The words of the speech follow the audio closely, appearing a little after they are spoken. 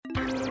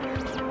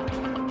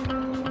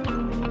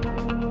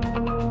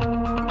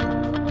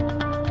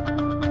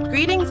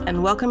Greetings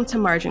and welcome to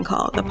Margin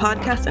Call, the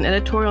podcast and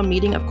editorial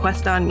meeting of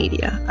Queston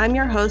Media. I'm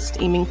your host,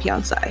 Yiming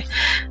Pionsai.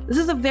 This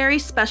is a very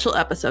special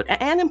episode,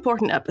 an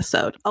important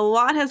episode. A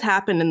lot has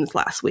happened in this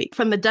last week,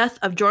 from the death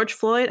of George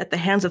Floyd at the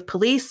hands of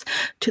police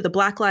to the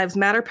Black Lives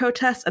Matter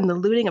protests and the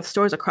looting of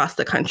stores across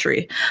the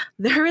country.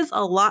 There is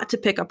a lot to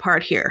pick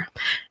apart here.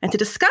 And to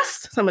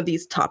discuss some of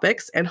these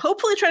topics and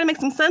hopefully try to make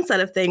some sense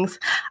out of things,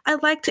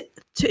 I'd like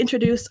to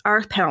introduce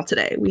our panel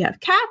today. We have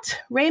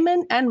Kat,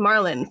 Raymond, and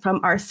Marlon from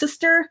our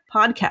sister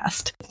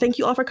podcast. Thank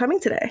you all for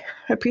coming today.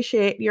 I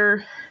appreciate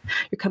your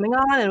coming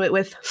on and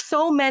with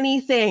so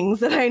many things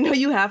that I know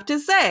you have to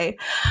say.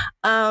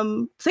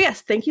 So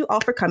yes, thank you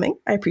all for coming.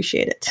 I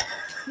appreciate it.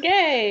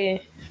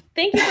 Yay.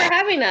 Thank you for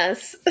having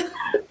us.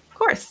 Of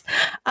course.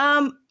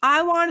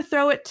 I want to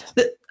throw it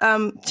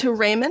to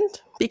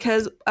Raymond,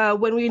 because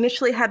when we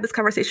initially had this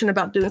conversation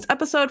about doing this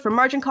episode for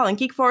Margin Call and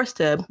Geek Force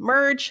to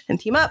merge and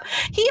team up,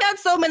 he had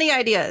so many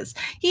ideas.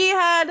 He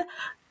had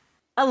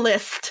a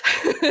list,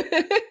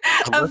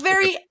 a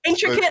very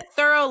intricate,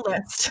 thorough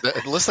list.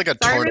 It looks like a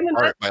torn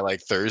apart by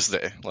like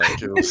Thursday.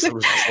 Like it was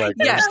just like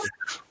yes.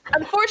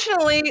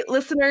 Unfortunately,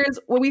 listeners,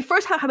 when we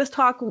first had this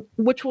talk,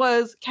 which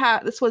was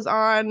this was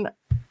on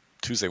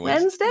Tuesday,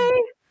 Wednesday.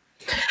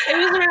 It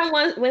was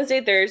around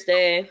Wednesday,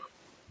 Thursday.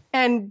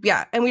 And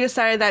we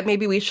decided that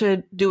maybe we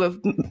should do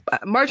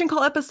a Margin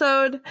Call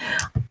episode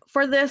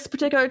for this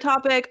particular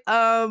topic.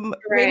 Right.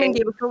 Raymond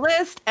gave us a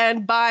list,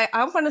 and by,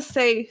 I want to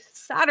say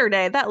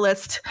Saturday, that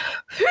list,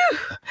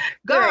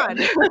 gone.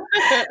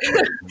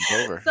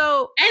 over.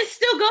 So, and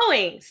still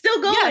going. Yeah,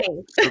 still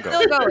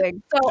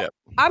going. So Yep.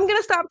 I'm going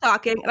to stop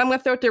talking, and I'm going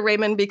to throw it to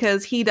Raymond,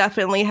 because he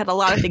definitely had a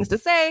lot of things to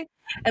say.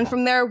 And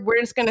from there,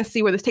 we're just going to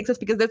see where this takes us,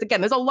 because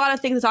there's a lot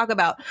of things to talk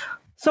about.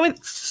 So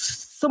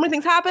many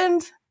things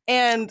happened.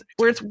 And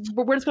we're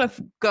just going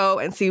to go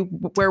and see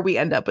where we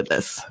end up with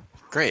this.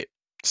 Great.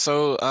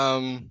 So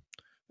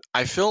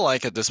I feel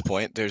like at this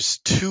point, there's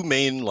two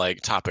main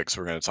topics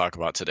we're going to talk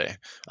about today.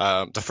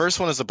 The first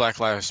one is the Black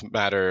Lives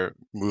Matter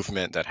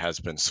movement that has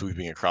been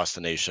sweeping across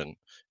the nation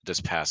this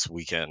past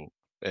weekend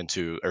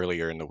into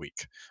earlier in the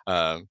week.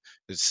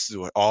 It's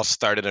all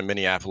started in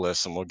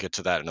Minneapolis, and we'll get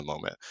to that in a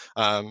moment.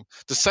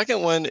 The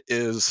second one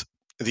is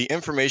the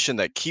information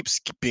that keeps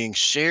being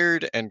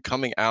shared and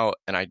coming out,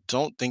 and I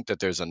don't think that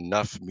there's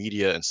enough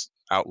media and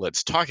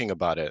outlets talking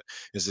about it,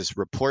 is this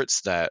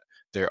reports that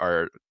there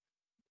are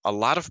a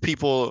lot of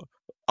people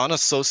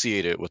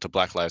unassociated with the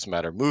Black Lives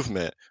Matter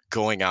movement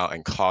going out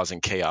and causing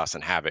chaos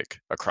and havoc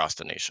across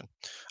the nation.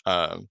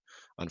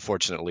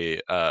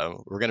 Unfortunately,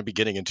 we're going to be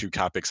getting into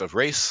topics of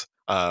race.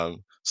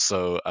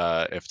 So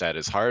if that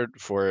is hard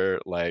for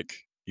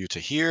you to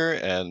hear,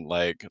 and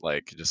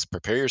just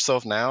prepare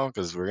yourself now,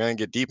 because we're going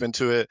to get deep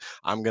into it.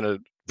 I'm going to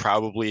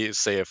probably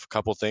say a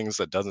couple things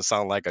that doesn't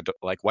sound like I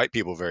like white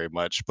people very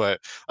much, but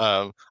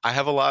I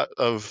have a lot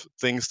of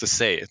things to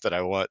say that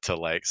I want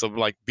to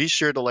so be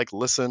sure to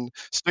listen,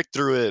 stick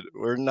through it.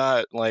 We're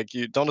not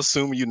you don't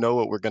assume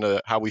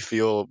how we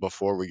feel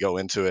before we go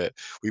into it.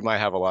 We might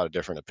have a lot of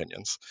different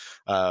opinions.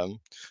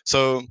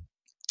 So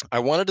I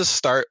wanted to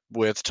start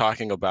with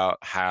talking about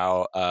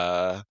how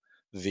I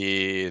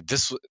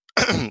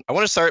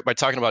want to start by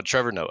talking about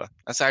Trevor Noah.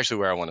 That's actually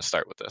where I want to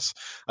start with this.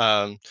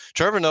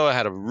 Trevor Noah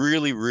had a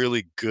really,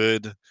 really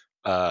good,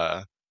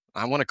 I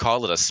want to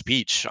call it a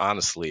speech,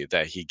 honestly,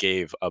 that he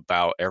gave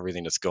about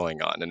everything that's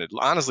going on. And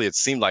it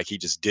seemed like he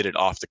just did it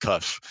off the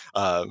cuff.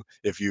 I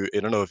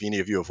don't know if any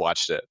of you have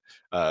watched it.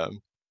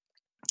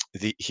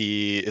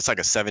 It's like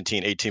a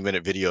 18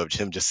 minute video of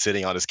him just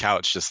sitting on his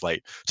couch, just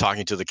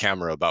talking to the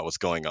camera about what's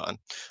going on.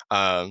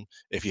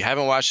 If you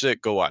haven't watched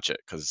it, go watch it,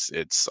 because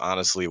it's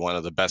honestly one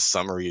of the best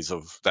summaries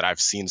that I've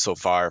seen so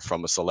far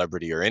from a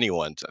celebrity or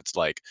anyone that's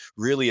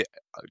really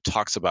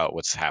talks about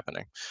what's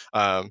happening.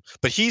 But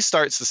he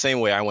starts the same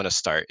way I want to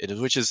start,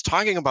 which is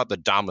talking about the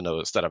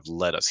dominoes that have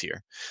led us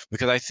here.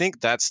 Because I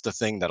think that's the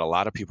thing that a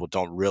lot of people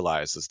don't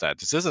realize, is that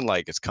this isn't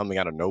it's coming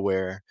out of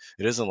nowhere.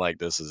 It isn't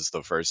this is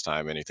the first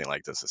time anything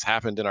like this has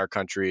happened in our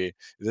country.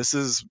 This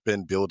has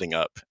been building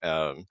up.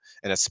 And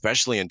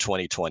especially in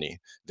 2020,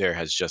 there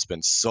has just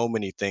been so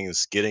many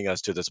things getting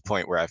us to this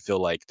point where I feel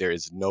like there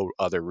is no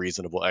other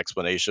reasonable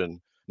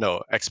expectation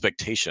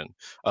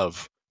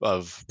of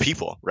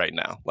people right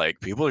now.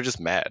 People are just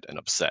mad and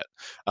upset.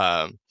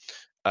 And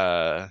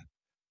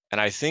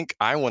I think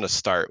I want to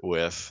start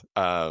with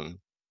I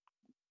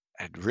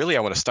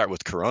want to start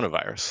with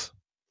coronavirus.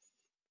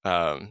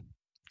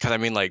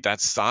 Because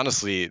that's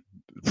honestly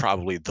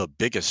probably the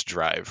biggest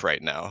drive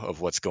right now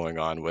of what's going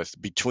on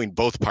between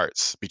both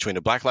parts, between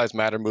the Black Lives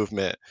Matter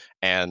movement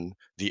and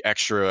the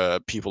extra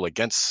people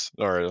against,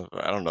 or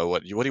I don't know,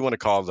 what do you want to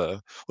call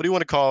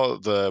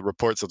the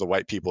reports of the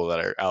white people that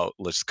are out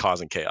just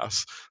causing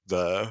chaos?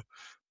 Marla,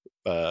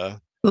 the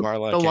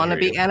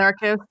wannabe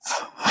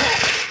anarchists.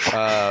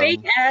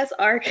 Fake ass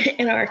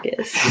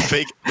anarchists.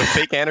 The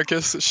fake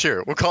anarchists.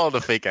 Sure, we'll call it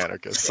the fake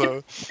anarchists.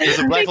 So there's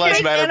a Black Lives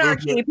Fake Matter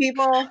anarchy, movement.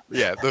 people.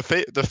 Yeah,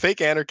 the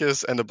fake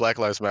anarchists and the Black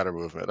Lives Matter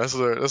movement. That's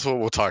what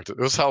we'll talk to.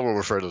 That's how we'll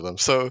refer to them.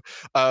 So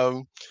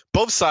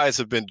both sides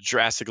have been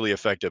drastically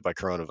affected by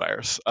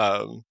coronavirus.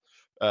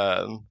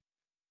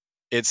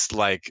 It's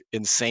like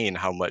insane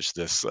how much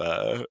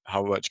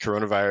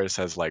coronavirus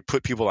has like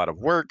put people out of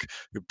work,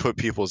 put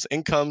people's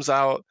incomes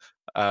out,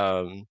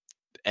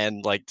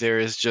 and like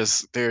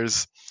there's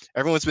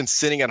everyone's been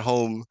sitting at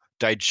home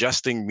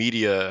digesting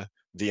media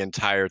the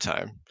entire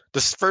time.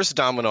 This first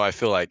domino I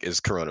feel like is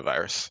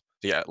coronavirus.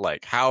 Yeah,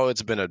 like how it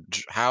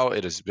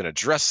has been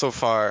addressed so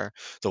far,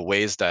 the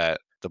ways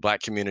that the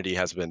Black community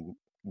has been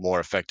more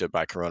affected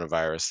by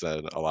coronavirus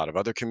than a lot of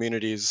other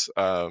communities,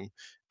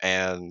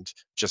 and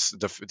just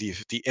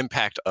the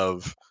impact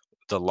of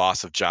the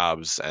loss of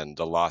jobs and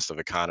the loss of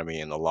economy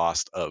and the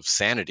loss of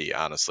sanity,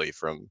 honestly,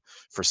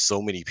 for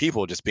so many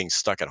people just being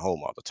stuck at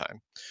home all the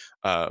time.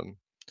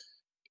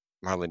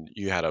 Marlon,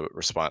 you had a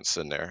response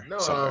in there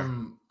somewhere.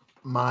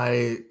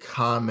 My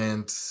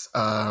comments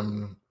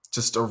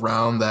just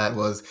around that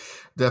was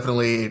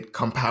definitely it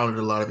compounded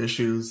a lot of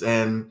issues,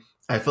 and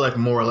I feel like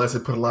more or less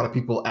it put a lot of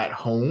people at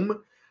home. It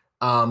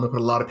put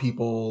a lot of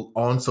people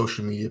on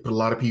social media, put a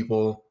lot of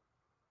people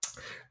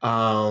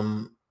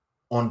on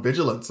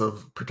vigilance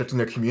of protecting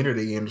their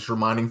community and just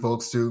reminding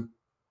folks to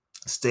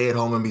stay at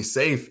home and be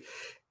safe.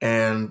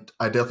 And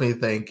I definitely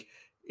think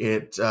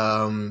it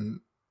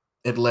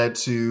led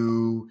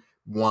to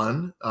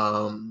one,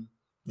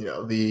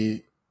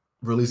 the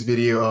release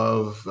video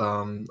of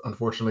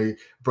unfortunately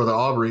Brother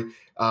Aubrey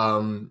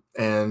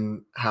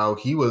and how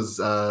he was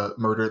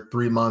murdered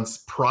 3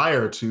 months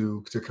prior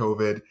to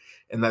COVID,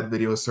 and that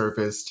video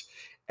surfaced.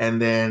 And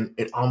then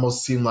it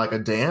almost seemed like a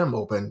dam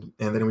opened.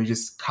 And then we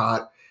just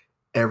caught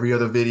every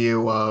other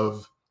video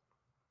of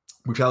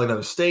brutality in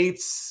other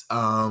states,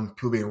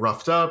 people being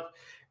roughed up.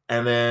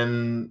 And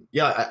then,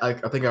 I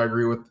think I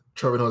agree with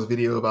Trevor Noah's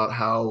video about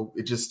how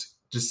it just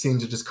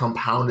seems to just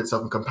compound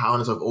itself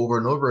over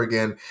and over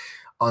again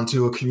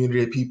onto a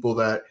community of people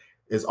that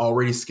is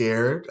already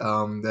scared,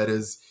 that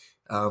is,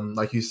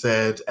 like you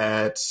said,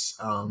 at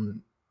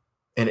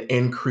an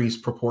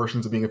increased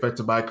proportions of being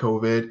affected by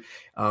COVID,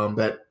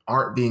 that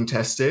aren't being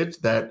tested,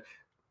 that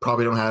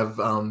probably don't have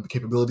the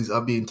capabilities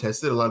of being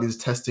tested. A lot of these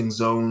testing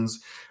zones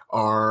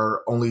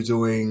are only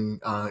doing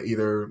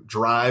either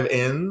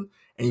drive-in,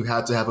 and you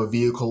have to have a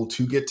vehicle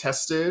to get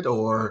tested,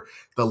 or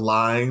the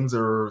lines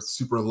are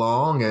super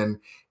long, and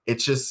it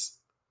just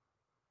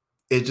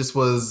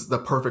was the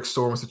perfect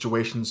storm of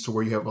situations to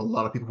where you have a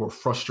lot of people who are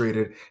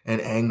frustrated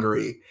and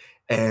angry.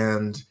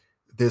 And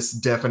this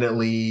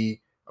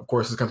definitely, of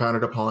course, is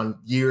compounded upon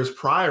years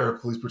prior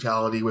of police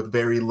brutality with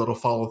very little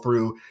follow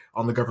through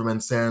on the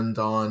government's end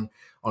on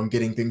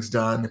getting things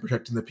done and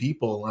protecting the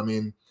people. I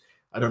mean,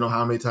 I don't know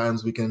how many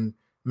times we can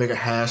make a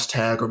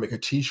hashtag or make a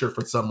t-shirt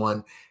for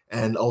someone,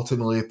 and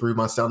ultimately 3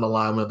 months down the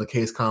line, when the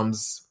case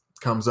comes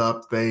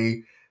up,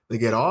 they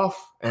get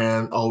off,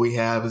 and all we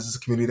have is this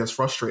community that's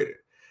frustrated.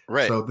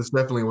 Right. So this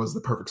definitely was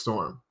the perfect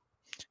storm.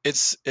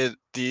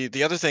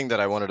 The other thing that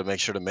I wanted to make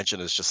sure to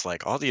mention is just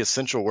like all the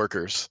essential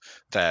workers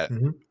that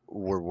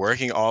were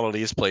working all of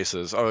these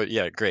places. Oh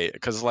yeah, great.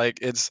 Because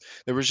like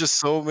there was just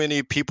so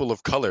many people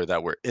of color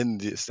that were in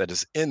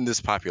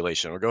this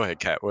population. Well, go ahead,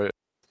 Kat.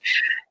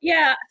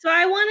 Yeah, so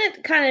I want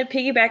to kind of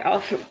piggyback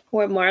off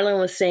what Marlon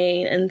was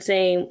saying and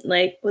saying,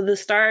 like, with the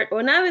start,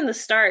 or not even the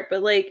start,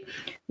 but like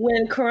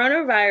when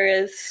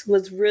coronavirus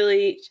was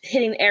really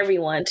hitting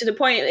everyone to the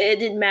point it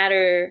didn't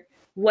matter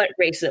what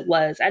race it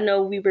was. I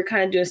know we were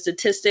kind of doing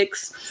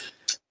statistics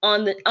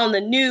on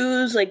the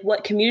news, like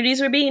what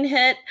communities were being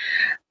hit,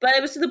 but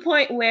it was to the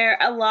point where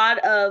a lot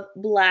of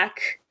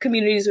Black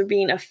communities were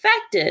being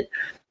affected.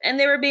 And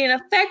they were being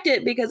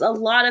affected because a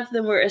lot of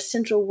them were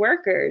essential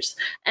workers.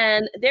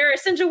 And they're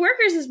essential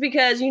workers is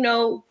because,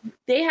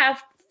 they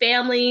have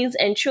families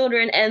and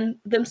children and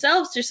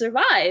themselves to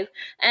survive.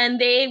 And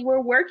they were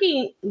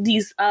working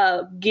these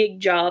gig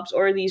jobs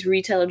or these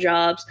retail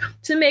jobs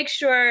to make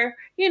sure,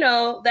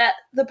 that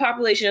the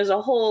population as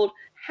a whole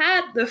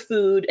had the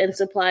food and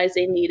supplies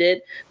they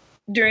needed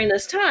during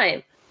this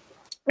time.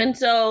 And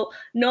so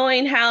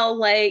knowing how,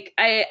 like,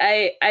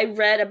 I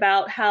read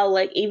about how,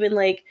 like, even,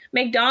 like,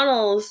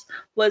 McDonald's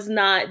was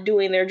not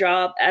doing their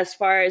job as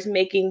far as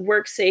making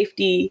work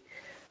safety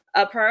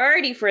a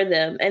priority for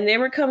them. And they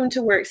were coming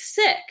to work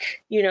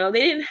sick. They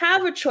didn't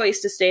have a choice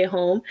to stay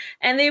home.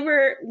 And they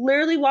were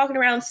literally walking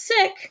around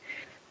sick,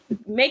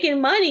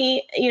 making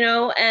money,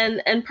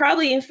 and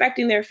probably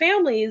infecting their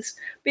families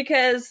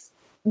because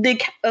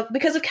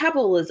of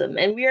capitalism.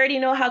 And we already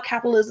know how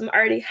capitalism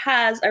already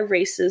has a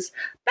racist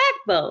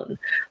backbone.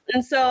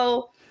 And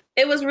so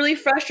it was really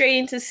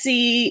frustrating to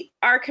see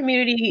our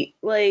community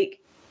like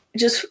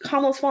just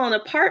almost falling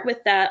apart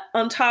with that,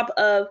 on top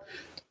of,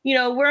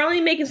 we're only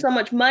making so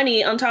much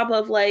money, on top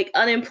of like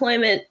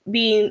unemployment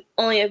being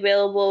only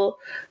available,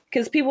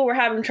 because people were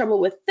having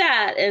trouble with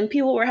that, and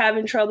people were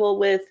having trouble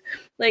with,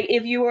 like,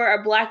 if you were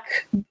a black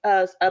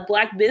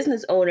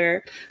business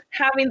owner,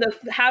 having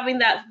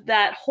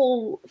that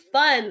whole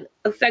fund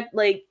affect,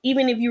 like,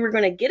 even if you were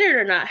going to get it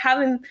or not,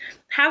 having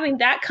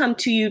that come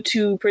to you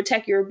to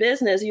protect your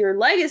business, your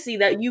legacy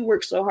that you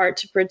worked so hard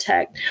to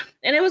protect.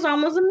 And it was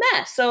almost a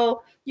mess.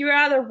 So you were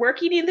either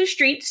working in the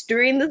streets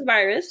during this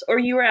virus, or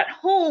you were at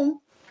home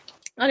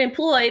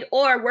unemployed,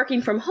 or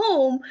working from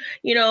home,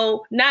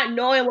 not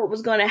knowing what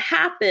was going to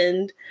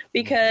happen,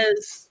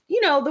 because,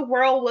 the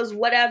world was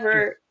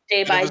whatever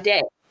day by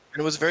day. And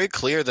it was very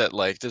clear that,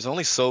 like, there's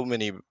only so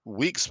many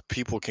weeks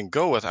people can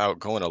go without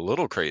going a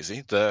little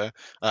crazy. I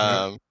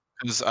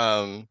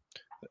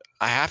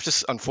have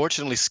to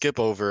unfortunately skip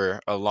over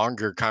a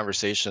longer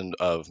conversation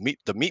of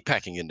the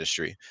meatpacking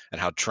industry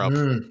and how Trump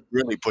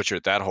really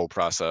butchered that whole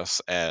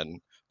process, and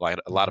like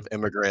a lot of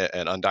immigrant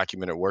and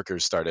undocumented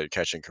workers started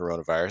catching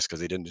coronavirus because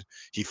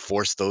he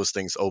forced those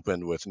things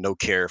open with no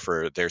care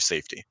for their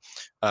safety.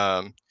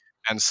 And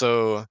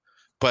so,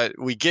 but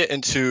we get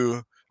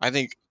into, I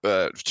think,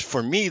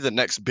 for me, the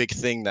next big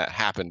thing that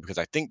happened, because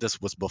I think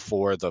this was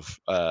before the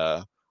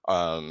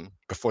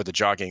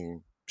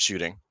jogging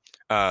shooting,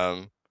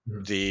 the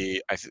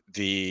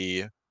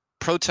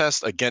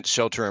protest against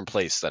shelter in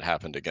place that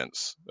happened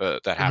across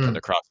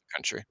the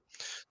country.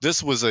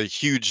 This was a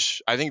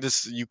huge, I think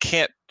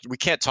we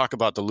can't talk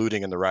about the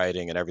looting and the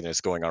rioting and everything that's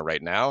going on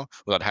right now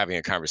without having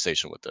a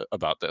conversation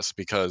about this,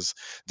 because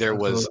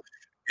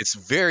it's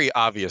very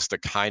obvious the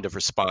kind of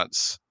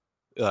response,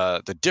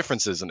 the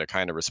differences in the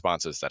kind of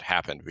responses that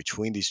happened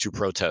between these two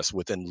protests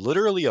within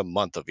literally a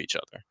month of each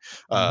other.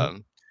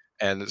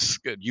 And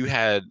you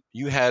had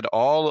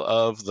all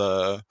of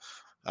the,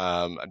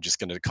 I'm just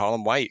going to call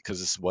them white because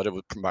it's what it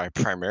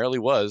primarily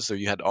was. So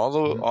you had a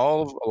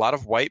lot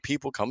of white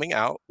people coming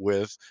out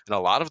and a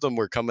lot of them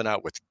were coming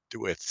out with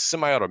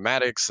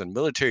semi-automatics and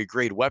military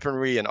grade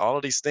weaponry and all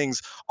of these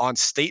things on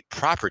state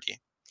property.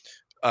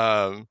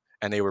 And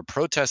they were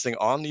protesting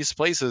on these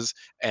places,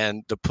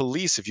 and the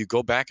police, if you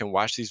go back and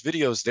watch these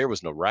videos, there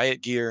was no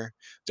riot gear,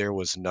 there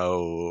was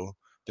no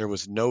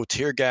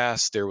tear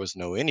gas, there was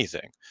no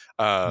anything.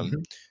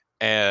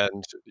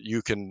 And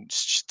you can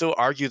still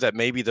argue that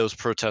maybe those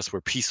protests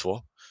were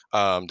peaceful.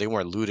 They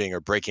weren't looting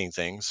or breaking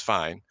things,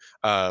 fine.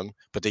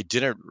 But they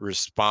didn't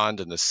respond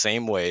in the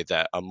same way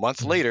that a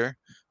month later,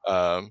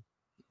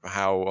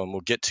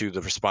 we'll get to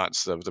the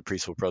response of the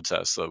peaceful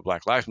protests of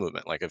Black Lives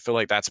Movement. Like, I feel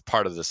like that's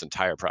part of this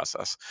entire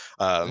process.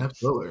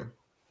 Absolutely.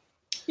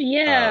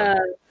 Yeah,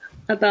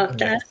 about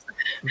that.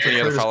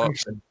 Any other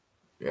follow-ups?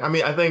 I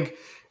mean, I think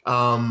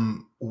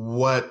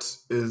what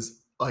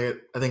is,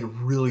 like, I think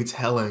really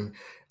telling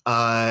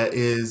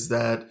is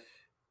that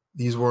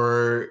these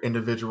were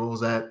individuals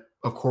that,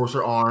 of course,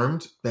 are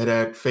armed, that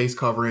had face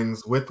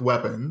coverings with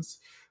weapons,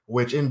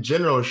 which in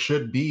general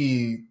should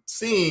be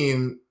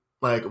seen,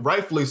 like,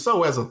 rightfully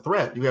so, as a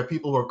threat. You have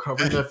people who are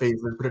covering their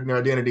faces, protecting their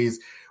identities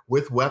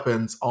with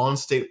weapons on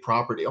state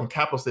property, on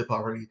capital state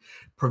property,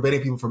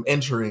 preventing people from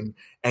entering.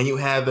 And you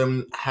had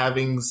them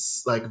having,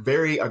 like,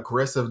 very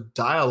aggressive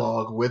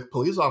dialogue with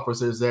police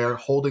officers there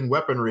holding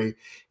weaponry.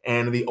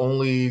 And the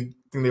only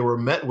thing they were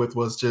met with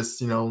was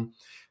just,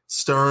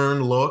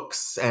 stern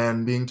looks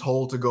and being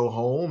told to go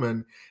home.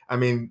 And I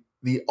mean,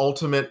 the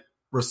ultimate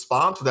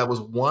response to that was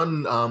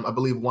I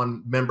believe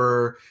one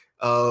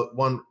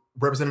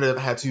representative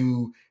had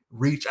to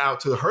reach out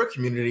to her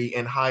community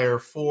and hire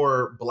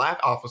 4 black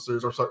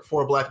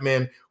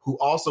men who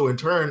also in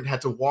turn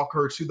had to walk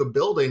her to the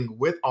building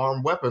with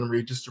armed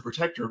weaponry just to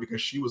protect her,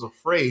 because she was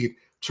afraid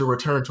to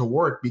return to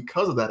work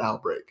because of that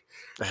outbreak.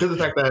 Because of the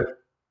fact that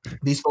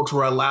these folks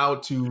were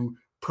allowed to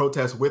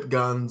protest with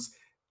guns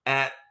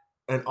at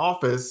an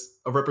office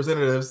of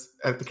representatives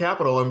at the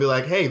Capitol and be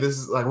like, hey, this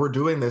is, like, we're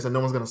doing this and no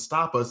one's going to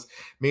stop us.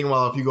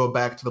 Meanwhile, if you go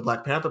back to the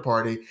Black Panther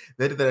Party,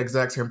 they did that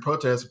exact same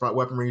protest, brought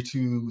weaponry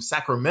to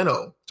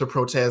Sacramento to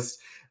protest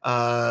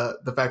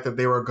the fact that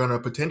they were going to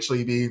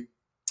potentially be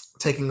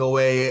taking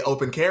away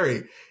open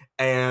carry.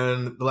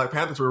 And the Black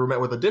Panthers were met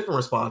with a different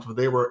response, but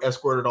they were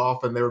escorted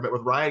off and they were met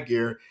with riot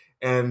gear.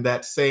 And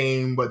that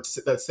same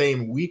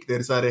week, they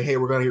decided, hey,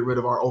 we're going to get rid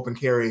of our open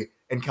carry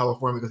in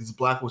California because these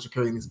black folks are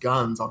carrying these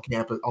guns on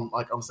campus, on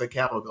the state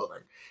Capitol building.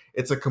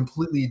 It's a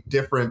completely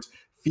different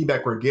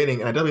feedback we're getting.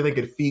 And I definitely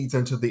think it feeds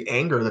into the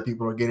anger that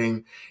people are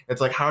getting.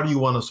 It's like, how do you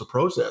want us to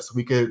protest?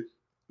 We could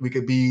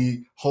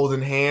be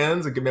holding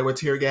hands and get met with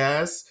tear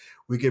gas.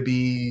 We could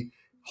be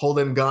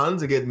holding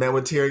guns and get met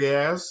with tear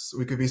gas.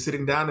 We could be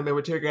sitting down and met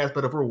with tear gas.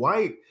 But if we're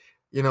white,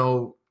 it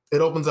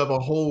opens up a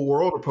whole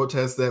world of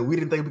protests that we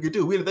didn't think we could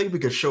do. We didn't think we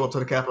could show up to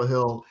the Capitol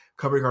Hill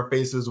covering our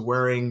faces,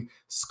 wearing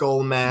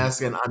skull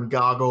masks and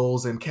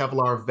goggles and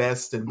Kevlar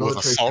vests and with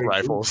assault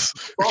rifles.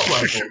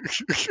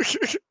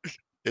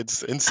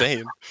 It's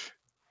insane.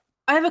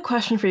 I have a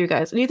question for you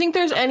guys. Do you think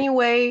there's any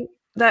way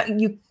that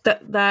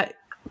that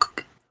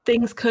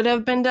things could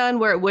have been done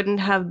where it wouldn't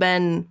have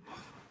been,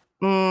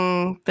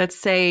 let's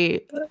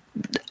say,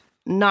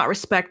 not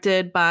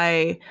respected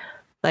by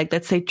like,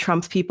 let's say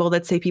Trump's people,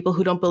 let's say people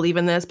who don't believe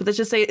in this, but let's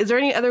just say, is there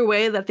any other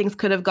way that things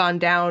could have gone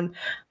down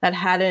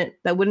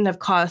that wouldn't have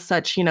caused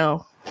such,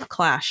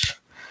 clash?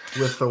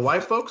 With the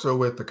white folks or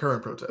with the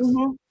current protests?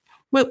 Mm-hmm.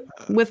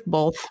 With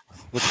both.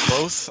 With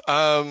both?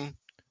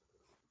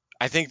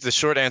 I think the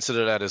short answer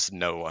to that is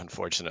no,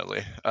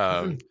 unfortunately.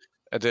 The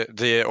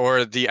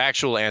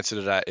actual answer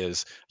to that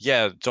is,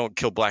 yeah, don't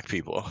kill black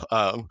people.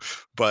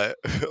 But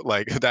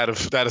like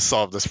that'll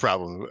solve this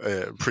problem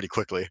pretty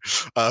quickly.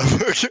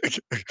 That's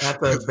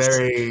a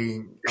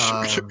very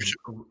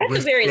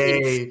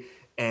risque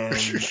and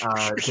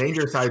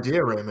dangerous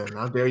idea, Raymond.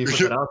 How dare you put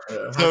that out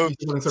there? How can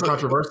you something so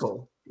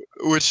controversial?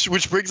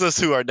 Which brings us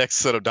to our next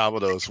set of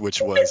dominoes,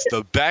 which was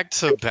the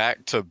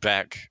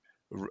back-to-back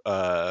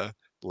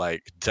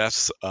like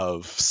deaths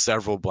of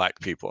several black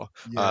people.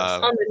 Yes.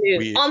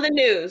 On the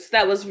news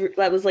that was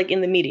like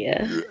in the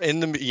media.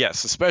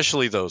 Yes,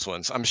 especially those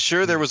ones. I'm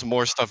sure there was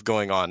more stuff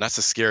going on. That's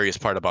the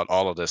scariest part about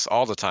all of this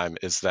all the time,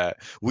 is that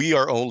we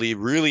are only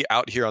really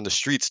out here on the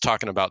streets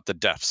talking about the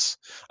deaths.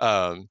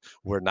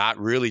 We're not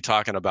really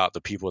talking about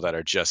the people that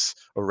are just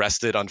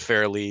arrested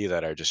unfairly,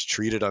 that are just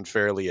treated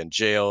unfairly in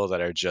jail, that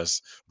are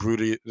just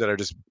brutally, they're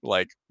just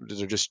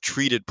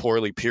treated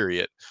poorly,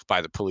 period,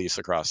 by the police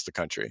across the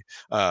country.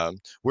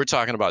 We're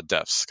talking about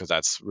deaths because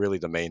that's really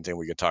the main thing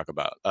we could talk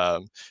about.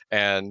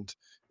 And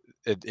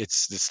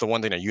it's the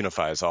one thing that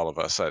unifies all of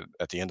us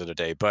at the end of the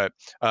day. But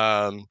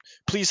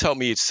please help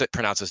me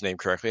pronounce his name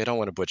correctly. I don't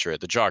want to butcher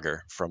it. The jogger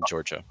from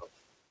Georgia.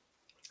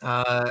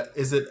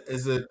 Is it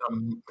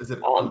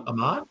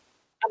Ahmaud?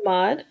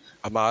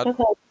 Ahmaud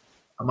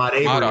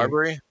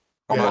Arbery.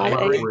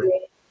 Arbery.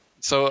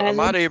 So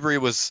Ahmaud Arbery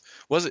was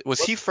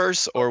he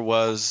first, or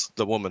was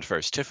the woman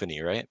first?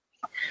 Tiffany, right?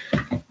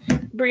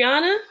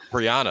 Brianna.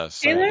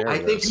 Sorry, I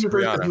think he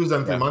was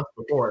done 3 months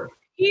before.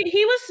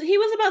 He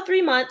was about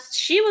 3 months.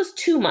 She was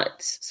 2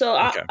 months. So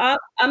Okay.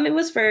 Ahmed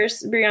was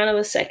first. Brianna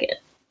was second,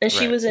 and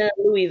she was in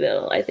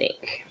Louisville, I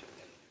think.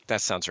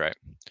 That sounds right.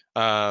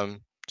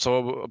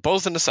 So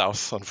both in the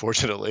South,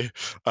 unfortunately.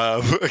 But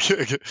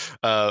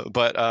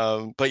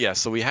yeah,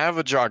 so we have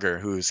a jogger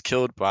who's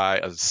killed by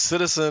a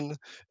citizen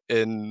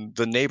in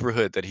the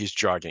neighborhood that he's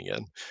jogging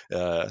in,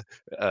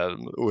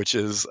 which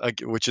is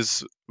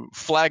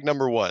flag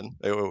number one.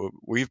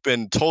 We've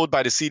been told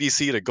by the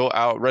CDC to go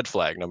out, red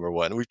flag number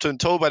one. We've been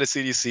told by the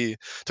CDC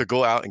to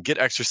go out and get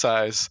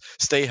exercise,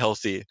 stay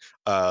healthy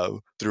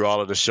through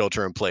all of the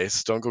shelter in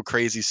place. Don't go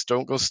crazy.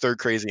 Don't go stir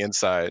crazy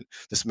inside.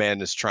 This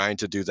man is trying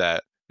to do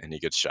that, and he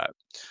gets shot.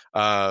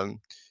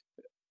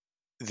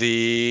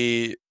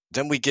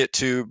 Then we get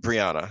to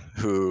Brianna,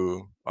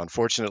 who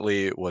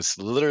unfortunately was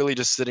literally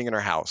just sitting in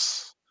her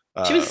house.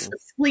 She was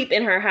asleep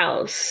in her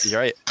house. You're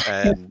right.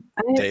 And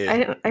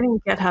I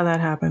didn't get how that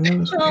happened. It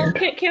was weird.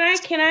 Can I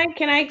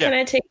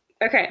take?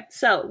 Okay,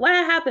 so what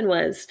happened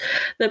was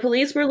the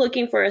police were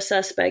looking for a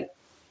suspect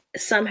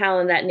somehow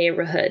in that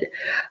neighborhood.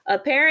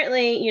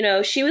 Apparently,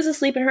 she was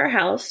asleep in her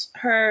house.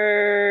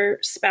 Her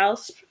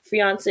spouse,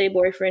 fiance,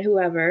 boyfriend,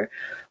 whoever,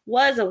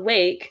 was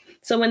awake.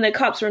 So when the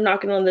cops were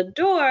knocking on the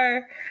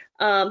door,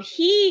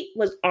 he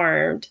was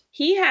armed.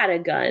 He had a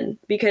gun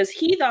because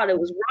he thought it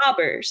was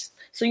robbers.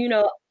 So,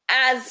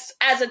 as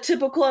a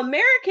typical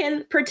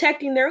American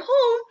protecting their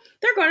home,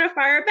 they're going to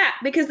fire back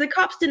because the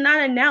cops did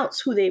not announce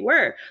who they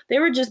were. They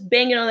were just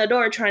banging on the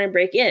door trying to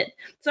break in.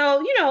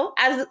 So,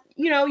 as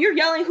you're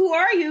yelling, "Who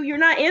are you?" You're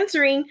not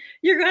answering.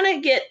 You're going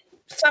to get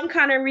some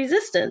kind of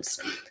resistance.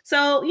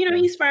 So,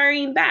 he's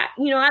firing back.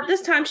 At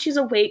this time, she's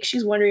awake.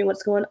 She's wondering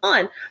what's going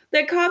on.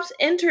 The cops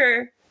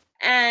enter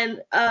and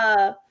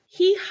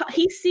he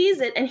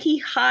sees it and he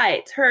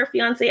hides. Her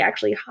fiance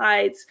actually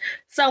hides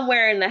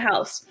somewhere in the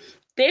house.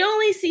 They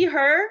only see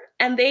her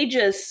and they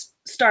just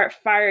start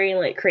firing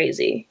like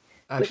crazy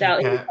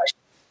without any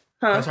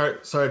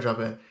questions. Sorry to jump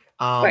in.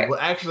 Right. Well,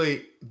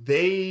 actually,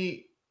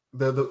 the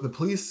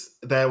police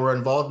that were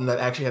involved in that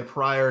actually had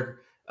prior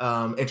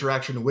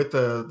interaction with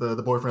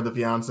the boyfriend of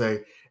the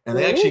fiance, and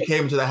they actually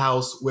came to the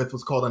house with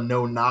what's called a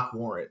no-knock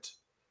warrant.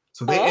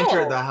 So they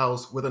entered the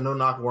house with a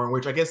no-knock warrant,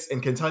 which I guess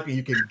in Kentucky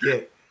you can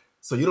get.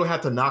 So you don't have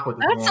to knock with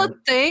the door. That's a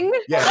thing?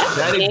 Yeah,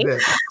 that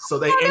exists. So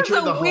they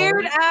entered the home.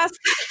 Weird ass.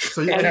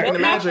 So you can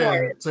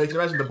imagine. So you can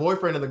imagine the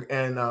boyfriend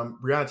and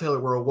Breonna Taylor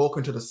were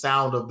awoken to the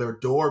sound of their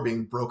door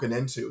being broken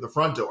into, the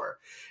front door,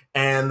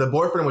 and the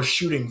boyfriend was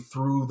shooting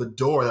through the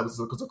door. That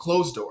was a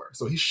closed door.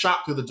 So he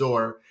shot through the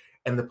door,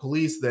 and the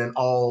police then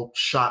all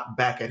shot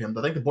back at him.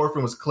 I think the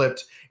boyfriend was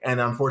clipped,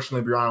 and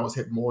unfortunately, Breonna was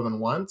hit more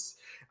than once.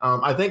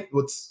 I think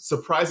what's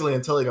surprisingly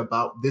telling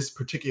about this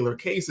particular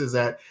case is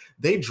that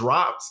they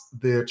dropped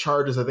the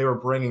charges that they were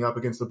bringing up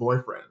against the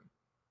boyfriend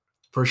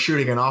for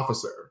shooting an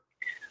officer.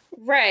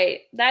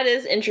 Right. That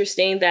is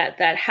interesting that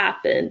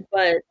happened.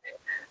 But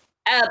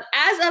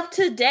as of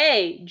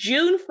today,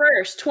 June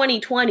 1st,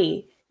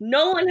 2020,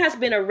 no one has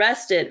been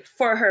arrested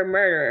for her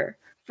murder,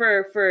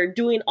 for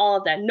doing all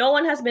of that. No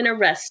one has been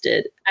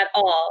arrested at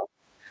all.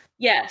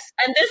 Yes.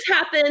 And this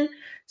happened,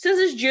 since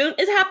it's June,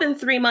 it happened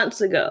 3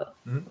 months ago.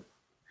 Mm-hmm.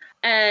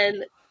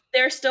 And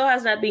there still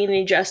has not been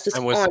any justice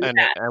And on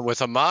that. and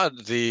with Ahmad,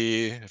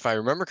 if I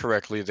remember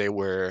correctly, they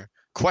were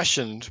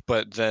questioned,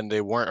 but then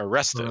they weren't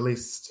arrested.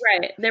 Released.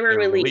 Right. They were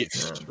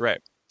released. Yeah.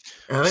 Right.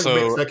 And I think what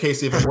makes that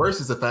case even worse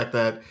is the fact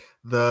that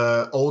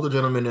the older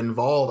gentleman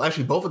involved,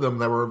 actually both of them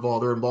that were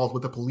involved, they're involved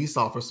with the police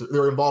officer. They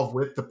were involved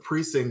with the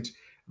precinct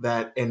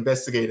that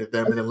investigated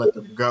them and then let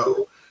them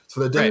go. So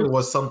there definitely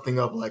was something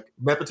of like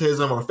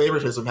nepotism or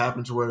favoritism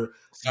happened to where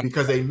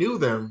because they knew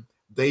them,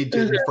 they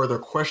didn't further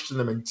question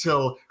them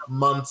until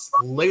months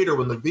later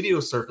when the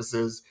video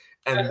surfaces.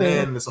 And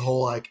then there's a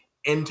whole like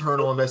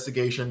internal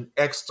investigation,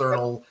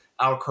 external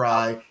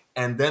outcry,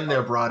 and then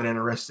they're brought in and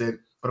arrested.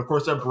 But of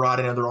course, they're brought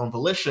in on their own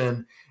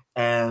volition.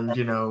 And,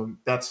 you know,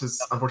 that's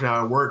just unfortunately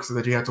how it works, so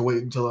that you have to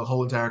wait until the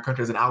whole entire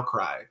country has an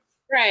outcry.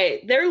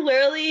 Right. They're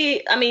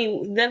literally, I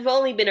mean, they've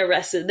only been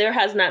arrested. There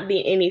has not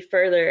been any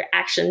further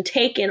action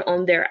taken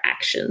on their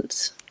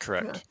actions.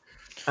 Correct. Yeah.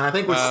 And I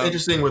think what's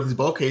interesting with these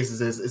both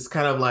cases is it's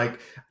kind of like,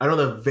 I know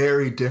they're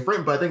very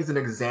different, but I think it's an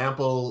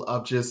example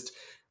of just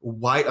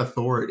white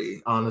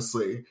authority,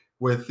 honestly.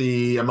 With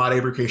the Ahmaud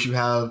Arbery case, you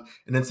have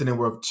an incident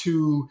where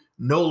two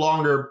no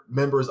longer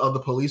members of the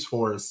police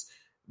force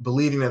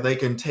believing that they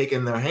can take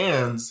in their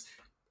hands,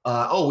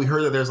 we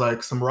heard that there's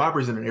like some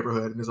robberies in the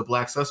neighborhood and there's a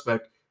black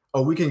suspect.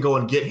 Oh, we can go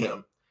and get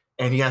him.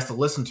 And he has to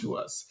listen to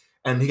us.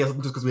 And he has to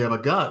listen to us because we have a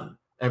gun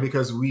and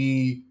because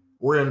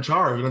we're in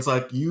charge. And it's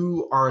like,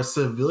 you are a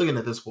civilian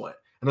at this point.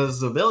 And as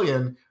a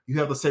civilian, you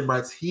have the same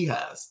rights he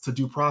has to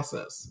due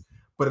process.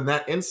 But in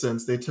that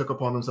instance, they took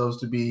upon themselves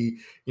to be,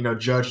 you know,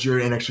 judge,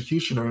 jury, and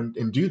executioner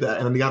and do that.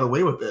 And then they got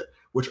away with it,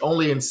 which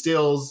only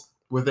instills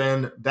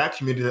within that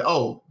community that,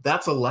 oh,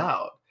 that's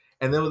allowed.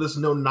 And then with this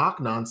no-knock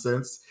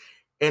nonsense,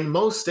 in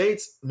most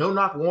states,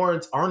 no-knock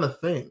warrants aren't a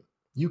thing.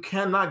 You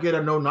cannot get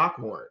a no-knock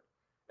warrant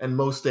in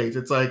most states.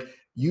 It's like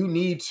you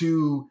need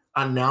to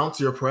announce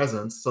your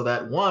presence so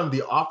that, one,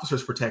 the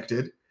officer's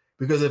protected.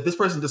 Because if this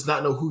person does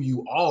not know who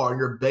you are and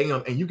you're banging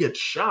on and you get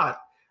shot,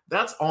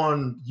 that's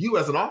on you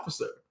as an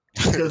officer.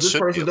 Because this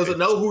person doesn't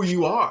know who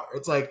you are.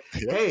 It's like,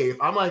 hey,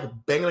 if I'm like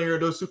banging on your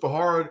door super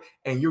hard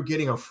and you're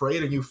getting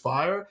afraid and you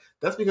fire,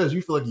 that's because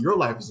you feel like your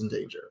life is in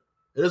danger.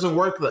 It doesn't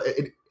work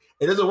that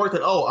it doesn't work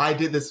that, oh, I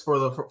did this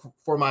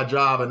for my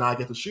job and I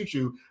get to shoot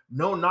you.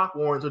 No knock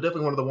warrants are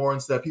definitely one of the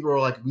warrants that people are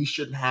like, we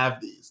shouldn't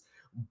have these.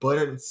 But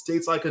in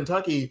states like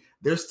Kentucky,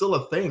 they're still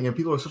a thing and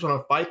people are still trying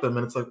to fight them.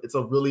 And it's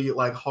a really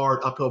like hard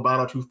uphill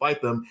battle to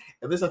fight them.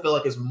 And this, I feel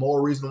like, is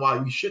more reason why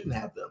we shouldn't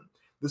have them.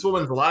 This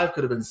woman's life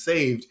could have been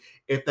saved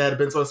if that had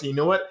been someone saying, you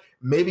know what,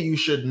 maybe you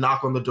should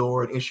knock on the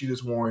door and issue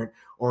this warrant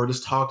or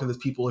just talk to these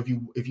people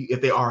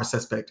if they are a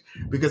suspect.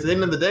 Because at the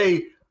end of the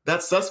day,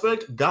 that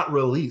suspect got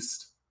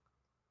released.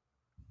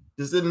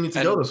 This didn't need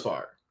to go this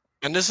far.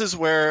 And this is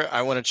where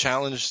I want to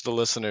challenge the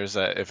listeners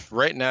that if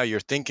right now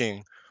you're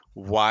thinking,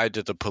 why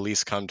did the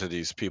police come to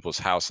these people's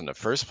house in the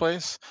first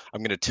place?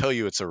 I'm going to tell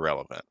you it's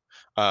irrelevant.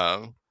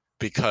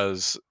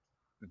 Because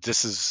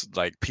this is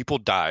like people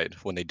died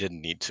when they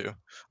didn't need to.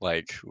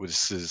 Like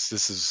this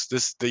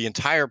is the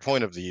entire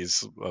point of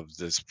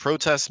this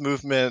protest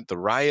movement, the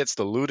riots,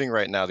 the looting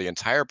right now. The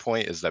entire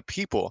point is that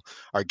people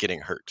are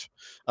getting hurt.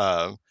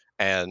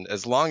 And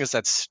as long as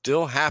that's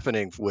still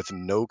happening with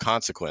no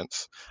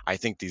consequence, I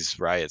think these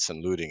riots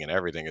and looting and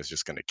everything is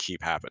just going to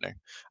keep happening.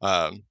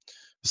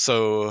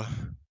 So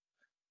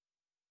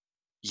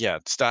yeah,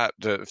 stop.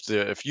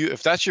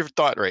 If that's your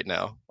thought right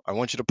now, I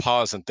want you to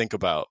pause and think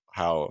about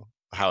how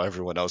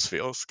everyone else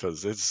feels,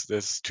 because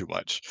it's too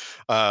much.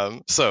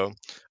 Then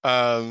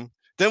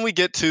we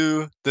get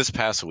to this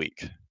past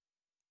week,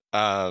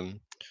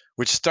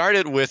 which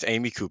started with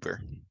Amy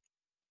Cooper.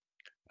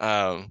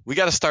 We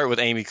got to start with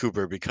Amy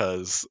Cooper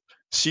because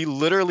she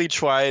literally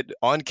tried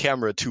on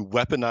camera to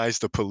weaponize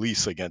the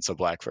police against a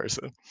black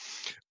person,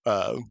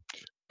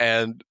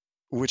 and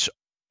which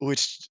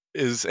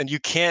is, and she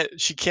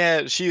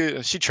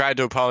tried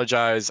to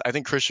apologize. I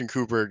think Christian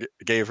Cooper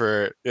gave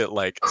her it,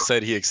 like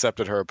said he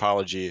accepted her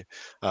apology.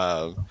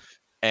 And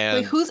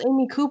wait, who's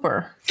Amy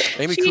Cooper?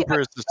 Amy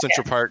Cooper is the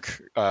Central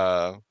Park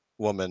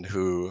woman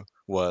who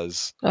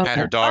had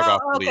her dog off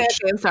the leash.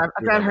 Okay, I'm sorry,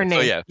 I got her name.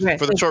 So yeah,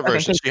 for the short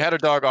version, she had her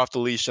dog off the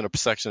leash in a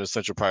section of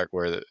Central Park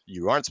where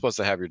you aren't supposed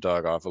to have your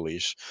dog off a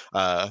leash.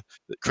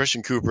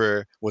 Christian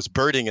Cooper was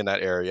birding in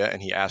that area,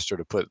 and he asked her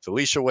to put the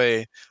leash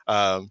away.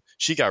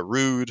 She got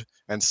rude,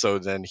 and so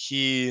then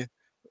he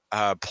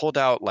pulled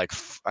out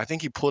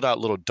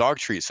little dog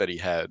treats that he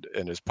had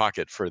in his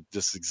pocket for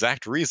this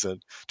exact reason,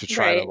 to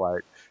try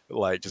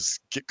to just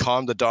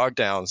calm the dog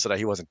down so that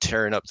he wasn't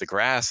tearing up the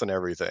grass and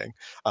everything.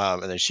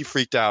 And then she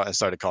freaked out and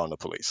started calling the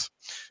police.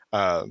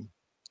 And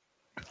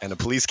the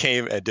police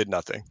came and did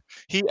nothing.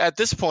 At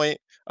this point,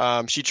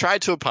 she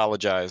tried to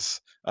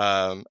apologize.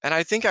 And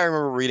I think I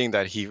remember reading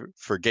that he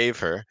forgave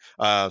her.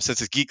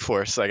 Since it's Geek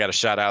Force, I got to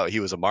shout out, he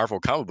was a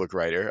Marvel comic book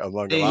writer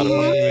among a lot of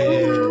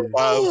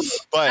others.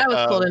 That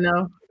was cool to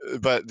know.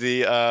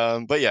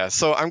 But yeah,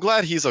 so I'm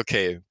glad he's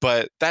okay.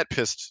 But that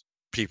pissed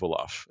people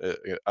off.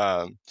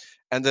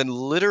 And then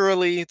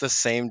literally the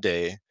same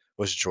day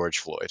was George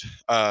Floyd.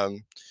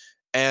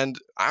 And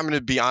I'm going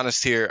to be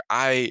honest here.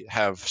 I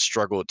have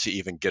struggled to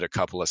even get a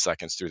couple of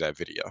seconds through that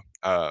video.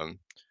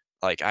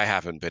 Like I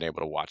haven't been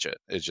able to watch it.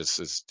 It just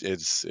is,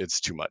 it's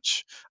too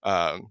much.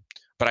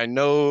 But I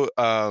know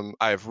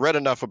I've read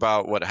enough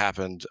about what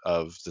happened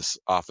of this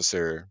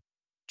officer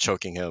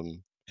choking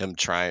him, him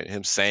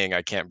saying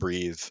I can't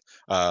breathe.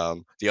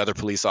 The other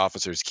police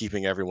officers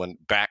keeping everyone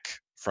back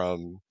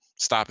from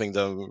stopping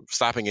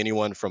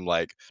anyone from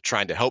like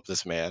trying to help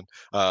this man.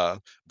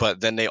 But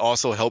then they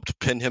also helped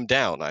pin him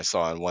down. I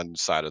saw on one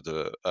side of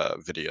the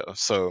video.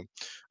 So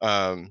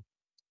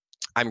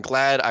I'm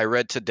glad I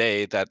read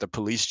today that the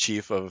police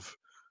chief of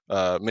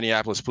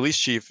Minneapolis police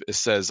chief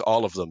says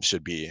all of them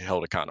should be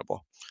held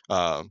accountable,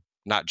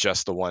 not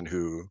just the one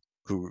who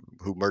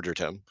murdered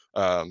him,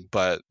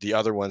 but the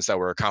other ones that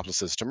were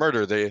accomplices to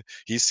murder. The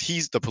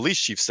police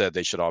chief said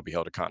they should all be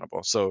held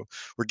accountable. So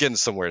we're getting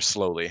somewhere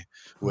slowly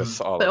with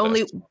all but of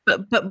only, this.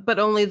 But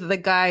only the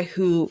guy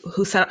who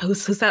sat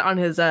on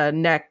his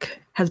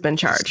neck has been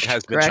charged.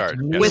 Has been correct?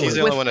 charged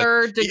with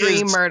third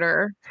degree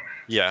murder.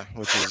 Yeah,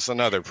 which is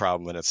another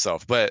problem in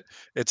itself. But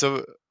it's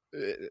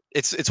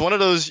one of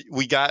those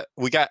we got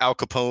Al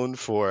Capone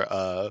for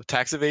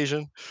tax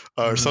evasion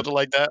or something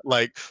like that.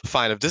 Like,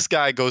 fine, if this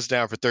guy goes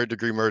down for third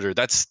degree murder,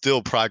 that's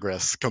still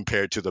progress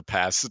compared to the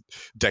past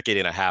decade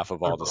and a half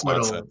of all this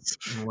nonsense.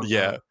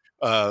 Yeah.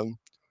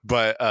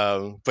 But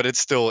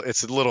it's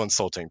a little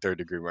insulting, third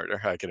degree murder.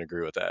 I can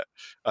agree with that.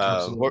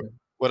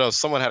 What else?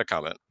 Someone had a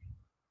comment.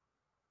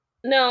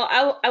 No,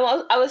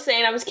 I was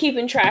saying I was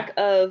keeping track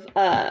of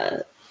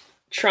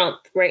Trump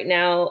right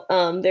now.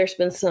 There's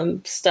been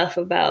some stuff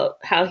about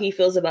how he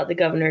feels about the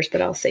governors,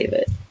 but I'll save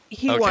it.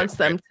 He wants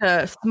them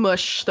to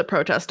smush the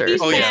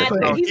protesters. He's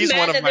mad. He's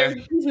mad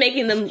that he's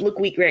making them look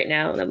weak right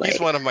now, and I'm like,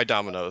 he's one of my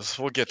dominoes.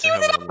 We'll get to him.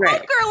 He was in a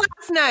bunker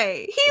last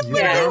night. He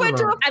literally went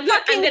to a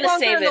fucking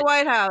bunker in the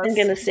White House. I'm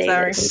gonna save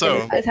it.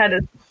 So I just had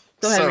to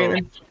go ahead,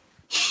 Raymond.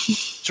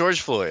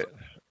 George Floyd,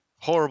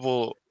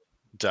 horrible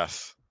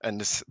death, and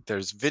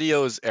there's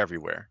videos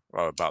everywhere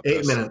about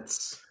this. 8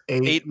 minutes.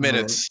 8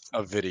 minutes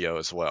of video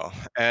as well,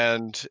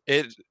 and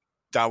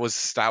that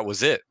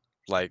was it.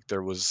 Like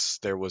there was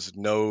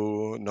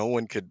no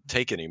one could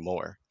take any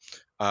more,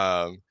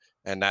 and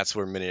that's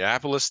where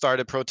Minneapolis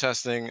started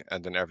protesting,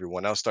 and then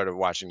everyone else started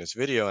watching this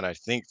video. And I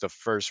think the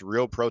first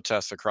real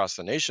protest across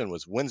the nation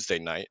was Wednesday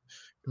night.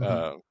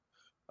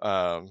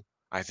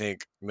 I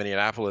think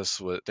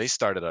Minneapolis they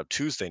started up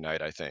Tuesday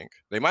night. I think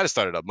they might have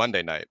started up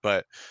Monday night,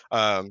 but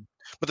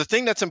the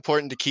thing that's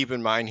important to keep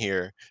in mind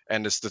here,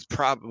 and it's the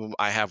problem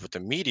I have with the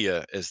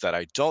media, is that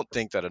I don't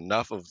think that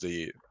enough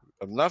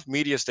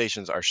media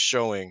stations are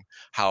showing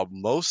how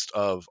most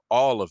of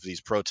all of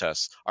these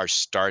protests are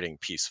starting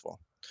peaceful.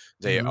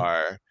 They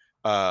are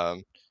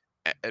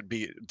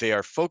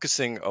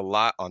focusing a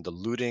lot on the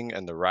looting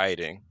and the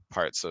rioting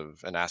parts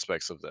of and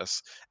aspects of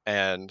this,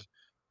 and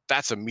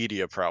that's a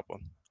media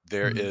problem.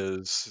 There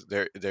is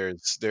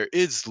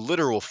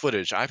literal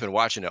footage. I've been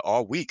watching it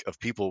all week of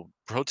people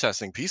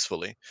protesting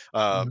peacefully,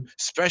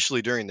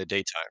 especially during the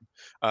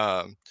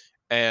daytime,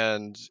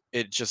 and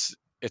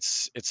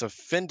it's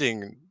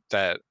offending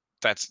that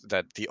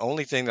the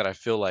only thing that I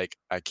feel like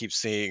I keep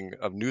seeing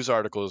of news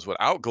articles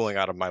without going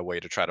out of my way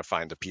to try to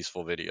find the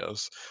peaceful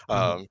videos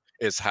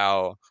is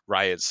how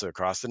riots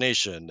across the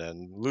nation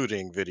and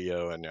looting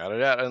video and yada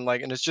yada,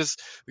 and it's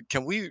just,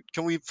 can we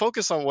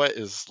focus on what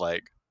is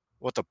like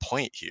what the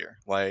point here?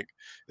 Like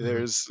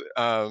there's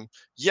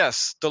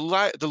yes, the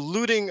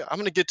looting, I'm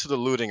going to get to the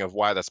looting of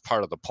why that's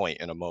part of the point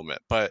in a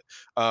moment, but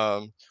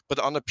on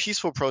the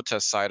peaceful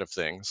protest side of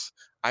things,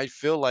 I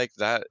feel like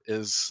that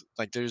is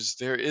like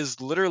there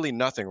is literally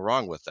nothing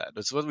wrong with that.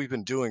 It's what we've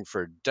been doing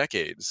for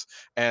decades,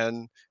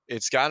 and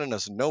it's gotten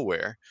us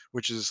nowhere,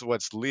 which is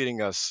what's leading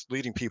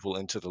people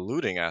into the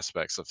looting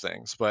aspects of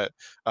things. But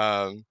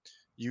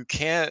you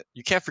can't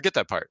forget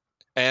that part.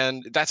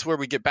 And that's where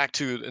we get back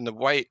to in the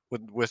white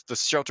with the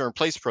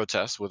shelter-in-place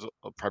protests with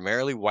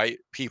primarily white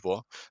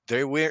people.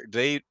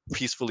 They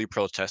peacefully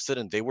protested,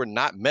 and they were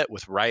not met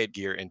with riot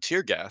gear and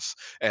tear gas.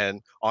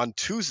 And on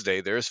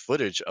Tuesday, there's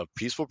footage of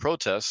peaceful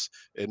protests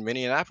in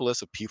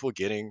Minneapolis of people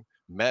getting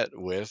met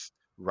with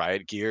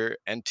riot gear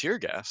and tear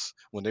gas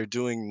when they're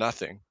doing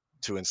nothing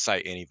to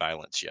incite any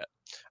violence yet.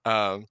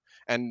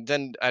 And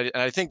then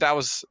I think that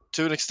was,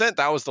 to an extent,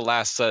 that was the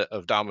last set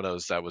of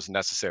dominoes that was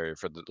necessary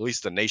for at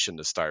least the nation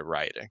to start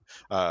rioting.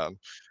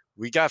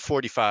 We got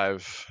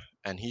 45,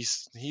 and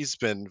he's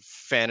been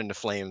fanning the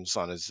flames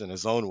in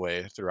his own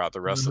way throughout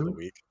the rest of the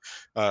week.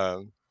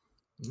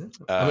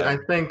 I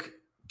think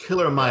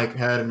Killer Mike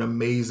had an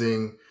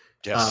amazing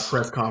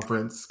press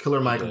conference. Killer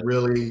Mike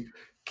really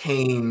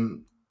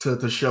came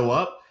to show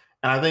up.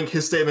 And I think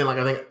his statement,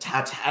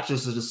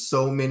 attaches to just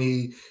so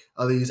many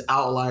of these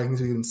outlying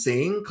things we've been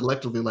seeing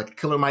collectively. Like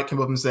Killer Mike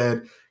came up and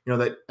said,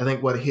 that I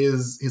think what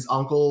his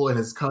uncle and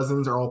his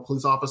cousins are all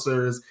police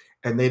officers,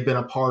 and they've been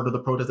a part of the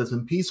protest that's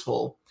been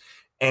peaceful.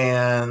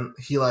 And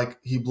he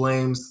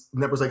blames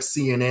networks like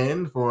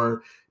CNN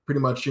for pretty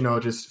much,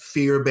 just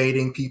fear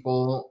baiting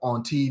people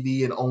on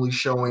TV and only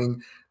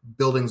showing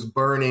buildings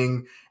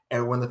burning.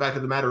 And when the fact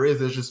of the matter is,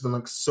 there's just been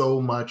like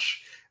so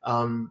much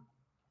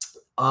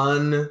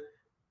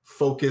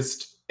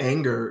unfocused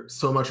anger,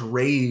 so much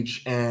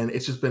rage, and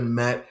it's just been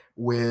met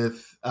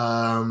with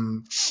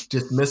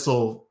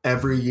dismissal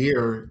every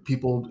year.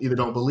 People either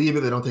don't believe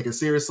it, they don't take it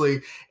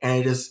seriously, and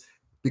it just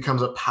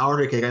becomes a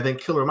powder cake. I think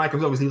Killer Mike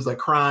comes over, he was like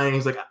crying.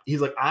 He's like,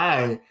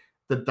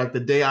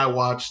 the day I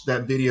watched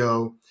that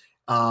video,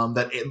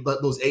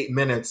 those 8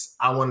 minutes,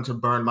 I wanted to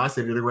burn my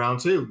city to the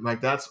ground too.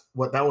 Like that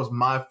was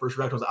my first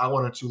reaction, was I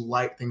wanted to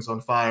light things on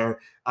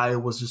fire. I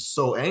was just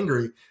so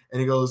angry.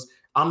 And he goes,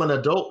 I'm an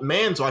adult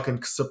man, so I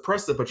can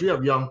suppress it, but you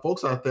have young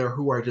folks out there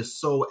who are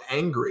just so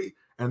angry,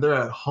 and they're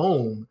at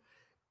home,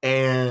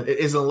 and it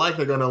isn't like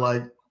they're gonna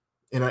like,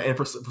 and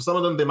for some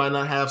of them, they might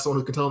not have someone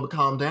who can tell them to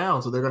calm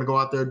down, so they're gonna go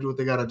out there and do what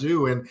they got to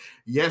do. And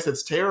yes,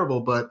 it's terrible,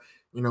 but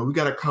we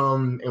got to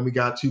come and we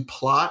got to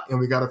plot and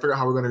we got to figure out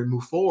how we're going to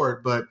move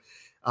forward. But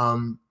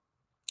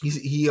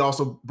he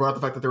also brought up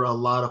the fact that there are a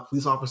lot of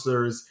police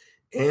officers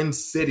in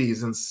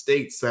cities and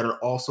states that are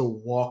also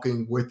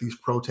walking with these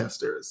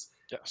protesters,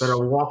 yes, that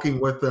are walking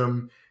with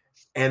them,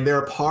 and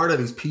they're a part of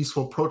these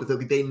peaceful protests.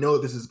 They know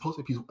this is supposed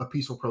to be a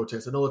peaceful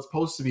protest. They know it's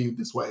supposed to be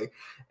this way.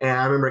 And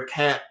I remember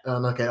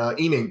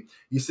Eming,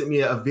 you sent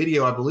me a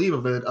video, I believe,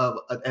 of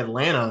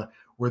Atlanta,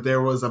 where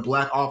there was a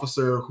Black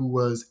officer who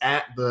was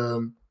at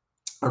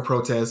a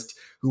protest,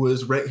 who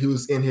was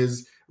in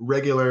his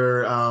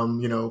regular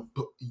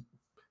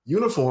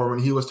uniform,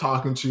 and he was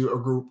talking to a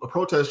group of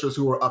protesters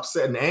who were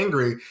upset and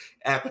angry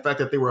at the fact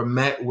that they were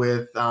met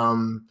with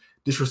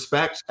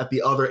disrespect at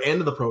the other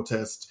end of the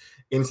protest.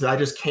 And he said, I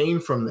just came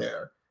from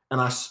there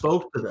and I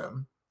spoke to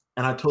them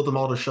and I told them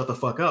all to shut the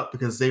fuck up,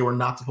 because they were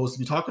not supposed to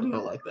be talking to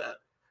y'all like that.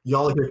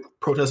 Y'all are here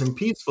protesting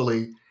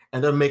peacefully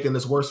and they're making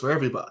this worse for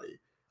everybody.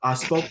 I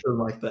spoke to them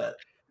like that,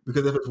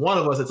 because if it's one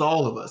of us, it's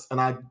all of us.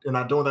 And I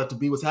don't want that to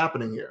be what's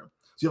happening here.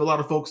 So you have a lot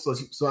of folks.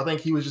 So I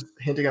think he was just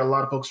hinting at a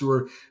lot of folks who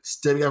were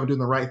stepping up and doing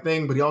the right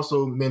thing. But he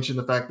also mentioned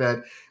the fact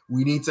that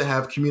we need to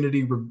have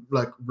community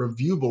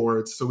review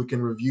boards so we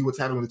can review what's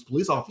happening with these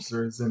police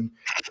officers. And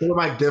Killer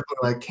Mike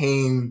definitely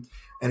came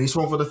and he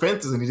swung for the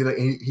fences, and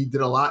he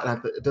did a lot. And I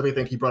definitely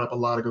think he brought up a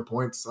lot of good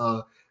points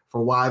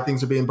for why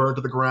things are being burned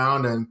to the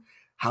ground and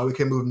how we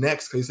can move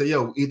next. Because he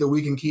said, either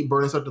we can keep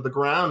burning stuff to the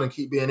ground and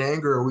keep being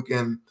angry, or we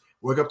can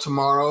wake up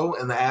tomorrow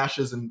in the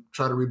ashes and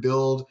try to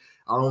rebuild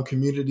our own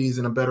communities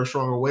in a better,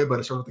 stronger way, but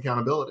it starts with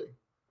accountability.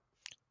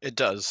 It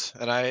does.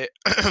 And I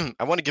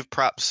want to give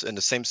props in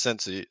the same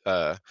sense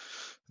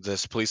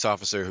this police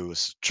officer who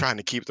was trying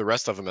to keep the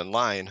rest of them in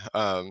line.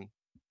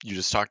 You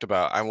just talked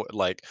about,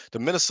 the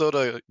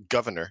Minnesota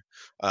governor.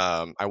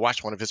 I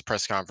watched one of his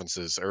press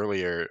conferences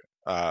earlier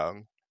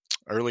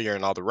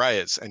in all the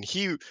riots, and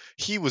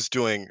he was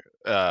doing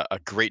a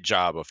great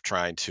job of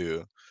trying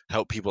to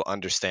help people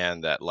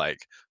understand that,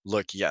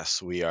 look,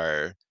 yes,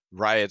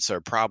 riots are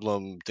a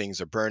problem,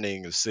 things are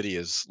burning, the city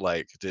is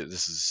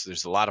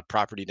there's a lot of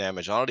property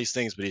damage, all these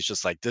things, but he's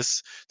just like,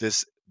 this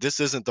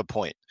isn't the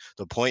point.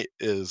 The point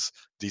is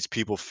these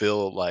people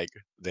feel like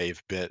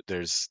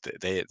there's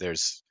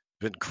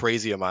been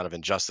crazy amount of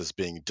injustice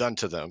being done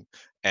to them,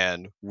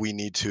 and we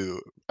need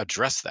to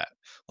address that.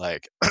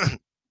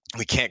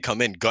 We can't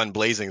come in gun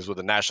blazings with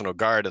the National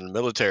Guard and the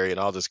military and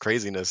all this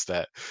craziness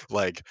that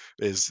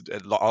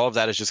all of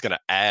that is just going to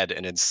add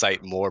and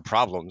incite more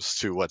problems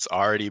to what's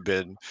already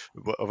been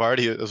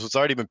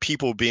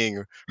people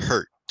being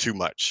hurt too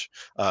much.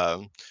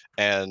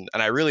 And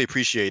I really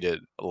appreciated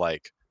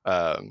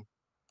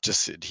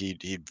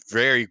he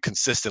very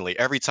consistently,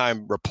 every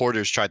time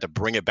reporters tried to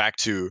bring it back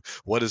to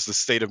what is the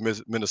state of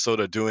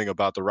Minnesota doing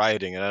about the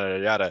rioting and yada,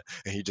 yada,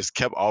 and he just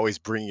kept always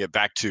bringing it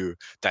back to,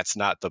 that's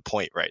not the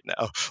point right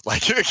now.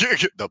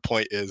 The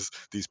point is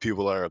these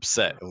people are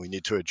upset and we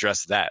need to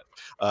address that.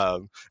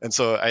 And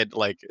so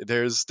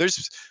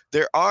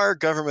there are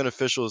government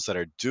officials that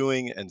are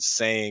doing and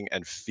saying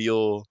and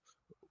feel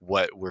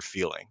what we're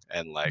feeling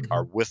and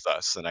are with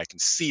us, and I can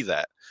see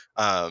that.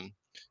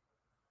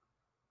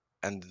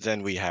 And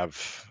then we have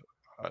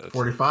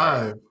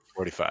 45,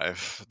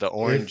 the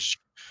orange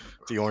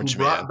man.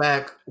 Brought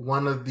back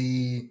one of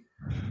the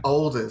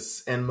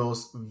oldest and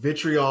most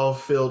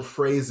vitriol-filled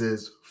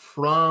phrases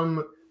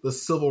from the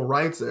civil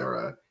rights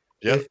era.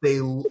 Yep.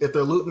 If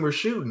they're looting, we're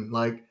shooting.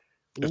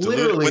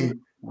 Literally.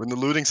 When the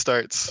looting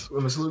starts.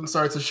 When the looting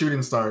starts, the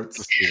shooting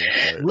starts.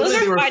 Those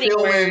are fighting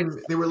words.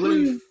 They were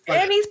literally...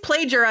 and he's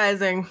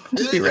plaplagiarizing.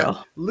 Just be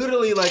real.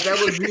 Literally,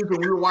 that was used when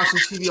we were watching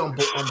TV on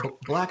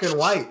black and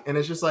white. And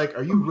it's just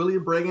are you really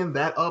bringing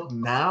that up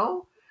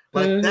now?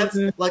 That's...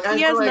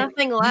 he has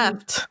nothing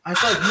left. I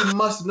feel like you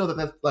must know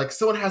that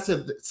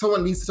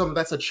someone needs to tell them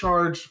that's a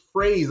charged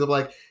phrase of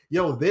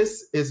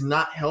this is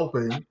not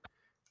helping.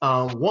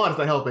 One, it's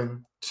not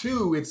helping.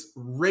 Two, it's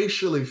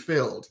racially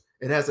filled.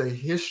 It has a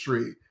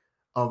history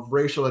of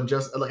racial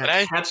injustice like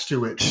attached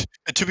to it.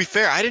 And to be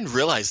fair, I didn't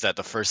realize that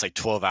the first like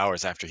 12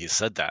 hours after he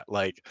said that.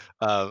 Like,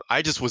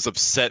 I just was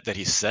upset that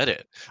he said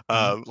it.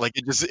 Like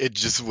it was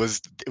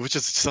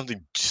just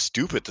something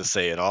stupid to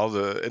say, and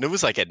it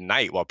was like at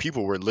night while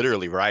people were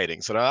literally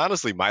rioting. So that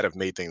honestly might have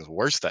made things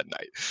worse that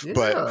night.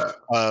 Yeah.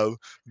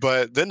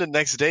 But then the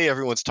next day,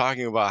 everyone's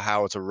talking about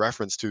how it's a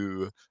reference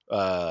to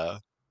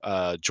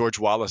George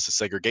Wallace, the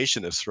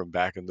segregationist from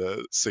back in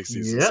the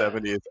 60s and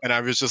 70s. And I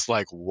was just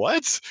like,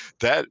 what?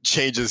 That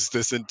changes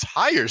this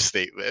entire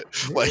statement.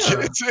 Yeah. Like,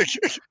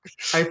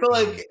 I feel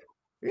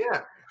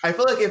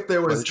like if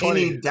there was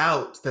any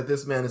doubt that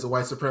this man is a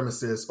white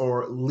supremacist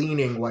or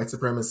leaning white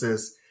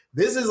supremacist,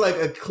 this is like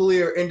a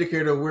clear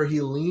indicator of where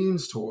he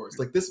leans towards.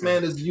 Like, this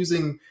man is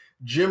using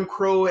Jim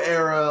Crow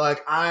era,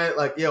 I'm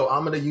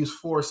going to use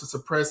force to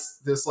suppress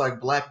this like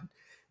black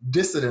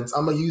dissidents.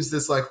 I'm going to use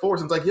this like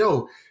force. And it's like,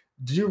 yo,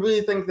 do you really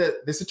think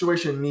that this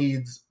situation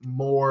needs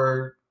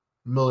more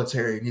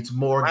military, needs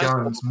more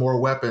guns, more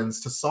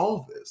weapons to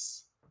solve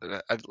this?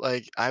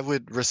 I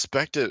would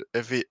respect it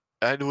if he.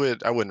 I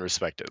wouldn't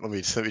respect it. Let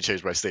me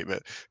change my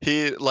statement.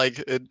 He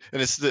and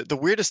it's the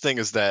weirdest thing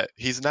is that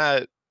he's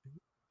not.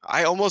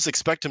 I almost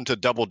expect him to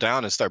double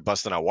down and start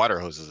busting out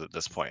water hoses at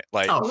this point.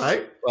 Like,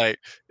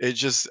 it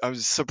just. I'm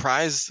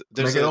surprised.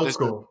 There's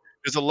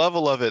a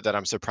level of it that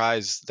I'm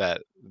surprised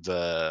that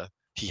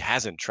he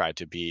hasn't tried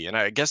to be, and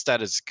I guess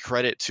that is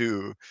credit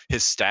to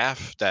his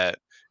staff that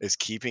is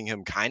keeping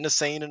him kind of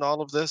sane in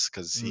all of this,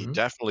 because he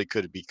definitely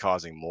could be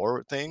causing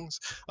more things.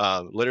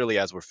 Literally,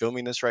 as we're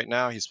filming this right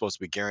now, he's supposed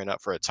to be gearing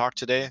up for a talk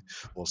today.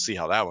 We'll see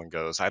how that one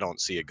goes. I don't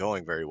see it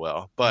going very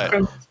well, but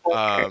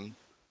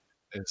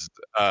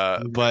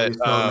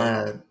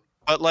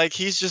like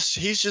he's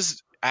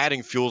just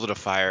adding fuel to the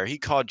fire. He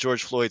called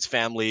George Floyd's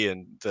family,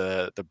 and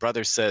the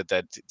brother said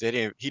that he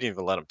didn't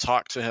even let him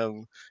talk to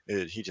him.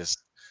 He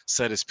just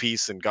said his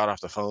piece and got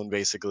off the phone,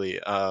 basically.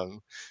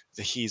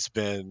 He's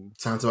been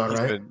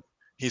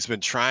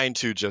trying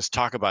to just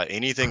talk about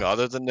anything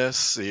other than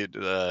this.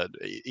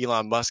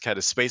 Elon Musk had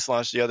his space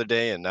launch the other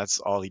day, and that's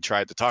all he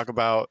tried to talk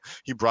about.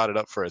 He brought it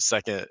up for a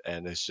second,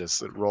 and it's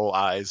just roll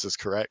eyes is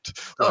correct.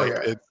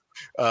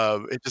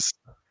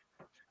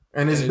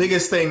 And his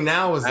biggest thing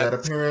now is that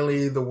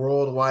apparently the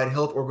World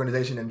Health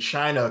Organization and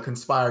China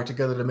conspired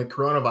together to make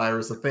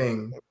coronavirus a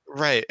thing.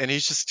 Right, and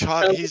he's just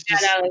talking. He's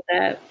just out of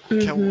that.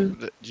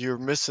 You're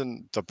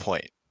missing the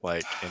point,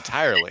 like,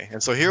 entirely.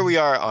 And so here we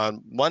are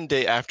on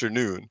Monday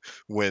afternoon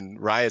when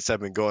riots have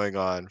been going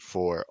on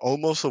for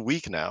almost a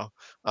week now,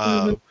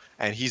 and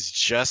he's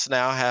just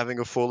now having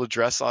a full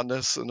address on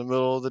this in the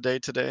middle of the day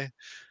today.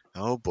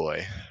 Oh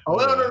boy!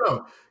 Oh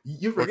no!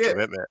 You forget.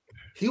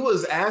 He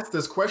was asked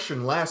this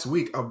question last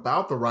week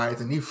about the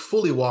riots, and he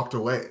fully walked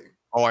away.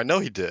 Oh, I know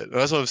he did.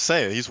 That's what I'm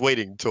saying. He's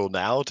waiting till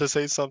now to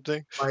say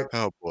something.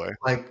 Oh boy!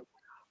 Like,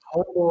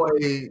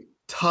 homeboy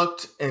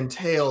tucked and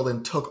tailed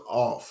and took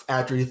off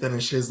after he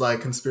finished his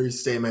like conspiracy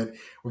statement.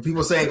 With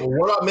people saying,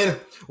 "What about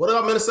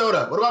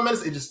Minnesota? What about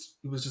Minnesota?"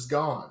 He was just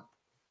gone.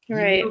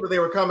 Right. He knew that they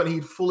were coming.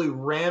 He fully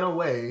ran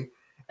away,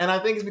 and I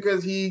think it's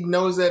because he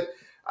knows that.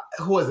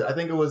 Who was it? I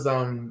think it was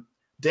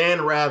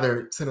Dan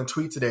Rather sent a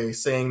tweet today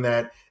saying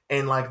that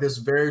in like this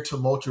very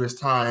tumultuous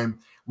time,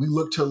 we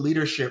look to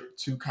leadership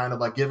to kind of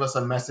like give us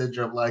a message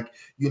of like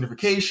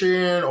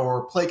unification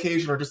or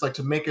placation, or just like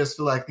to make us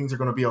feel like things are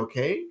going to be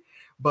okay.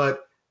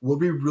 But would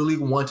we really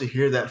want to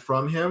hear that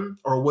from him,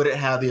 or would it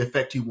have the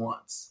effect he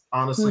wants?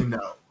 Honestly,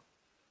 no.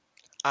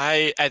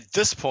 At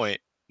this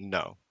point,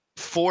 no.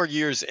 4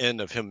 years in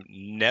of him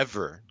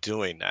never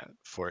doing that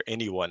for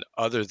anyone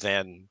other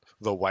than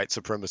the white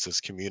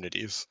supremacist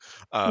communities,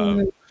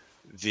 it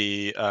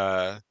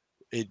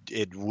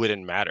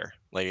wouldn't matter.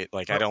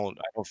 Like I don't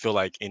feel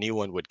like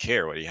anyone would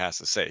care what he has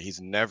to say. He's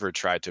never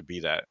tried to be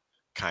that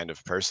kind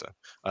of person.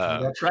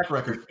 That track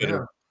record.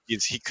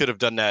 He could have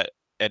done that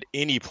at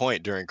any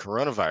point during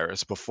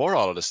coronavirus. Before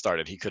all of this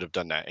started, he could have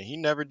done that, and he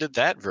never did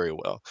that very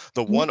well.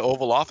 The one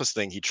Oval Office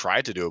thing he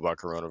tried to do about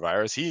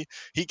coronavirus,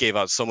 he gave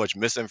out so much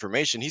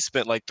misinformation. He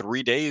spent like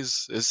 3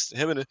 days.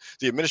 Him and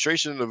the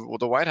administration of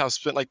the White House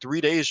spent like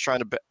 3 days trying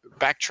to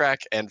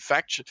backtrack and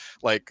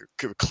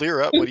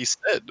clear up what he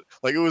said.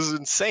 Like, it was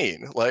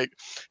insane. Like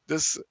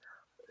this,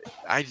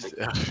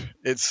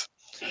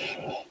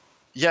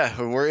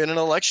 yeah, we're in an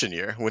election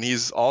year when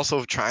he's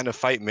also trying to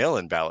fight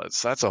mail-in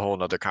ballots. That's a whole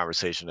nother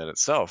conversation in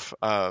itself.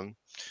 Yes,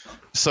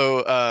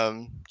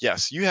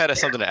 you had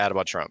something to add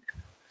about Trump.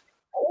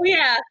 Oh,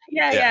 yeah.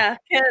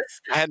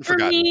 Because I hadn't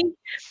forgotten.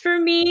 For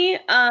me,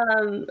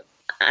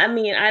 I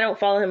mean, I don't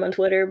follow him on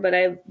Twitter, but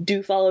I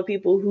do follow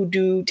people who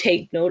do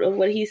take note of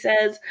what he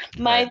says.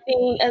 My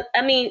thing,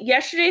 I mean,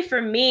 yesterday for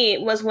me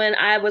was when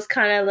I was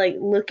kind of like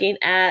looking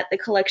at the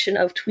collection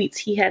of tweets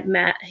he had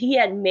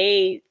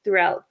made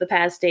throughout the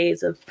past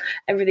days of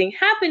everything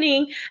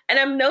happening. And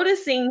I'm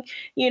noticing,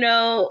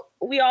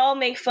 we all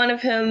make fun of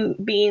him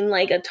being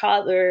like a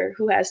toddler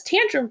who has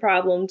tantrum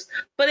problems,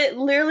 but it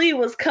literally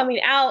was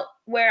coming out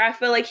where I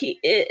feel like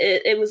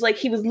it was like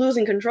he was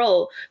losing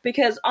control,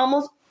 because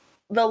almost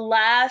the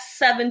last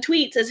 7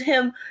 tweets is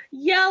him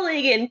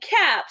yelling in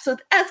caps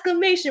with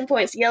exclamation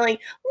points, yelling,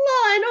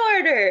 "Law and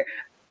order,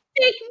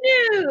 fake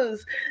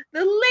news, the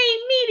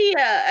late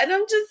media." And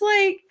I'm just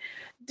like,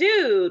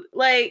 dude,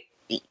 like,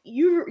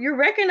 you're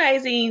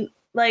recognizing,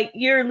 like,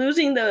 you're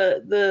losing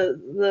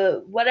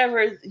the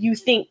whatever you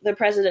think the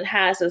president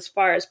has as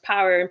far as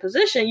power and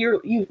position.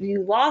 You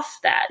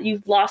lost that.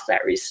 You've lost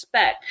that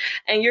respect,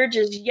 and you're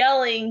just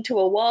yelling to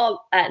a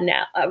wall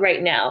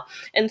right now.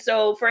 And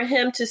so for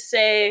him to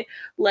say,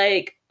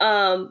 like,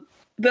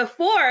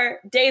 before,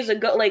 days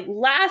ago, like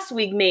last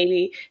week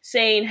maybe,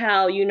 saying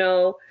how he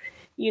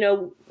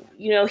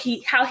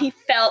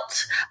felt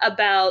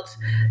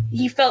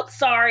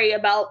sorry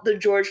about the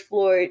George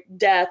Floyd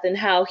death, and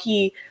how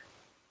he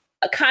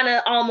kind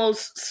of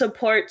almost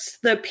supports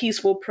the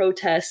peaceful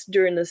protests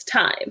during this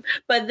time.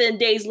 But then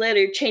days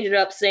later, change it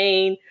up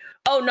saying,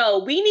 "Oh no,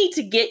 we need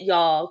to get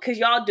y'all because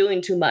y'all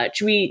doing too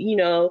much. We,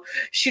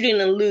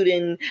 shooting and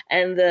looting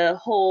and the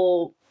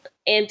whole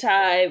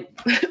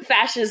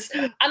anti-fascist,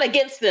 I'm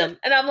against them."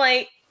 And I'm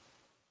like,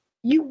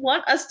 you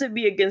want us to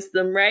be against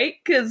them, right?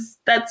 Because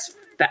that's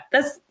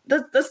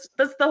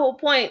the whole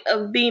point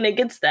of being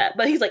against that.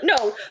 But he's like,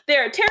 no,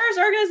 they're a terrorist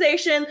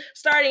organization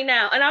starting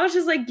now. And I was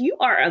just like, you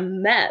are a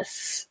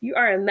mess. You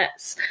are a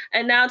mess.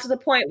 And now to the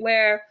point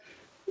where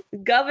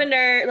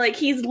governor, like,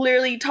 he's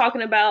literally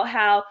talking about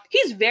how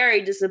he's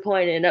very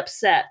disappointed and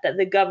upset that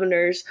the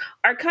governors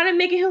are kind of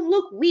making him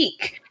look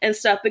weak and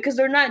stuff because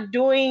they're not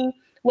doing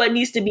what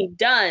needs to be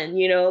done.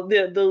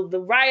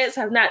 The riots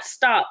have not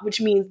stopped, which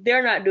means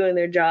they're not doing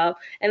their job.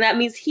 And that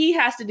means he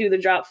has to do the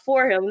job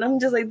for him. And I'm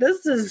just like,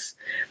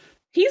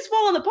 he's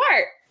falling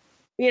apart,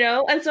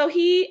 And so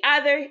he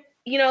either,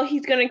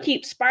 he's going to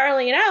keep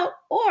spiraling it out,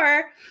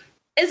 or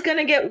it's going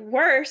to get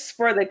worse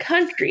for the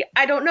country.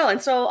 I don't know.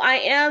 And so I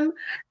am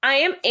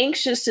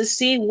anxious to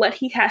see what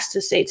he has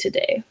to say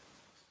today.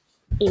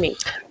 Amy.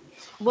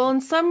 Well,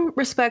 in some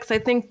respects, I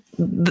think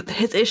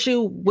his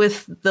issue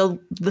with the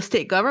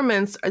state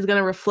governments is going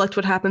to reflect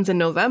what happens in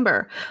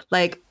November.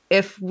 Like,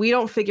 if we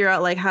don't figure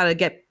out like how to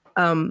get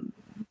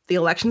the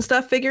election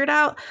stuff figured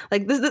out,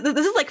 like this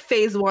is like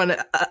phase 1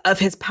 of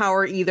his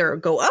power either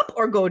go up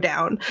or go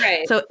down.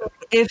 Right. So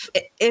if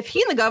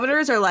he and the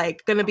governors are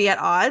like going to be at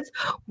odds,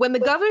 when the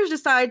governors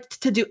decide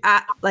to do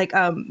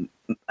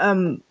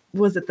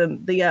was it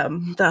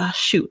the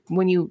shoot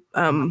when you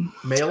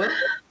mail it?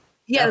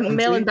 Yeah,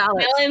 mail-in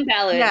ballots. Mail-in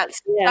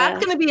ballots. Yeah.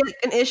 That's going to be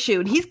an issue.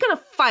 And he's going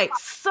to fight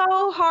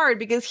so hard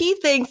because he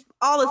thinks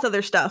all this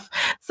other stuff.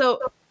 So,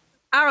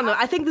 I don't know.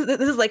 I think this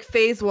is like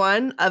phase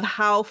 1 of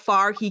how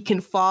far he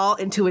can fall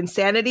into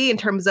insanity in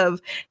terms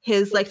of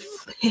his, like,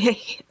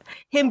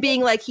 him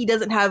being like he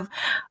doesn't have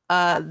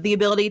the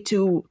ability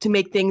to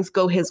make things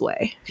go his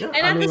way. Yeah,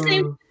 and the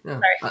same...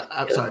 Yeah.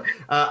 I'm sorry.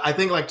 I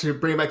think, like, to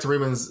bring it back to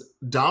Raymond's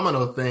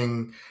domino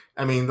thing,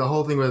 I mean, the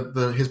whole thing with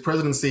his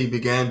presidency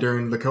began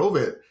during the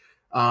COVID,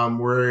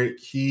 where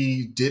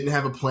he didn't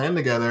have a plan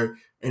together,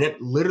 and it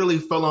literally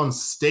fell on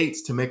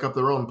states to make up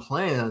their own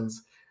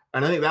plans.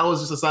 And I think that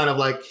was just a sign of,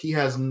 like, he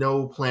has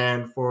no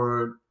plan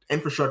for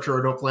infrastructure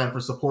or no plan for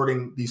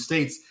supporting these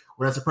states,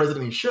 when as a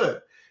president he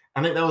should.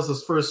 I think that was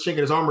his first chink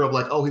in his armor of,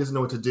 like, oh, he doesn't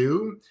know what to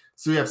do.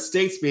 So you have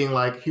states being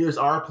like, here's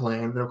our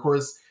plan. And of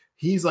course,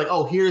 he's like,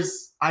 oh,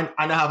 I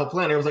now have a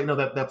plan. And it was like, no,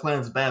 that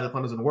plan's bad. That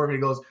plan doesn't work. And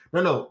he goes,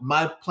 no,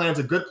 my plan's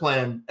a good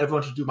plan.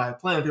 Everyone should do my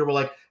plan. And people were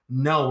like,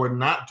 no, we're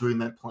not doing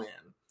that plan.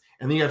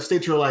 And then you have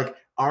states who are like,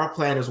 our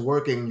plan is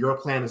working. Your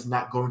plan is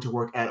not going to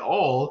work at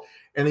all.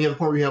 And then you have the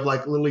point where you have,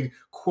 like, literally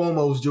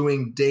Cuomo's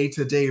doing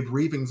day-to-day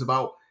briefings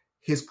about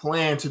his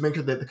plan to make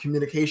sure that the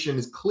communication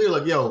is clear.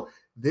 Like, yo,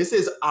 this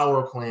is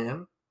our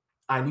plan.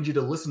 I need you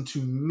to listen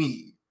to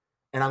me.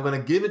 And I'm going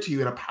to give it to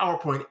you in a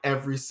PowerPoint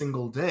every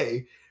single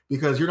day,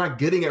 because you're not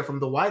getting it from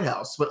the White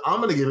House. But I'm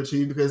going to give it to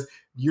you because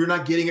you're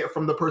not getting it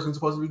from the person who's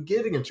supposed to be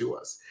giving it to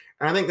us.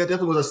 And I think that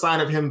definitely was a sign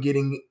of him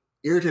getting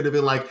irritated,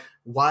 being like,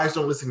 why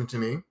don't listen to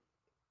me?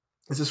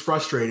 This is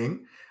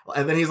frustrating.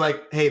 And then he's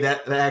like, hey,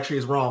 that actually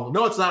is wrong.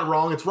 No, it's not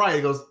wrong. It's right.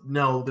 He goes,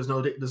 no, there's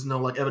no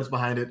like evidence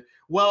behind it.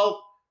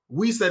 Well,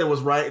 we said it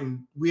was right,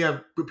 and we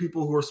have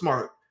people who are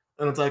smart.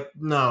 And it's like,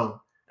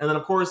 no. And then,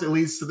 of course, it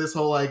leads to this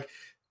whole, like,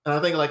 and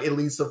I think, like, it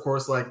leads to, of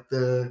course, like,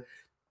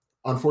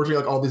 unfortunately,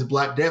 like, all these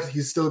Black deaths.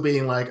 He's still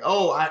being like,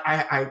 oh,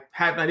 I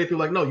had an idea.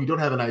 People are like, no, you don't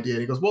have an idea.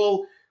 And he goes,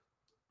 well,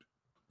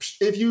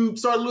 if you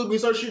start looting, you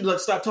start shooting, like,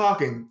 stop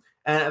talking.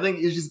 And I think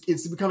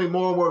it's becoming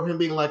more and more of him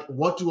being like,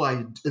 what do I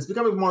do? It's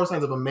becoming more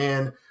signs of a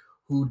man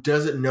who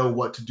doesn't know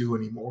what to do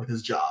anymore with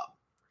his job.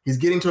 He's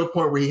getting to a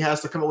point where he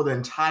has to come up with an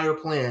entire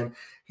plan.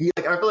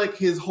 I feel like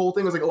his whole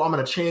thing was like, oh, I'm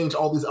going to change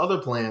all these other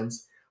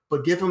plans,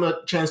 but give him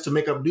a chance to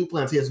make up new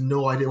plans. He has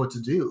no idea what to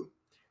do.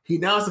 He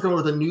now has to come up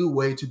with a new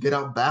way to get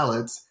out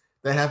ballots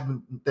that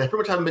pretty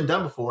much haven't been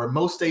done before. In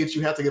most states,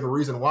 you have to give a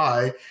reason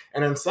why.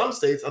 And in some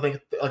states, I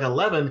think like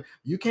 11,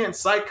 you can't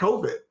cite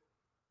COVID.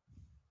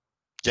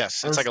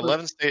 Yes, And it's like so,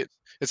 11 states.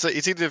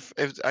 It's either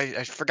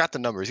I forgot the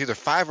number. It's either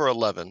 5 or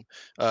 11.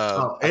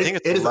 I think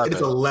it's it is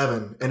 11.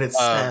 11, and it's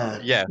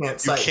sad. Yeah, You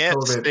can't cite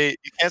COVID.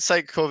 you can't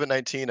cite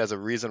COVID-19 as a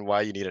reason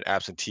why you need an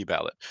absentee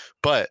ballot.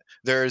 But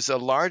there's a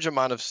large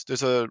amount of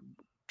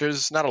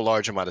there's not a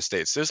large amount of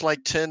states. There's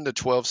like 10 to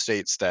 12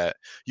 states that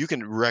you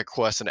can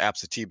request an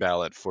absentee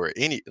ballot for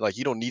any, like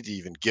you don't need to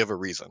even give a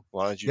reason.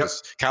 Why don't you Yep.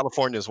 just,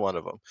 California is one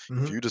of them.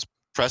 If you just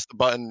press the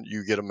button,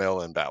 you get a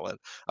mail-in ballot.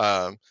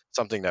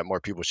 Something that more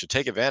people should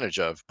take advantage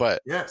of.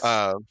 But Yes.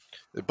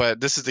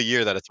 but this is the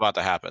year that it's about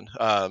to happen.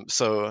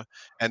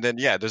 And then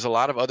there's a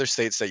lot of other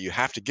states that you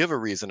have to give a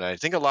reason, and I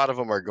think a lot of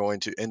them are going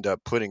to end up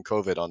putting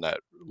COVID on that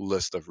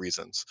list of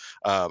reasons.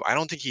 I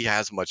don't think he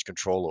has much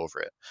control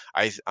over it.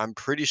 I'm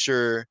pretty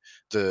sure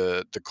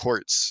the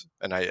courts,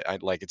 and I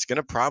like, it's going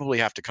to probably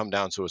have to come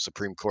down to a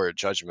Supreme Court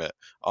judgment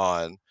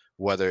on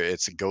whether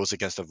it goes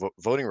against the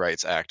Voting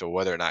Rights Act or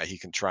whether or not he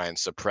can try and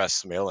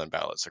suppress mail-in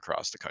ballots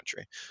across the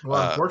country.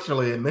 Well,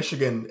 unfortunately, in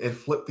Michigan, it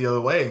flipped the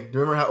other way. Do you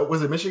remember how,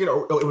 was it Michigan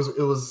or it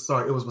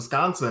was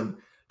Wisconsin,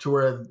 to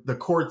where the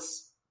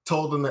courts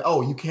told them that,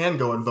 oh, you can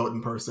go and vote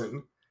in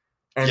person.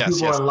 And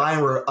people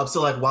online were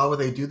upset, like, why would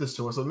they do this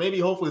to us? So maybe,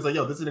 hopefully, it's like,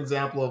 yo, this is an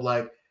example of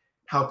like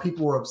how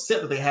people were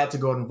upset that they had to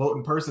go and vote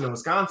in person in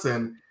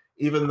Wisconsin,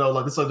 even though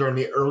like this was during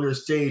the earlier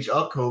stage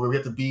of COVID. We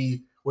have to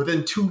be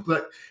within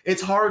like,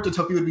 it's hard to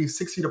tell people to be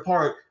 6 feet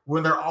apart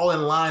when they're all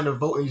in line to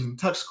vote using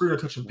touch screen or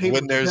touching paper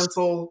with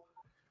pencil.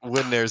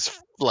 When there's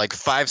like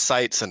 5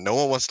 sites and no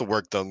one wants to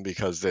work them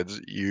because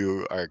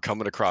you are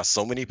coming across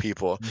so many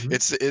people.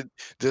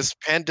 This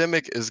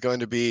pandemic is going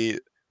to be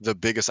the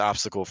biggest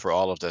obstacle for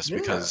all of this,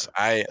 because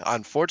I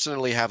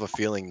unfortunately have a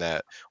feeling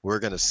that we're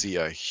going to see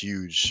a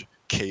huge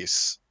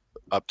case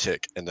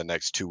uptick in the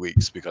next 2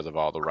 weeks because of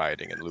all the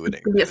rioting and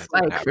looting. Be a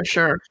spike for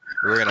sure.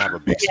 We're going to have a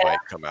big spike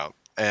come out.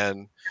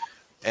 And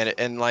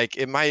like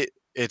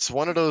it's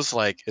one of those,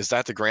 like, is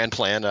that the grand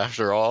plan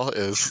after all,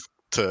 is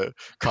to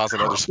cause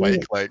another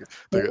spike, like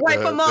wipe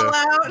them all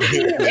out.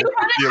 The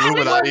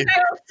Illuminati. It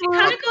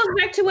kind of goes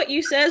back to what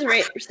you said,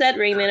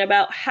 Raymond,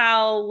 about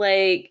how,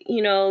 like,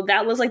 you know,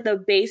 that was like the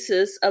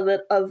basis of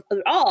it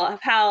all, of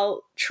how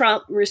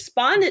Trump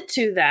responded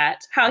to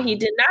that, how he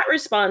did not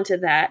respond to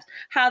that,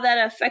 how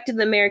that affected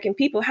the American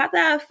people, how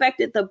that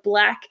affected the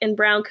Black and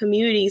brown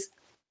communities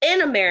in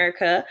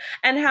America,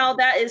 and how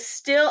that is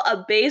still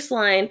a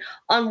baseline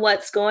on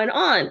what's going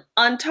on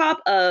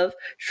top of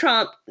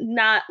Trump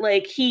not,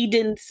 like, he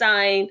didn't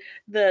sign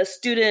the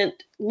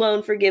student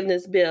loan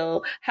forgiveness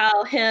bill,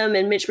 how him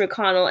and Mitch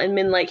McConnell and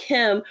men like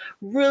him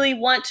really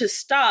want to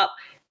stop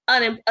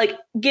like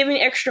giving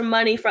extra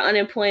money for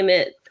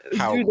unemployment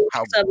through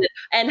the of it,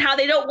 and how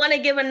they don't want to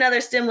give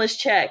another stimulus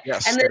check.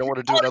 Yes, and they don't want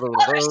to do another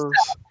one of those.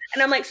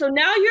 And I'm like, so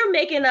now you're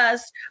making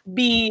us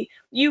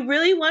you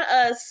really want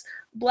us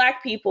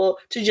Black people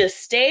to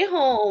just stay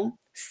home,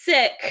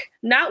 sick,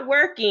 not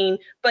working,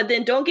 but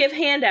then don't give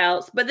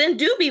handouts, but then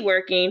do be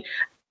working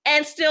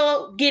and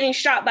still getting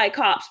shot by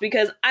cops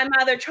because I'm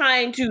either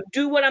trying to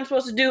do what I'm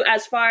supposed to do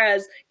as far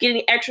as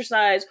getting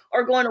exercise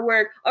or going to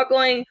work or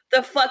going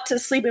the fuck to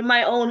sleep in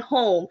my own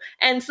home.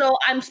 And so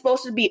I'm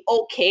supposed to be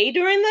okay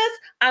during this.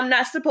 I'm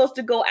not supposed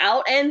to go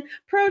out and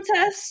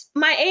protest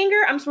my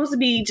anger. I'm supposed to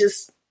be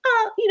just,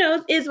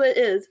 it is what it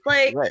is.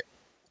 Like, right.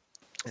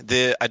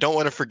 I don't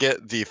want to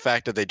forget the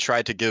fact that they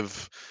tried to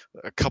give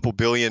a couple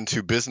billion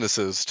to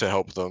businesses to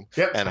help them,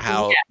 and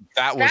how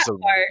that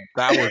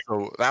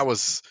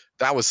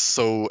was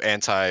so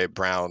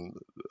anti-Brown.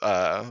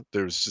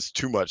 There was just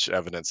too much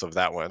evidence of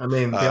that one. I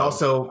mean, they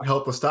also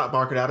helped the stock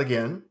market out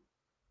again.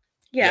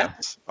 Yeah,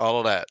 all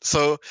of that.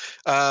 So,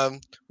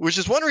 which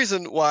is one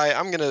reason why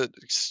I'm gonna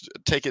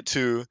take it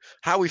to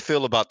how we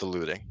feel about the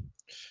looting.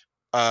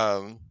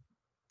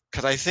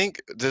 Because I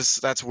think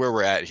that's where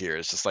we're at here.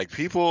 It's just like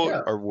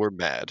we're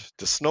mad.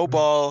 The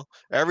snowball,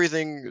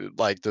 everything,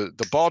 like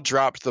the ball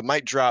dropped, the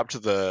mic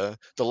dropped, the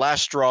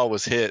last straw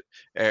was hit,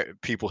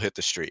 people hit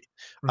the street.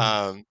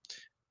 And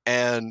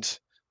I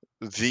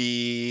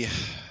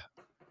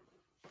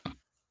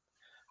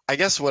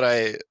guess what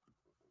I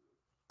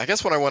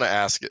want to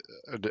ask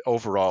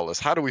overall is,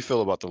 how do we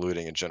feel about the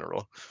looting in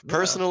general?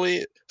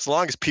 Personally, as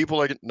long as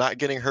people are not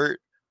getting hurt,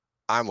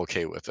 I'm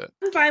okay with it.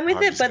 I'm fine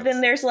with it, but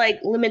then there's like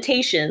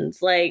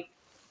limitations. Like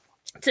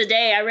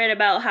today I read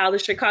about how the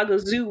Chicago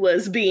Zoo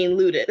was being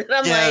looted. And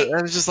I'm like,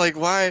 and it's just like,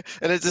 why?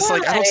 And it's just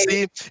like, I don't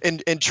see in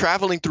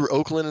traveling through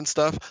Oakland and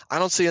stuff, I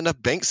don't see enough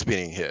banks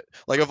being hit.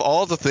 Like, of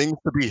all the things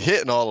to be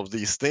hit in all of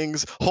these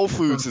things, Whole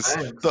Foods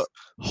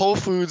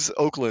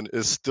Oakland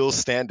is still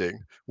standing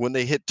when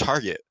they hit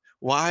Target.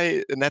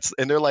 Why? And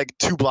they're like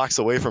 2 blocks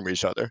away from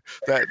each other.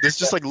 There's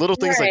just like little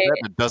things like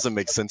that doesn't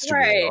make sense to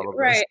me.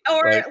 Right.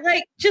 Or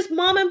like just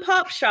mom and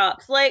pop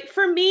shops. Like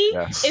for me,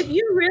 if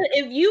you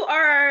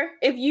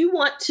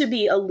want to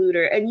be a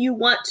looter and you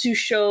want to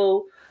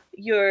show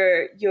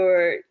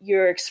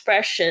your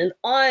expression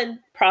on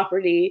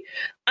property.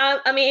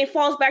 I mean, it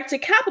falls back to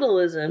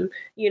capitalism.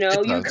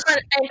 And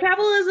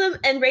capitalism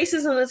and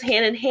racism is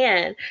hand in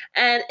hand.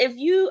 And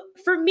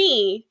for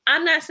me,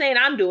 I'm not saying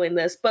I'm doing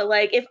this, but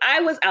like if I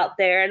was out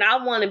there and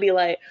I want to be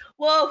like,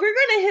 well, if we're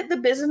going to hit the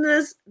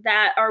businesses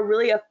that are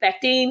really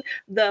affecting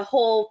the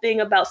whole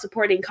thing about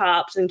supporting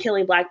cops and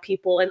killing Black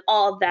people and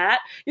all of that,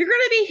 you're going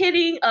to be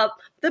hitting up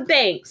the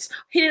banks,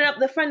 hitting up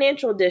the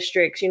financial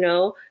districts,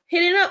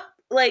 hitting up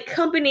like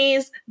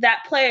companies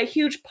that play a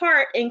huge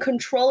part in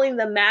controlling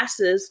the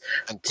masses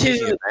and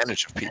taking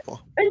advantage of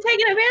people. And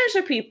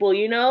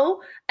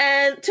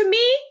to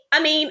me, I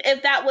mean,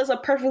 if that was a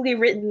perfectly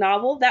written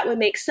novel, that would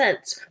make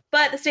sense.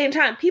 But at the same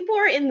time, people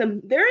are they're in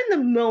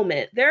the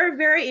moment. They're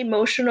very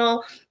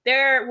emotional.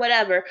 They're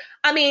whatever.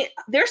 I mean,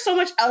 there's so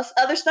much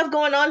other stuff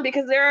going on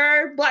because there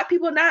are Black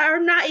people that are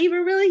not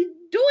even really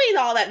doing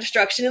all that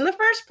destruction in the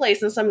first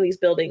place in some of these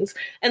buildings.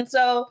 And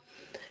so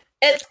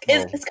it's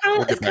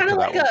kind of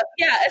like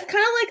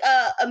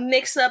a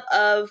mix up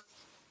of,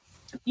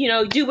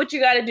 do what you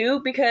got to do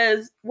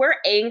because we're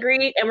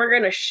angry and we're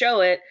going to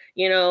show it,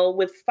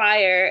 with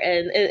fire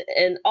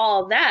and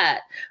all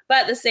that.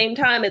 But at the same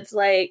time, it's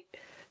like,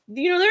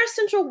 there are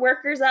essential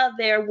workers out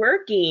there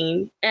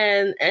working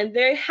and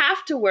they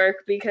have to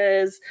work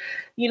because,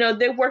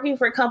 they're working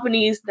for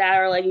companies that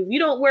are like, if you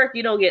don't work,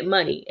 you don't get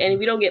money. And if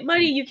you don't get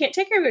money, you can't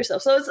take care of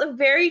yourself. So it's a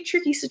very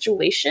tricky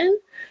situation,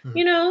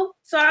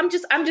 So I'm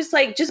just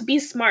like, just be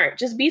smart.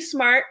 Just be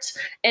smart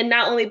and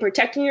not only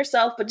protecting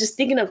yourself, but just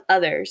thinking of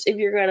others if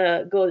you're going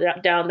to go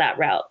down that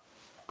route.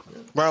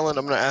 Marlon,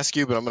 I'm going to ask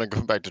you, but I'm going to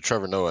go back to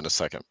Trevor Noah in a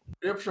second.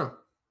 Yeah, for sure.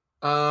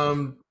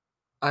 I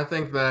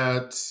think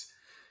that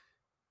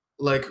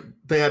like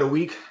they had a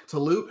week to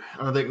loot.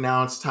 And I think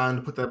now it's time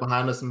to put that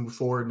behind us and move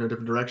forward in a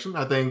different direction.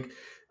 I think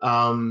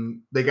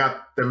they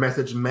got their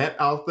message met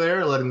out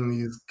there, letting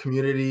these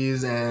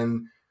companies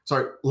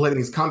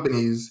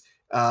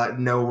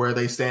know where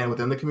they stand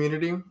within the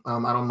community.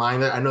 I don't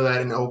mind that. I know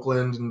that in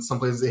Oakland and some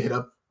places they hit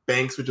up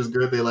banks, which is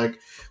good. They like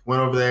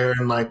went over there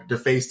and like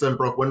defaced them,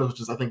 broke windows,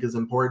 which I think is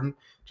important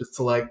just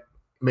to like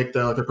make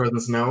their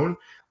presence known.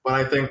 But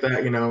I think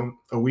that,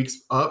 a week's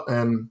up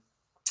and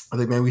I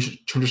think maybe we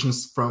should transition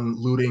from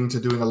looting to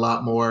doing a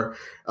lot more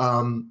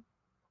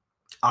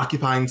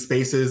occupying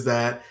spaces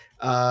that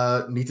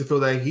need to feel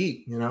that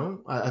heat.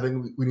 I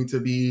think we need to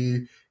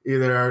be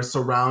either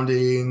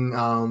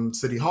surrounding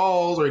city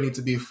halls or need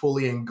to be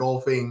fully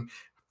engulfing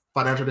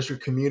financial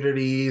district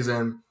communities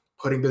and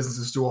putting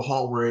businesses to a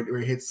halt where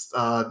it hits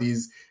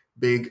these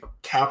big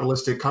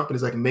capitalistic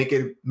companies. Like make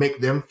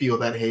them feel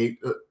that hate,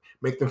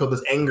 make them feel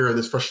this anger,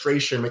 this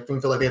frustration, make them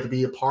feel like they have to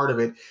be a part of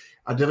it.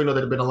 I definitely know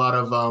there have been a lot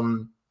of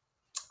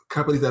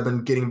companies that have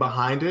been getting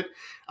behind it.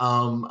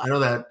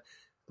 I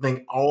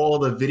think all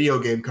the video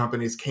game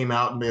companies came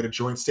out and made a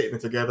joint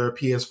statement together.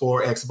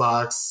 PS4,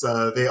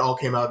 Xbox, they all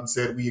came out and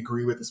said, we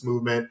agree with this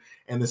movement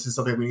and this is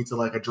something we need to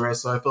like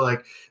address. So I feel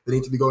like they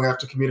need to be going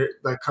after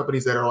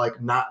companies that are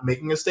like not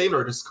making a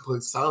statement or just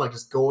completely silent, like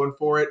just going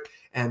for it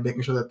and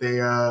making sure that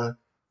they're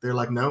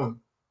like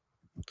known.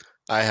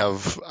 I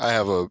have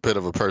a bit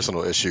of a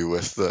personal issue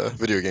with the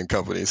video game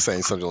companies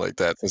saying something like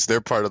that, since they're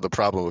part of the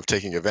problem of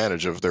taking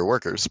advantage of their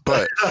workers.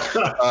 But that's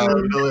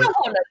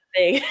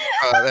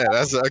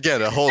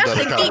again a whole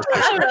other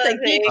conversation. That's a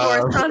geek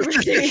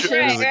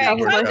conversation. I'm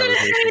going to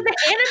say the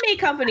anime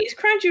companies,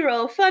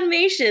 Crunchyroll,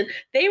 Funimation,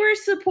 they were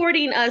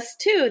supporting us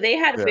too. They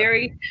had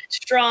very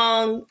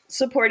strong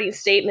supporting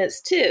statements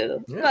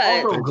too.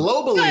 Yeah, but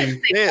globally,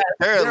 they're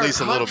at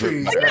least a little bit.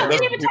 We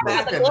didn't even talk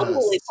about the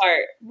globally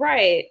part,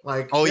 right?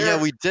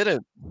 We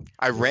didn't.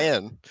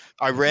 Iran.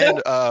 I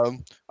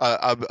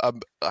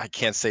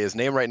can't say his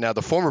name right now.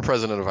 The former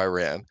president of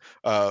Iran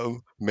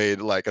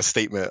made like a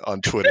statement on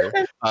Twitter.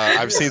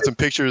 I've seen some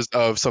pictures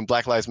of some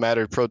Black Lives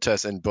Matter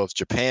protests in both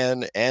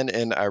Japan and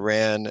in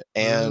Iran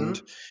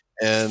and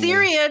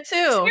Syria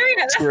too.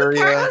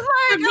 Syria. I was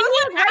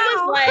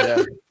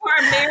like, for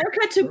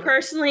America to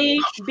personally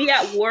be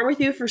at war with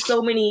you for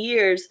so many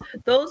years,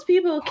 those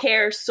people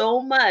care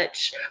so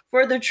much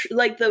for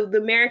the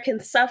American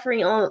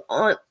suffering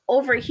on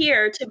over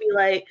here to be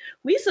like,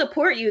 we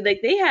support you. Like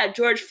they had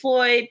George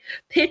Floyd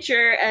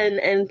picture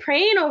and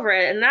praying over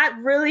it, and that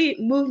really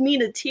moved me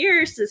to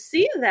tears to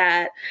see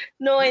that,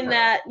 knowing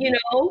that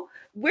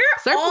we're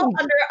all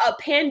under a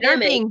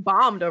pandemic. They're being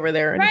bombed over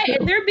there, right?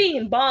 And they're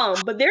being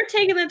bombed, but they're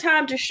taking the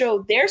time to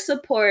show their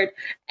support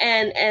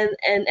and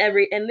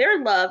their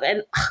love,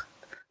 and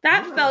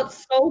that felt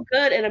so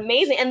good and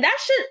amazing. And that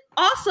should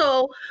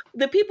also,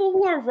 the people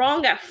who are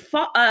wrong at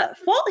fault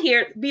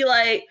here, be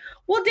like,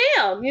 well,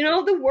 damn,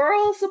 the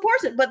world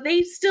supports it, but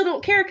they still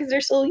don't care because they're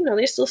still,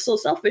 they're still so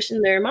selfish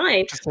in their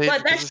mind.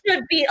 But that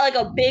should be like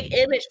a big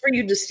image for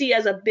you to see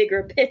as a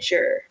bigger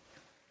picture.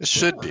 It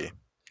should be.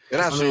 It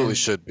absolutely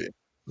should be.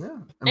 Yeah.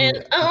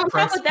 And on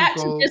top of that,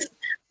 to just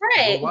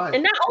Right. worldwide.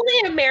 And not only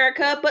in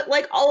America, but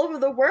like all over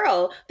the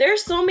world.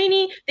 There's so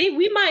many,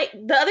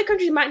 the other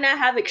countries might not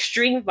have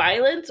extreme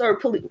violence or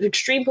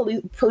extreme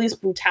police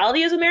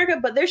brutality as America,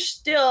 but there's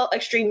still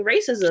extreme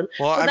racism.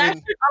 Well, so that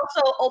should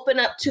also open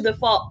up to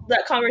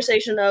that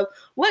conversation of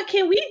what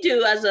can we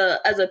do as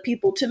a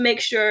people to make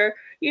sure,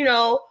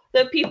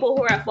 the people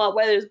who are at fault,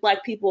 whether it's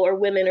Black people or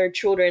women or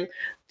children,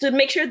 to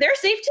make sure they're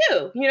safe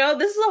too.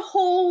 This is a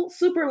whole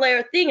super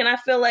layer thing. And I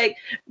feel like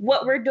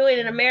what we're doing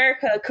in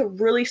America could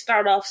really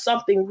start off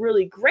something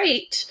really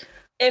great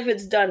if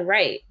it's done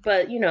right.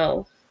 But,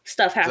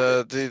 stuff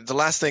happens. The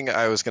last thing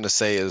I was going to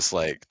say is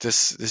like,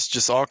 this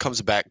just all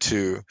comes back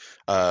to,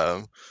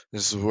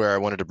 this is where I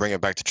wanted to bring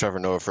it back to Trevor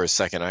Noah for a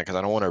second, because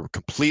I don't want to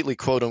completely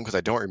quote him because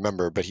I don't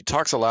remember, but he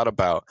talks a lot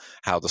about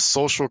how the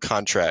social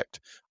contract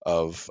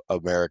of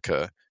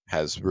America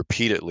has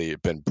repeatedly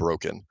been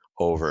broken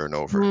over and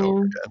over and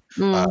over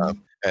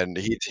again. And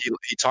he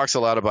talks a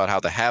lot about how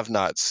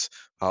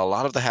a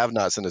lot of the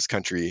have-nots in this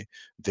country,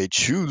 they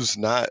choose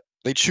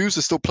to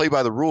still play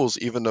by the rules,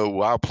 even though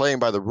while playing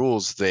by the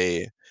rules,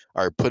 they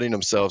are putting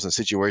themselves in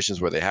situations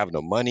where they have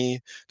no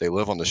money, they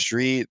live on the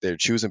street, they're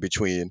choosing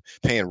between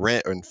paying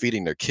rent and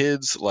feeding their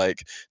kids.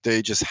 Like,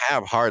 they just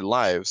have hard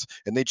lives,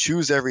 and they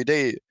choose every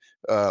day,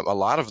 a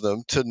lot of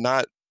them, to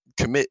not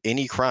commit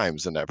any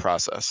crimes in that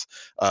process.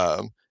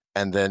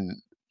 And then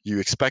you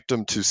expect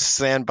them to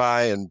stand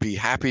by and be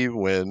happy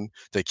when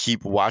they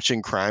keep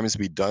watching crimes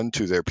be done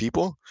to their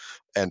people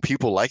and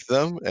people like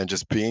them, and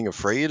just being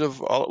afraid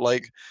of all,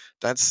 like,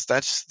 that's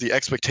the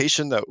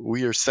expectation that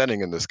we are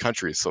setting in this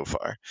country so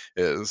far,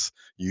 is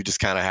you just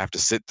kind of have to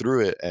sit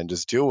through it and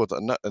just deal with it.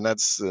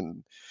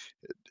 And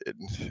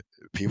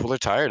people are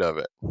tired of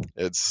it.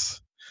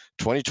 It's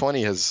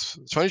 2020 has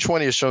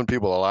shown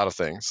people a lot of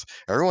things.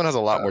 Everyone has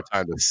a lot more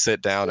time to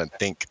sit down and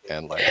think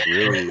and like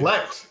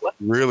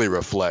really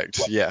reflect.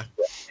 Yeah.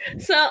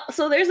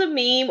 So there's a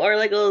meme or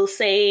like a little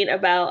saying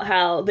about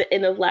how the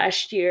end of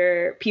last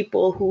year,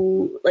 people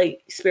who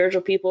like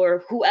spiritual people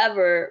or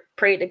whoever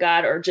prayed to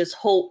God or just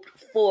hoped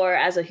for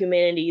as a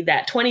humanity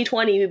that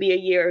 2020 would be a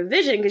year of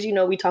vision, because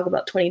we talk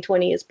about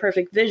 2020 as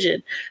perfect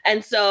vision.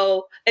 And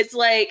so it's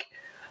like,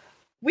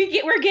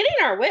 we're getting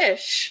our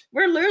wish.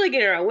 We're literally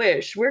getting our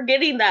wish. We're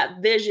getting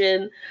that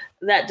vision,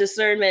 that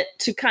discernment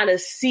to kind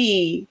of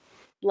see,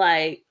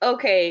 like,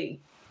 okay,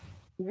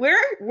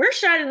 we're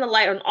shining the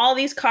light on all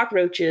these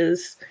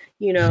cockroaches,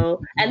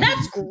 and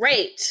that's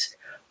great.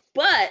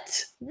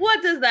 But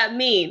what does that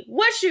mean?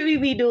 What should we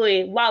be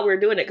doing while we're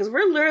doing it? Because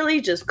we're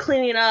literally just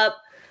cleaning up,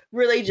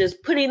 really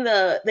just putting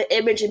the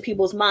image in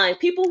people's mind.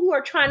 People who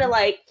are trying to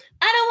like,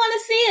 I don't want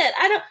to see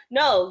it.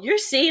 No, you're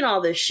seeing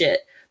all this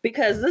shit.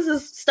 Because this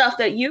is stuff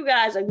that you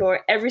guys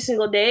ignore every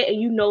single day,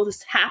 and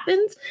this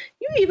happens.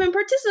 You even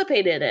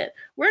participate in it.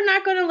 We're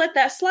not going to let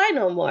that slide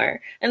no more.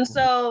 And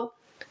so,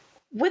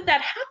 with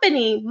that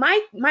happening,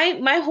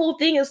 my whole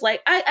thing is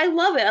like, I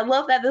love it. I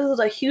love that this is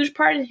a huge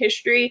part in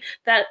history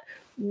that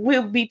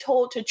will be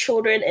told to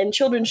children and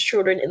children's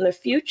children in the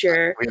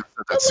future. We have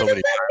said that so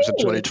many times in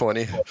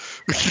 2020. Right.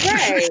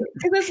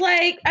 Because it's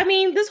like,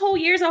 this whole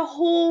year is a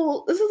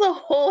whole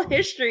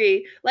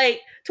history. Like,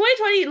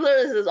 2020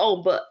 literally is its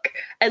own book.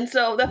 And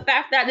so the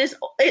fact that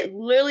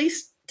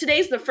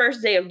today's the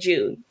first day of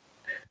June.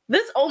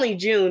 This only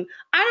June.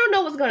 I don't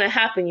know what's going to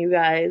happen, you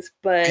guys,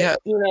 but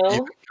You've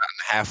gotten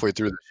halfway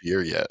through this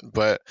year yet.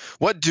 But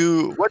what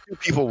do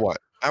people want?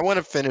 I want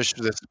to finish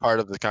this part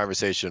of the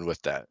conversation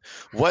with that.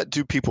 What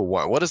do people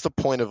want? What is the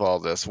point of all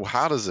this?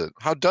 How does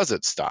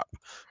it stop?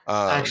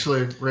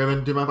 Actually,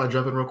 Raymond, do you mind if I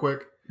jump in real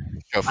quick?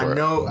 Go for it.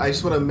 I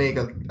just want to make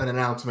an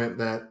announcement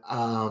that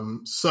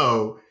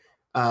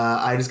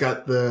I just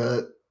got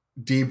the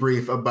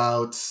debrief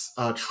about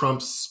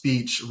Trump's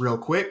speech real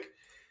quick.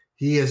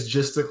 He has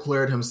just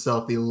declared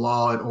himself the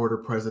law and order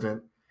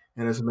president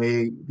and has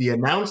made the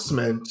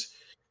announcement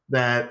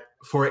that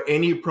for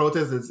any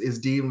protest that is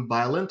deemed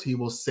violent, he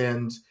will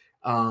send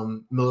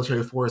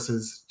military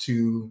forces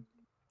to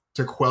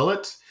quell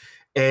it.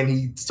 And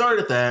he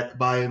started that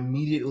by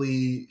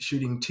immediately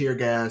shooting tear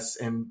gas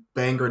and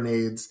bang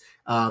grenades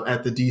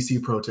at the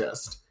DC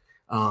protest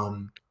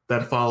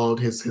that followed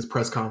his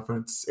press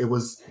conference. It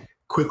was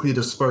quickly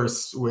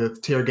dispersed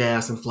with tear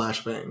gas and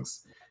flashbangs.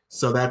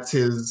 So that's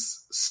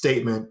his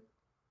statement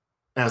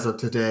as of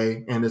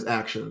today and his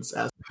actions.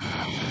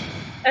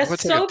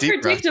 That's so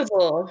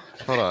predictable.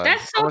 Hold on.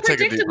 That's so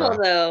predictable,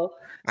 though.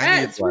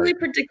 That's really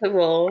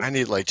predictable. I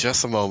need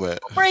just a moment.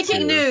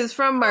 Breaking news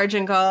from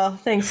Margin Call.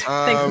 Thanks,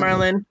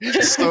 Marlon.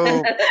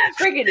 So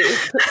breaking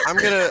news.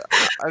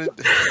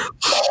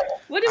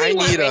 What do we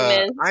want,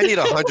 Raymond? I need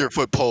a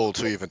 100-foot pole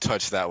to even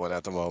touch that one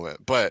at the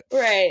moment. But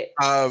right.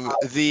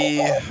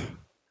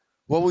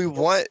 What we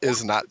want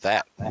is not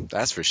that.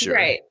 That's for sure.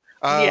 Right.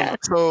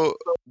 So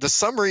the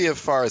summary, as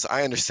far as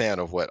I understand,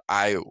 of what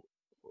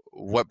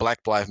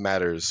Black Lives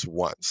Matters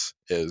wants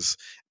is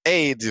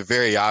the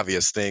very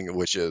obvious thing,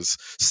 which is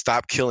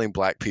stop killing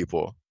Black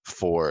people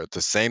for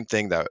the same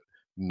thing that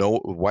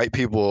white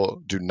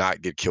people do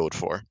not get killed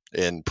for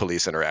in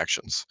police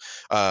interactions.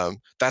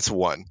 That's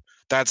one.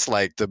 that's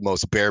like the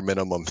most bare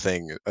minimum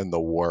thing in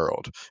the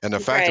world. And the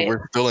fact that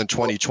we're still in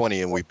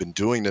 2020 and we've been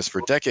doing this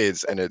for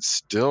decades and it's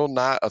still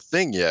not a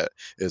thing yet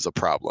is a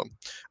problem.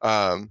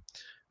 But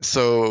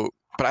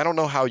I don't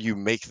know how you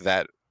make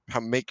that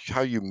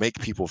how you make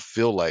people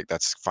feel like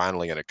that's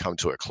finally going to come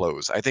to a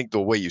close. I think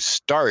the way you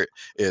start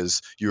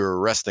is you're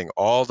arresting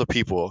all the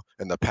people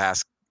in the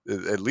past,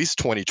 at least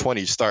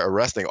 2020, start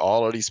arresting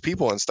all of these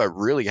people and start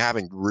really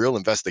having real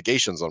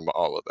investigations on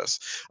all of this.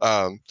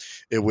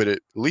 It would at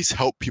least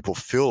help people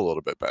feel a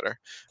little bit better.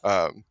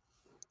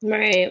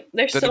 Right.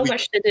 There's so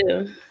much to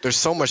do. There's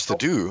so much to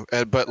do.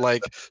 But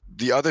like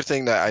the other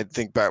thing that I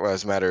think Black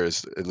Lives Matter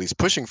is at least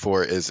pushing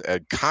for is a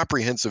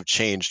comprehensive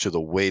change to the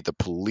way the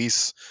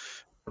police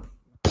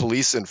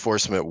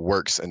enforcement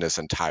works in this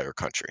entire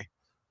country.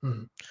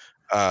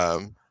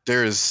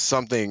 There is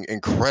something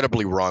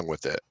incredibly wrong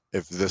with it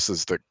if this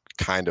is the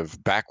kind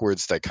of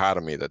backwards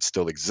dichotomy that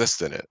still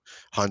exists in it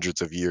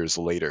hundreds of years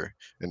later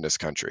in this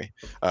country.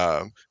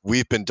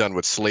 We've been done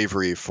with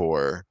slavery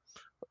for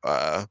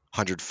over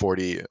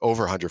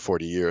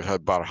 140 years,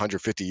 about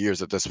 150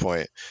 years at this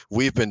point.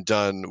 We've been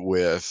done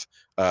with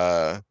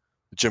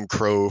Jim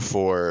Crow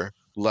for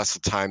less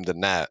time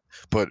than that,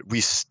 but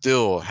we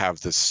still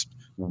have this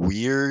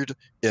weird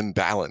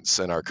imbalance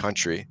in our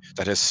country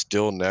that has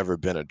still never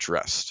been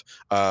addressed.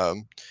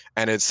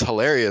 And it's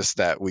hilarious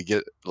that we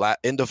get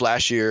end of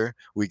last year,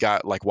 we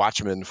got like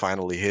Watchmen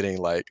finally hitting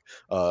like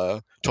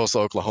Tulsa,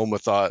 Oklahoma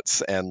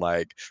thoughts and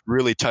like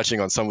really touching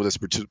on some of this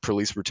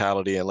police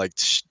brutality and like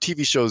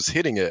TV shows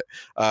hitting it.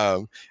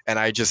 And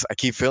I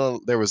keep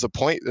feeling there was a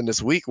point in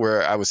this week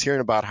where I was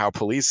hearing about how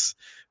police,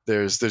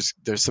 there's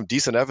some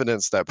decent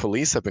evidence that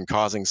police have been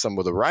causing some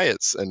of the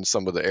riots in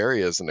some of the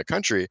areas in the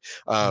country.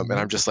 And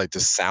I'm just like,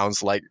 this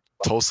sounds like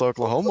Tulsa,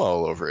 Oklahoma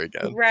all over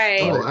again.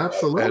 Right. Oh,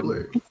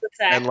 absolutely.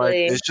 And like,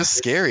 it's just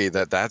scary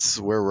that that's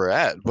where we're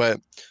at. But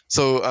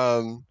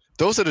so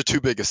those are the two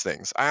biggest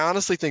things. I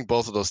honestly think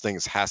both of those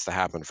things has to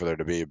happen for there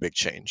to be a big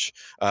change,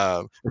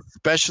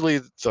 especially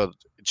the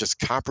just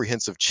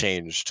comprehensive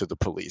change to the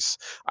police.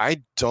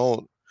 I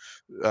don't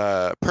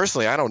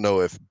personally, I don't know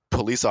if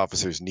police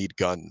officers need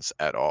guns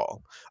at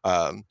all.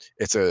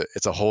 It's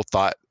a whole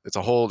thought. That's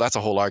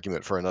a whole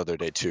argument for another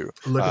day too.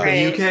 Look at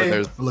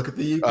the UK. Look at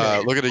the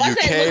UK. Look at the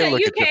UK.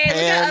 Look at Japan. Look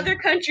at other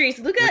countries.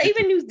 Look at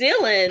even New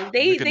Zealand.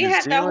 They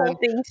have that whole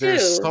thing too.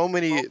 There's so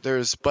many.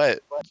 But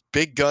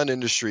big gun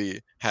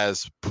industry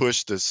has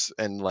pushed this,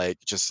 and like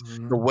just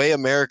the way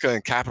America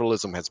and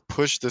capitalism has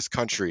pushed this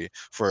country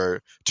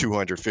for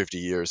 250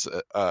 years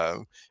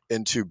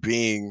into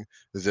being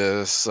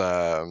this.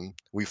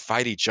 We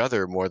fight each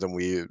other more than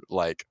we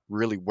like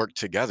really work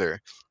together.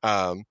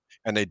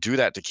 And they do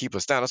that to keep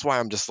us down. That's why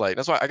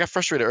I got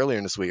frustrated earlier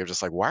in this week. I'm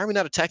just like, why are we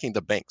not attacking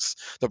the banks?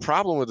 The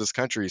problem with this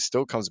country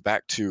still comes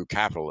back to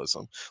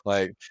capitalism.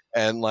 Like,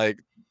 and like,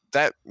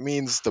 that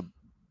means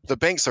the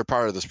banks are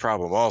part of this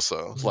problem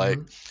also. Like,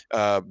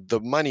 the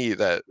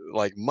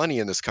money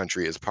in this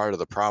country is part of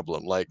the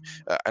problem. Like,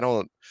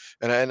 and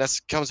that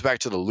comes back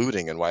to the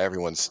looting and why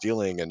everyone's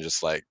stealing and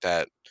just like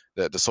that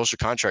the social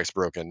contract's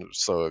broken.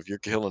 So if you're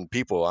killing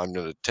people, I'm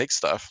going to take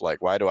stuff.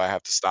 Like, why do I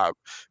have to stop?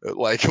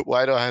 Like,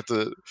 why do I have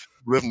to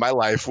live my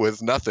life with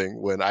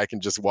nothing when I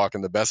can just walk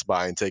in the Best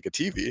Buy and take a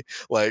TV?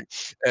 Like,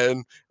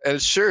 and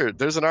sure,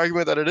 there's an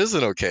argument that it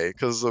isn't okay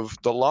because of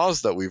the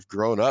laws that we've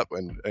grown up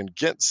and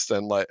against,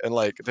 and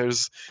like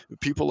there's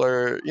people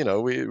are,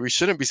 we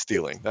shouldn't be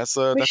stealing. That's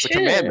a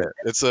commandment.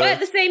 But at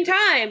the same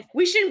time,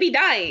 we shouldn't be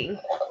dying.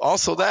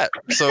 Also that.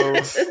 So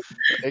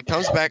it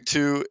comes back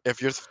to,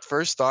 if your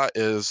first thought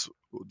is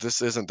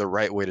this isn't the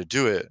right way to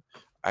do it,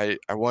 I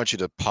want you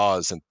to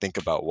pause and think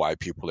about why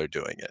people are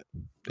doing it.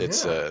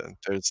 It's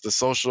there's the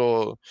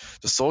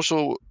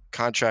social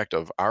contract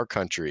of our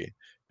country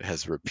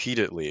has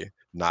repeatedly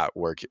not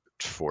worked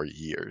for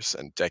years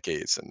and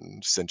decades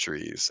and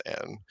centuries,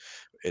 and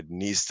it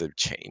needs to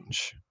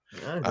change.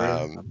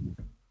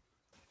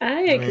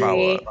 I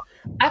agree.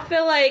 I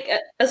feel like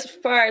as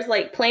far as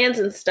like plans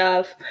and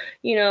stuff,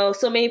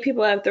 so many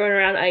people have thrown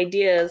around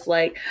ideas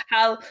like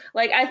how,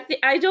 like,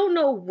 I don't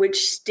know which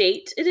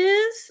state it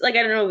is. Like,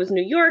 I don't know if it's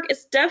New York.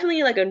 It's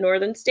definitely like a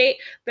northern state.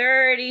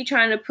 They're already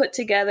trying to put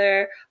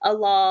together a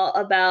law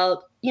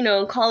about,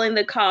 calling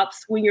the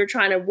cops when you're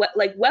trying to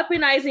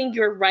weaponizing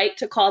your right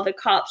to call the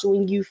cops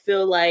when you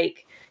feel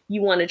like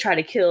you want to try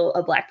to kill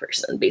a Black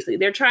person. Basically,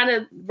 they're trying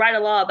to write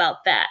a law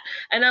about that.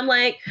 And I'm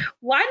like,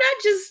 why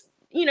not just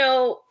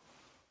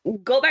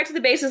go back to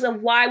the basis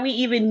of why we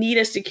even need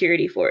a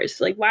security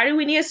force. Like, why do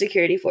we need a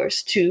security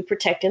force? To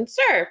protect and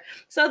serve.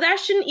 So that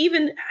shouldn't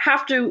even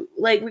have to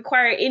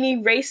require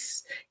any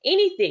race,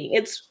 anything.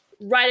 It's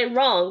right and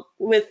wrong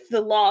with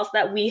the laws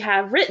that we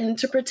have written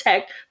to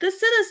protect the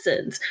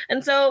citizens.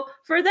 And so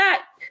for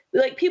that,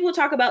 people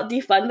talk about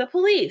defund the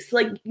police.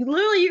 Like,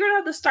 literally, you're going to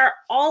have to start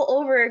all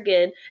over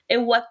again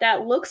in what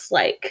that looks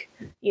like,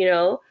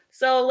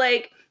 So,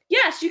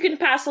 yes, you can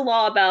pass a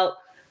law about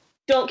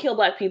don't kill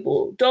Black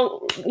people.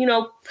 Don't,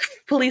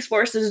 police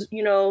forces,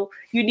 you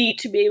need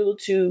to be able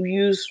to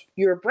use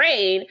your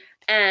brain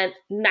and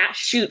not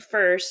shoot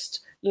first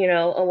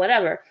or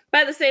whatever.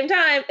 But at the same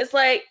time, it's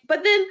like,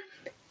 but then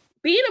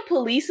being a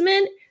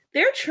policeman,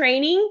 their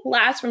training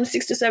lasts from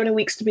 6 to 7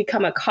 weeks to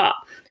become a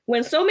cop.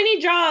 When so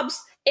many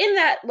jobs in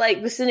that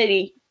like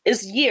vicinity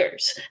is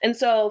years. And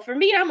so for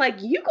me, I'm like,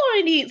 you're going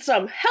to need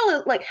some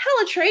hella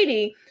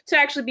training to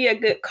actually be a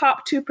good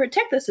cop to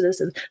protect the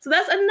citizens. So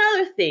that's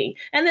another thing.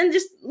 And then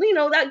just,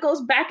 that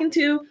goes back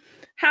into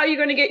how you're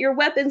going to get your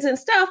weapons and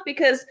stuff,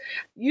 because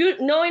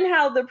knowing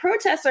how the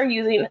protests are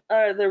using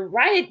the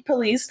riot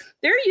police,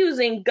 they're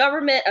using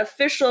government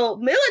official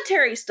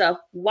military stuff.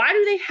 Why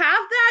do they have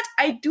that?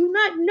 I do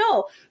not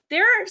know.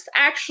 There's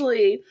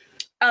actually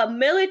a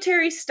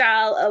military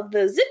style of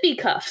the zippy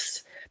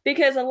cuffs,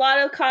 because a lot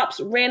of cops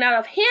ran out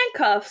of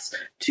handcuffs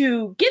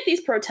to get these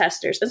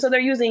protesters. And so they're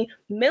using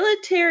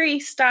military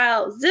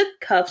style zip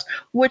cuffs,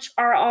 which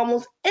are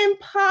almost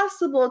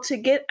impossible to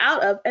get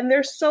out of. And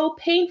they're so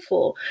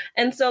painful.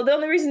 And so the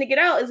only reason to get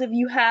out is if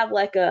you have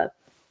like a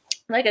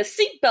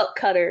seatbelt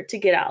cutter to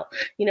get out,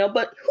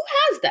 but who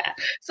has that?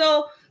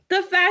 So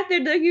the fact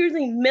that they're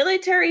using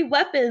military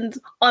weapons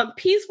on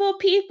peaceful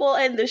people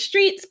in the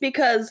streets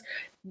because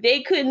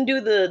they couldn't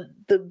do the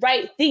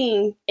right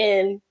thing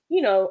in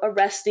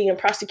arresting and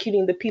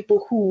prosecuting the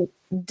people who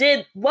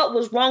did what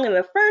was wrong in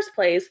the first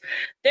place.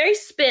 They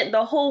spent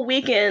the whole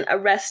weekend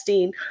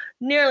arresting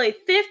nearly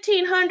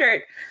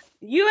 1,500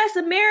 U.S.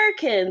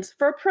 Americans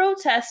for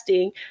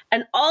protesting,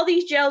 and all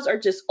these jails are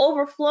just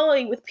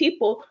overflowing with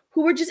people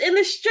who were just in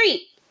the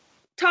street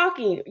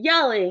talking,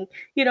 yelling,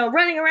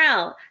 running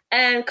around,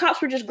 and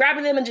cops were just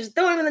grabbing them and just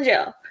throwing them in the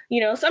jail.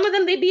 Some of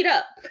them they beat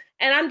up.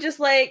 And I'm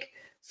just like,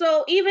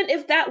 so even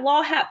if that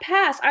law had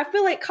passed, I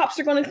feel like cops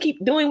are going to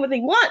keep doing what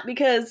they want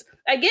because,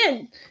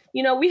 again,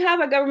 we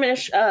have a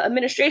government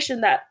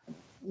administration that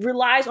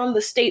relies on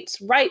the state's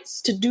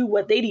rights to do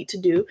what they need to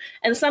do.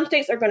 And some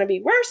states are going to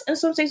be worse and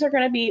some states are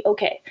going to be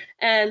okay.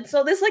 And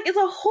so this it's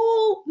a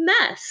whole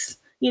mess,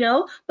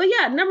 But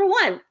yeah, number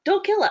one,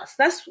 don't kill us.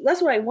 That's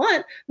what I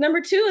want. Number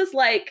two is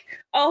like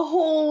a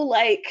whole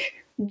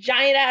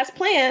giant ass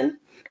plan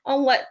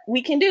on what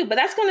we can do, but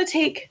that's going to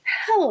take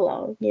hella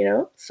long,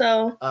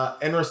 So,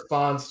 in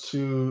response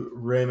to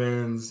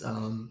Raymond's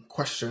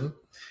question,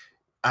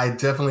 I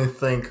definitely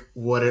think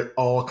what it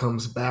all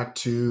comes back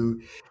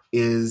to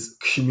is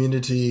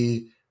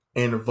community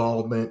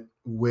involvement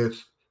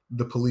with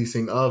the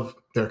policing of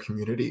their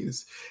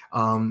communities.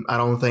 I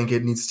don't think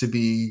it needs to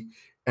be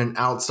an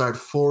outside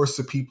force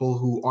of people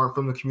who aren't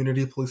from the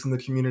community policing the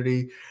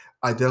community.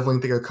 I definitely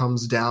think it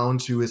comes down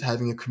to is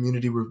having a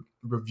community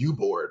review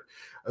board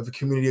of a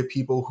community of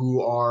people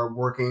who are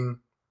working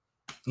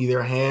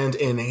either hand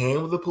in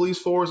hand with the police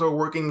force or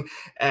working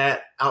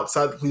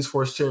outside the police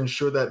force to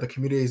ensure that the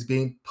community is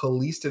being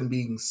policed and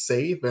being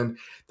safe and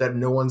that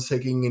no one's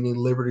taking any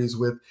liberties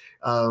with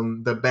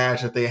the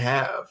badge that they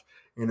have.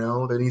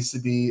 There needs to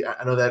be,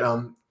 I know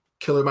that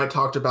Killer Mike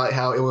talked about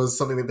how it was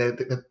something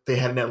that they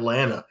had in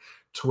Atlanta,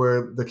 to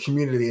where the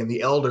community and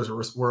the elders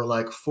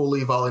were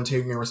fully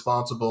volunteering and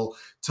responsible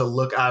to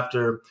look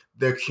after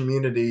their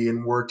community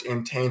and worked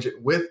in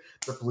tangent with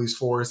the police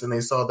force. And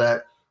they saw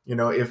that,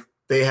 if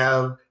they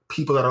have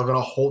people that are going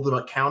to hold them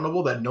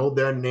accountable, that know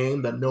their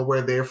name, that know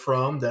where they're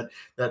from, that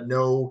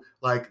know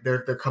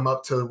they're come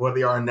up to where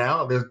they are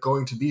now, there's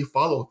going to be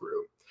follow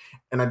through.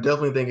 And I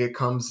definitely think it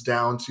comes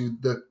down to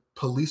the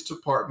police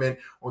department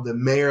or the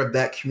mayor of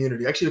that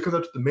community. Actually, it comes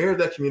up to the mayor of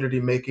that community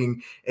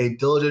making a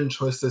diligent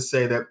choice to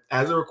say that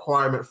as a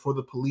requirement for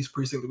the police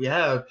precinct that we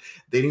have,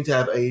 they need to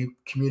have a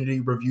community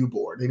review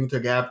board. They need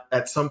to have,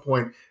 at some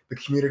point, the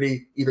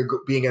community either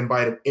being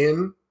invited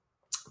in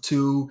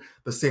to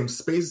the same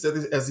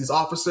spaces as these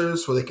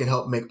officers so they can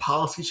help make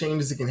policy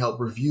changes, they can help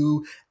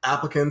review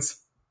applicants.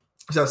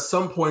 So at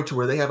some point to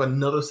where they have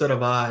another set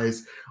of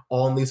eyes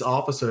on these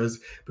officers,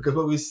 because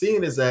what we've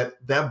seen is that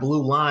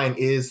blue line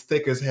is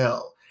thick as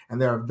hell.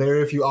 And there are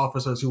very few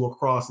officers who will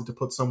cross it to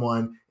put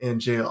someone in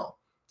jail.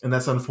 And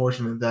that's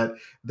unfortunate that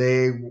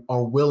they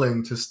are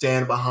willing to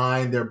stand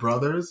behind their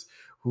brothers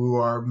who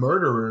are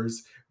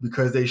murderers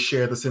because they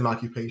share the same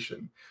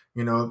occupation.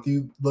 If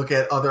you look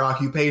at other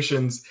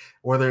occupations,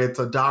 whether it's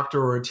a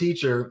doctor or a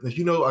teacher, if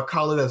you know a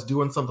colleague that's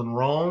doing something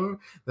wrong,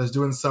 that's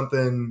doing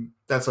something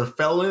that's a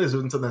felon, is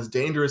doing something that's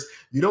dangerous,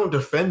 you don't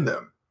defend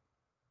them.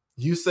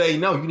 You say,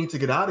 no, you need to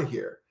get out of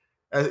here.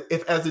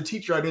 As a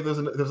teacher, I knew there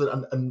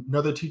was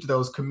another teacher that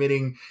was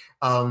committing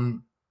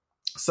some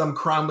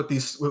crime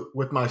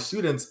with my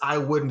students. I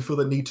wouldn't feel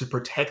the need to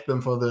protect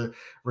them for the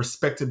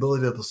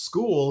respectability of the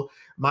school.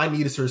 My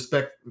need is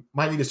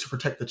to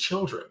protect the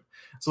children.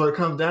 So what it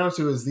comes down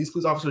to is these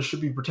police officers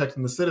should be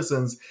protecting the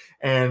citizens.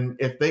 And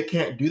if they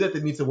can't do that, they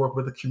need to work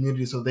with the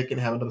community so they can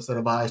have another set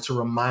of eyes to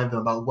remind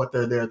them about what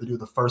they're there to do in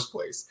the first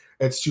place.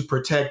 It's to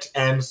protect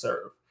and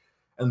serve.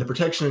 And the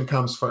protection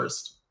comes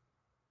first.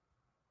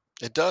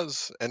 It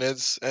does, and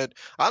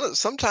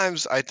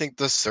sometimes I think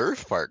the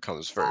surf part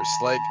comes first.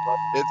 Like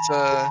it's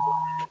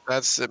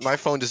that's it. My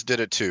phone just did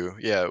it too.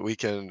 Yeah, we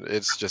can.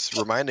 It's just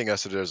reminding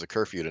us that there's a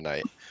curfew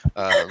tonight.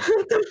 Um,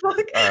 What the fuck?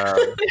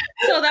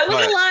 So that was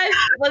But- a live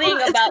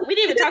thing about. We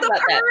didn't even talk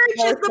about that.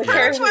 It's the Yeah.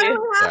 purge. What yeah,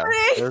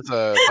 is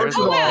happening? there's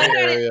a Oh, wow, I whole got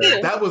it area.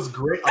 too. That was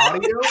great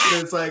audio.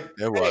 But it's like,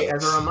 It hey,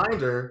 as was. a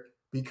reminder,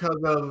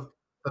 because of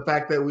the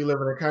fact that we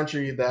live in a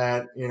country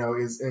that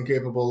is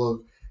incapable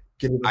of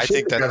getting the I shit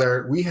think that's-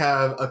 together, we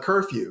have a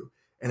curfew,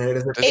 and it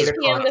is at This 8 is- 8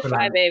 p.m. o'clock to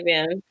tonight. 5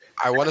 a.m.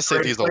 I want to say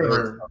Great these alerts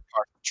flavor. are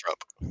part of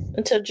Trump.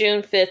 until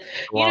June 5th.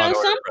 Law and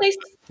order Some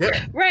places, Yep.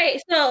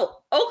 right? So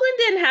Oakland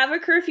didn't have a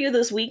curfew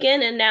this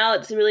weekend, and now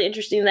it's really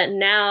interesting that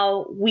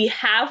now we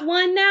have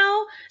one.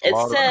 Now it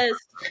Law and says,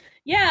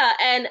 yeah,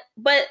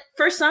 but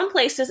for some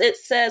places it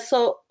says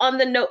so on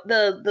the note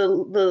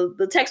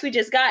the text we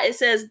just got. It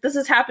says this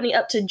is happening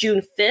up to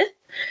June 5th.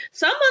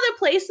 Some other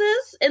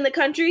places in the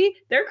country,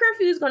 their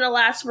curfew is going to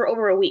last for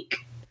over a week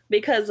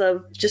because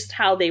of just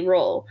how they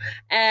roll.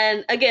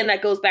 And again,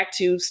 that goes back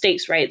to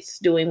states' rights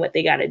doing what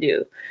they got to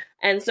do.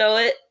 And so,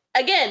 we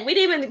didn't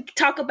even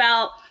talk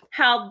about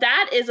how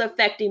that is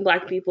affecting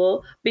Black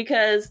people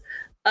because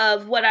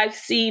of what I've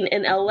seen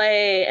in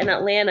LA and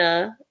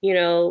Atlanta.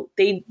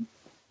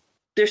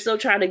 They're still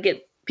trying to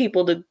get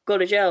people to go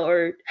to jail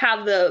or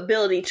have the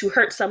ability to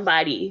hurt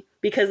somebody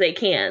because they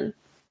can,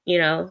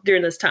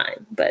 during this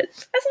time. But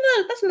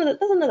that's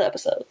another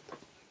episode.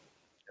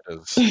 It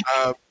is.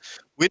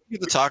 We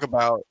need to talk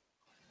about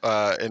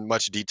in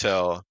much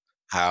detail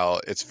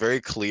how it's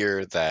very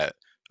clear that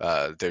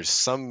there's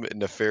some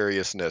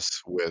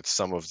nefariousness with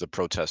some of the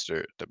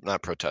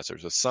not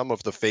protesters, but some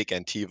of the fake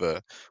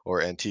Antifa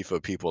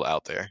people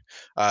out there.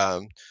 I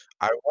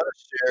want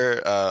to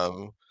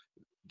share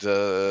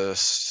the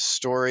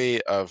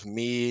story of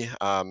me.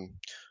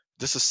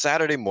 This is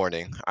Saturday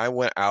morning. I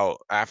went out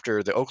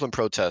after the Oakland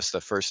protest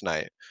the first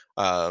night.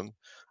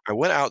 I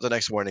went out the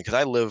next morning because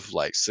I live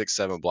like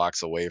 6-7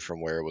 blocks away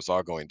from where it was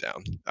all going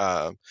down.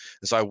 And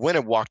so I went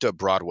and walked up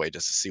Broadway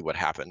just to see what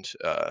happened,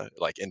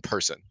 like in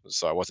person.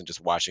 So I wasn't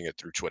just watching it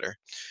through Twitter.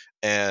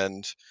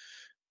 And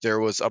there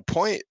was a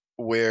point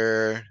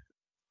where,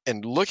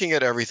 in looking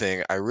at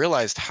everything, I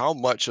realized how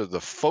much of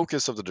the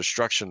focus of the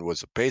destruction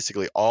was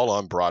basically all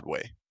on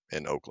Broadway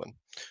in Oakland.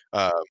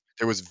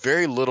 There was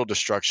very little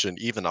destruction,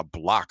 even a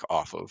block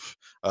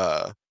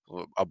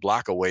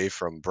away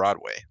from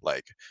Broadway.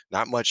 Like,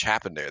 not much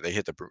happened there. They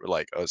hit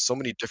so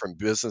many different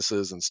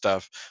businesses and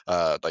stuff,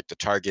 like the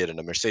Target and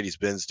the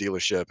Mercedes-Benz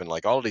dealership and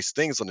like all of these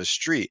things on the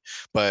street.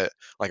 But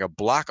like a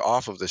block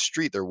off of the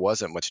street, there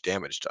wasn't much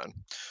damage done.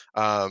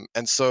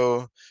 And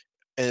so,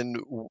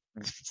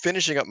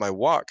 finishing up my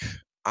walk,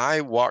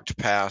 I walked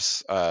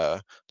past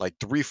like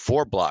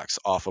 3-4 blocks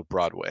off of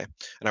Broadway,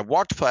 and I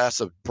walked past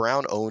a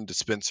Brown-owned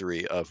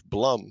dispensary of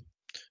Blum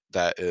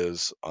that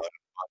is on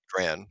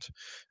Grand,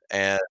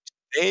 and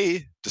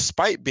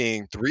despite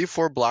being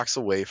 3-4 blocks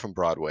away from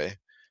Broadway,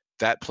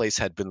 that place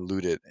had been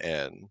looted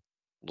and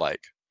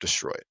like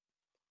destroyed.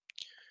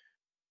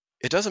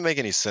 It doesn't make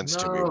any sense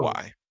to me No.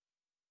 why.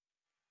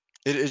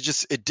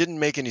 It didn't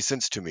make any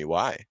sense to me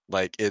why.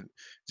 Like, it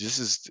just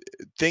is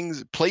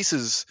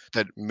places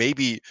that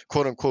maybe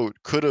quote unquote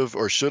could have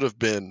or should have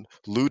been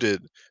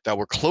looted that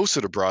were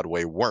closer to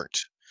Broadway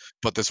weren't.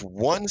 But this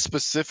one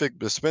specific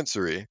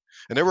dispensary,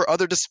 and there were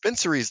other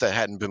dispensaries that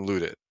hadn't been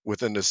looted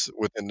within this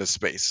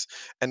space,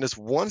 and this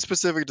one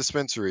specific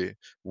dispensary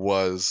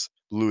was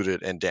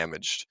looted and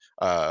damaged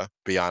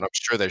beyond. I'm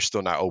sure they're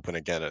still not open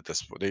again at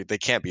this point. They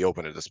can't be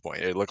open at this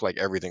point. It looked like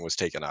everything was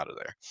taken out of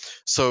there.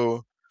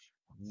 So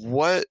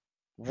what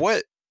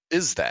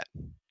is that?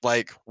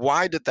 Like,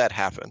 why did that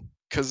happen?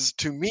 Because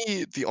to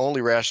me, the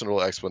only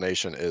rational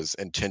explanation is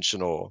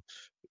intentional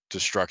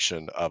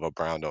destruction of a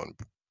Brown-owned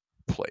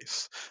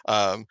place.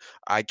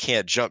 I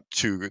can't jump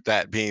to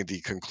that being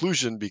the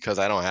conclusion because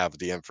I don't have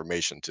the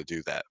information to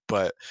do that.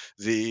 But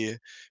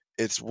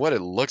it's what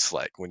it looks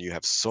like when you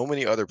have so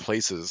many other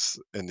places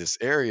in this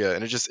area,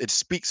 and it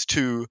speaks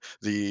to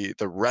the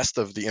rest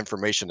of the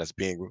information that's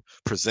being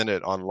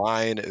presented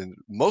online, and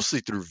mostly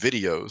through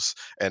videos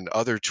and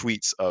other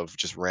tweets of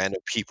just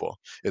random people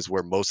is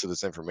where most of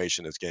this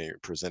information is getting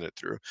presented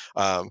through.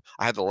 I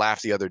had to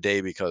laugh the other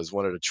day because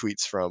one of the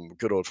tweets from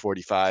good old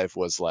 45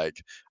 was like,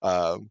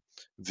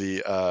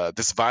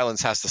 this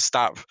violence has to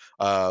stop.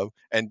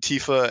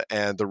 Antifa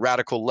and the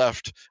radical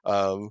left,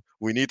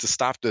 we need to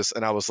stop this.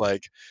 And I was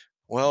like,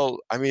 well,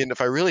 I mean, if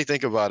I really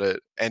think about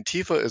it,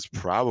 Antifa is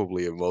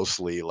probably a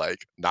mostly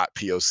like not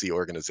POC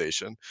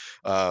organization.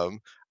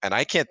 And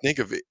I can't think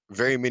of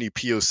very many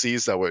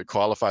POCs that would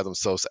qualify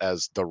themselves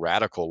as the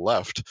radical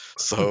left.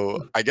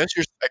 So I guess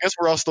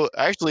we're all still,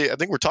 actually, I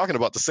think we're talking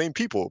about the same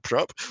people,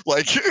 Trump.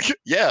 Like,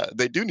 yeah,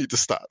 they do need to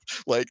stop.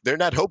 Like, they're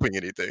not helping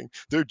anything.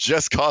 They're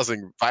just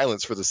causing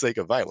violence for the sake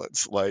of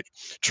violence. Like,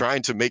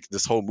 trying to make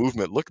this whole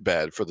movement look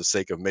bad for the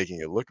sake of making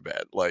it look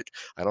bad. Like,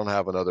 I don't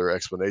have another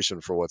explanation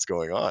for what's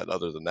going on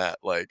other than that.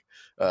 Like,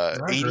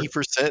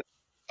 80%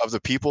 of the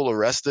people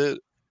arrested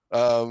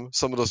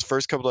some of those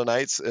first couple of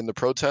nights in the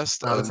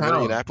protest Out of in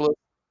town. Minneapolis.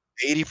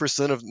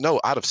 80%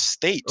 out of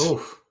state.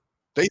 Oof.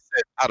 They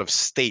said out of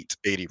state,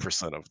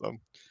 80% of them.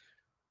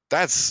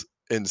 That's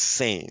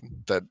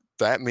insane that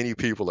many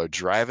people are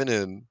driving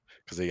in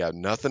because they got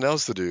nothing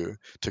else to do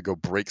to go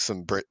break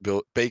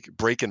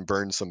and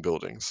burn some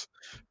buildings.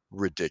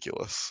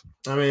 Ridiculous.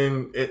 I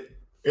mean,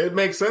 it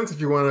makes sense if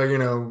you want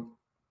to,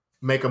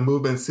 make a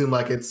movement seem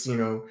like it's,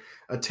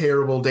 a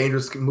terrible,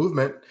 dangerous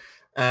movement.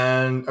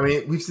 And I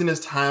mean, we've seen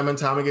this time and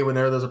time again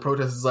whenever there's a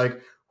protest, it's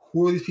like,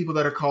 who are these people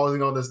that are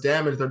causing all this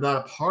damage? They're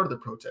not a part of the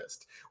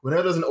protest.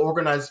 Whenever there's an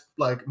organized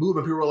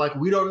movement, people are like,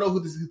 we don't know who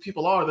these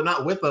people are. They're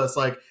not with us.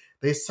 Like,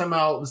 they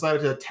somehow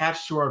decided to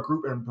attach to our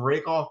group and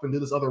break off and do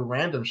this other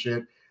random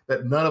shit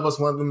that none of us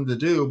want them to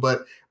do.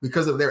 But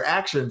because of their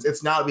actions,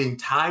 it's now being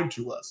tied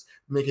to us,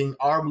 making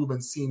our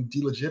movement seem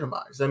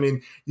delegitimized. I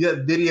mean, you have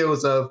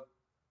videos of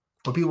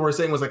what people were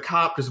saying was a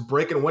cop just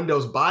breaking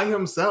windows by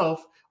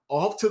himself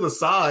off to the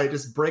side,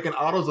 just breaking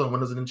AutoZone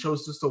windows, and then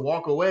chose just to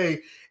walk away.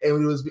 And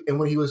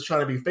when he was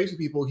trying to be face with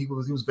people, he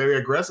was very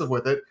aggressive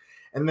with it.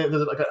 And then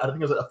there's I think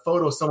there's a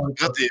photo of someone.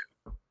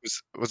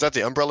 Was that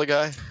the umbrella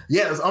guy?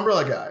 Yeah, it was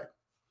umbrella guy.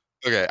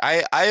 Okay,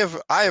 I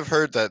have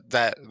heard that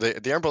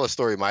the umbrella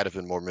story might have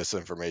been more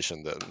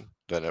misinformation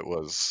than it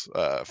was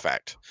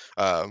fact.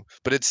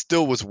 But it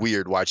still was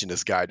weird watching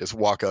this guy just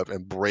walk up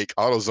and break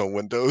AutoZone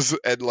windows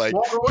and be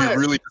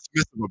really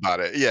dismissive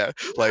about it. Yeah,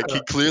 like he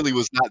clearly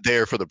was not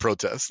there for the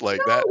protest. Like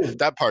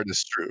that part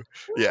is true.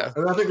 Yeah,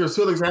 and I think there's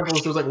two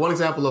examples. There's one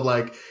example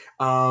of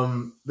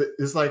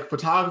this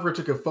photographer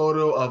took a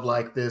photo of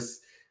this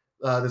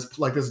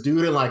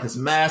dude in this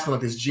mask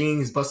and this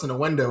jeans busting a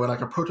window, and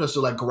a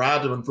protester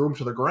grabbed him and threw him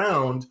to the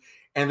ground,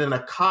 and then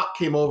a cop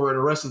came over and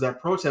arrested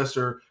that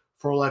protester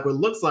for what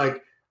looks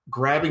like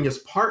grabbing his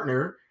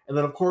partner. And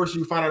then of course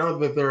you find out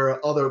that there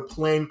are other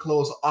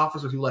plainclothes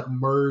officers who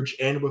merge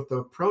in with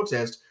the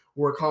protest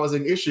who are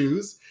causing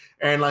issues.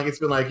 And it's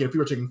been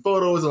people are taking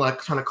photos and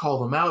trying to call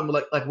them out and be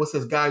like what's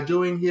this guy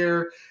doing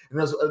here? And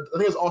I think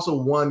there's also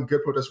one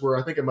good protest where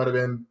I think it might have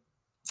been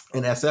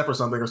in SF or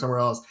something or somewhere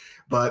else,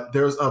 but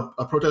there's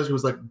a protester who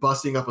was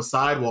busting up a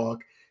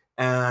sidewalk,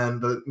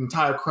 and the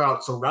entire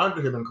crowd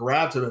surrounded him and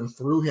grabbed him and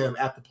threw him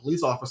at the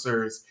police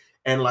officers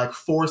and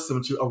forced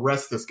them to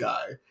arrest this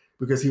guy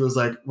because he was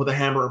with a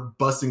hammer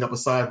busting up a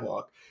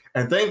sidewalk.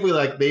 And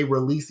thankfully they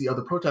released the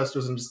other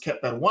protesters and just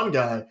kept that one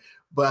guy.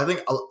 But I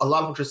think a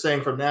lot of what you're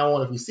saying from now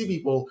on, if we see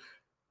people,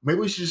 maybe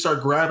we should just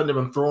start grabbing them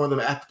and throwing them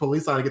at the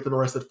police line to get them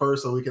arrested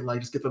first, so we can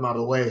just get them out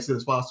of the way as soon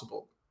as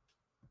possible.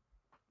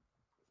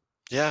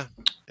 Yeah,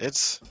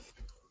 it's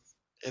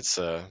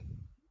a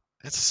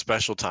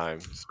special time.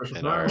 It's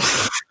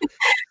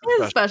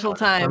a special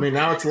time. I mean,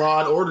 now it's law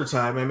and order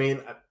time. I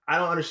mean, I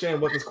don't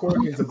understand what this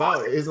quarantine's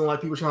about. It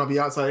isn't people trying to be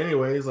outside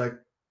anyways.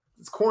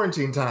 It's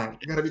quarantine time.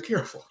 You got to be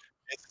careful.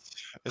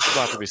 It's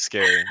about to be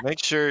scary.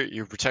 Make sure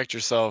you protect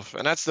yourself,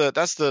 and that's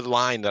the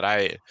line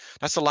I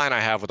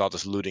have with all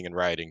this looting and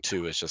rioting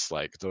too. It's just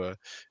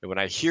when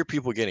I hear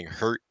people getting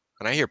hurt.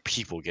 And I hear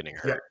people getting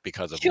hurt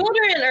because of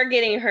children are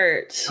getting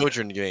hurt.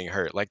 Children getting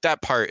hurt.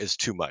 That part is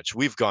too much.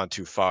 We've gone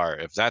too far.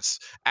 If that's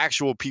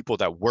actual people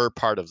that were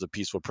part of the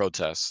peaceful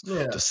protests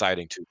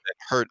deciding to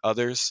hurt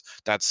others,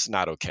 that's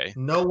not okay.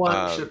 No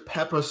one should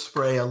pepper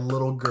spray a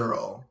little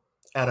girl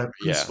at a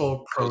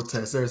peaceful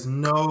protest. There's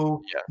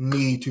no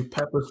need to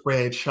pepper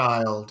spray a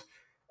child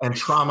and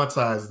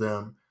traumatize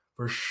them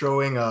for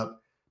showing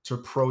up to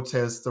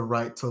protest the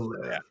right to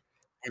live. Yeah.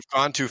 We've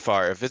gone too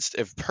far.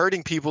 If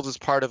hurting people is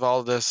part of all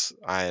of this,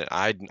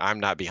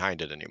 I'm not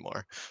behind it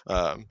anymore.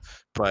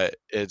 But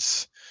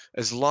it's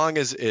as long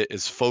as it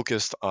is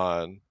focused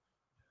on,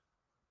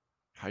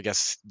 I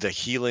guess, the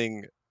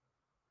healing.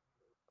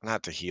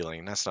 Not the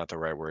healing. That's not the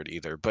right word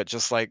either. But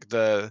just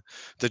the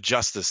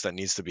justice that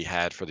needs to be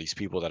had for these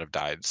people that have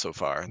died so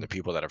far, and the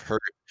people that have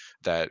hurt,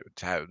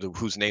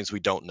 whose names we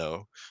don't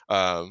know.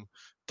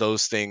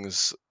 Those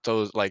things,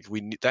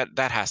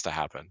 that has to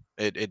happen.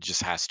 It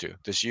just has to.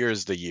 This year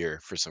is the year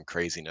for some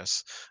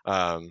craziness.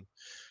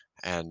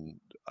 And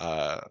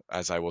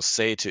as I will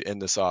say to end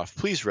this off,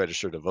 please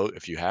register to vote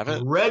if you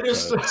haven't.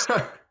 Register.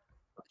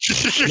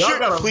 Y'all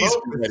gotta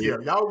vote this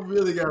year. Y'all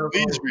really gotta vote.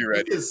 Please be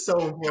ready. It is so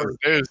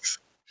important.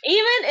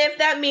 Even if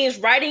that means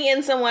writing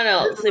in someone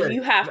else, if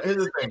you have, if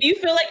you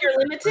feel like you're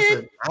limited.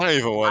 Listen, I don't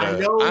even want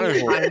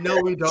to. I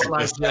know we don't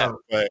like Joe.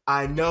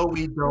 I know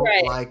we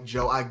don't like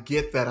Joe. I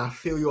get that. I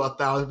feel you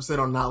 1,000%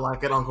 on not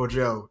liking Uncle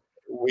Joe.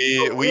 We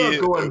are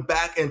going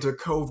back into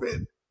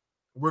COVID.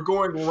 We're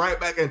going right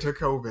back into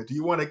COVID. Do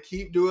you want to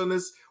keep doing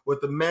this with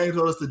the man who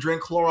told us to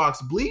drink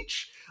Clorox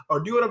bleach? Or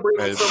do you want to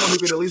bring in someone who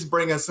can at least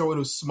bring in someone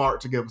who's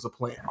smart to give us a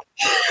plan?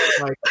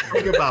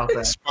 Think about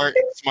that.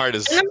 Smart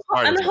is.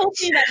 I'm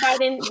hoping that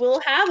Biden will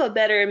have a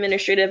better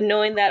administrative,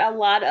 knowing that a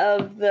lot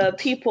of the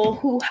people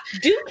who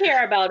do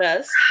care about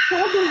us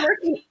have been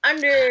working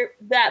under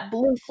that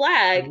blue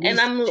flag, and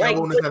I'm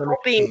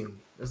hoping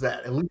is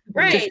that at least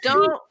right?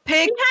 Don't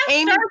pick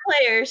Amy star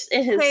players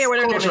in his.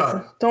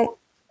 Don't.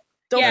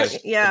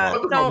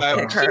 Don't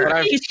pick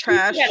her. She's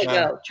trash. She gotta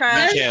go.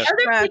 Trash.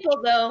 Other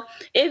people, though,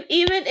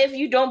 even if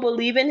you don't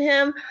believe in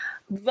him,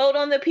 vote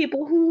on the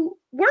people who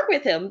work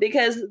with him,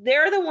 because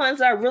they're the ones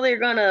that really are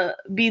gonna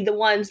be the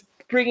ones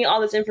bringing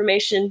all this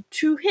information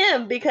to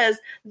him, because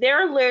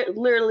they're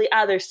literally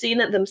either seeing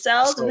it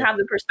themselves and have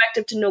the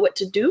perspective to know what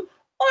to do,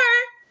 or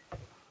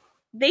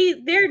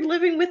they're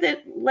living with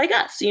it like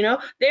us.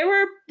 There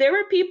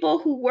were people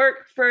who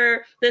work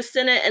for the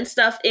Senate and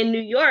stuff in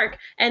New York,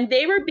 and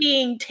they were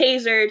being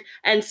tasered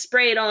and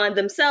sprayed on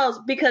themselves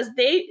because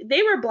they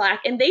were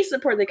Black and they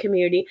support the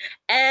community,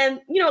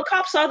 and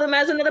cops saw them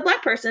as another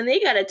Black person, they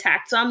got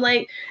attacked. So I'm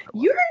like,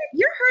 you're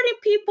hurting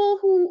people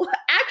who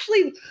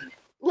actually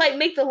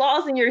make the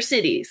laws in your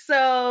city.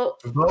 So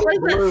what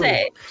does that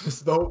say?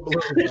 Just vote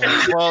blue.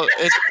 Well,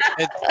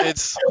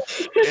 it's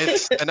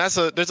and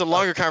there's a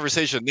longer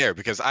conversation there,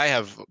 because I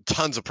have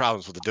tons of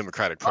problems with the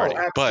Democratic Party,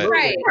 but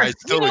I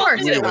still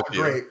agree with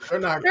you. They're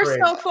not They're great.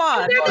 so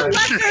flawed. They're the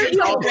lesser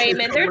evil,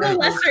 Raymond. They're the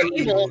lesser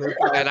evil.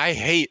 And I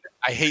hate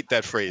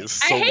that phrase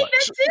so much.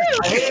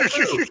 I hate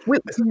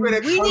that too.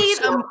 We need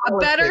a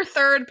better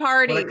third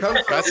party.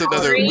 That's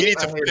another. We need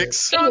to fix.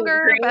 Stronger,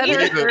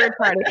 better third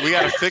party. We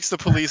got to fix the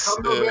police.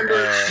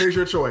 Here's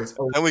your choice.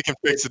 And we can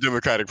fix the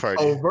Democratic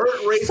Party. Overt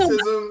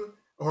racism,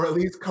 or at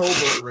least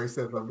covert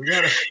racism.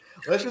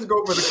 Let's just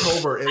go for the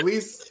covert. At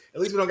least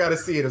we don't got to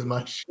see it as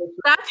much.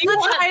 That's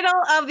the title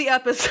of the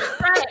episode.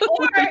 Right.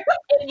 Or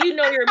if you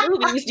know your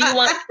movies, do you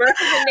want Birth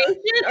of a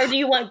Nation or do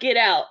you want Get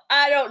Out?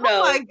 I don't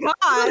know. Oh my God.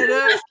 I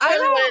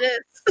don't know what it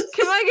is.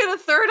 Can I get a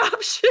third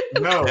option?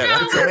 No,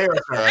 that's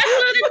America. That's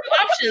one of the two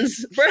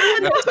options. Birth of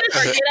a Nation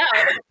or Get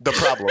Out. The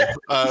problem.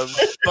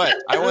 But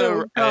I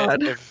want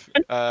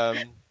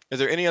to. Is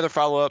there any other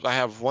follow-up? I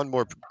have one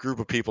more group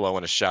of people I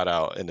want to shout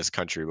out in this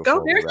country.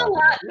 There's a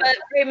lot, but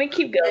Raymond,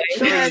 keep going.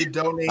 Make sure you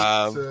donate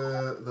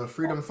to the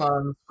Freedom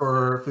Fund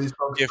for these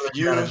folks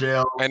who are out of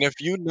jail. And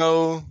if you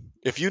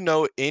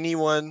know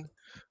anyone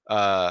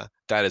that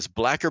is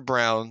Black or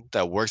brown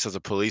that works as a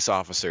police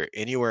officer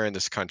anywhere in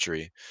this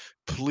country,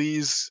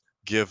 please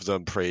give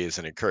them praise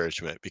and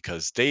encouragement,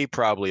 because they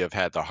probably have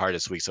had the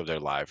hardest weeks of their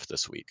life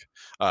this week.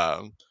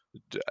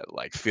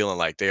 Feeling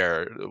like they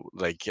are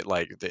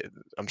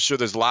I'm sure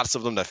there's lots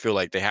of them that feel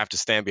like they have to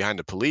stand behind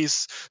the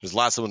police. There's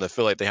lots of them that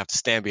feel like they have to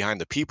stand behind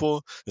the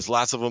people. There's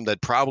lots of them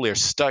that probably are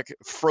stuck,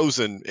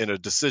 frozen in a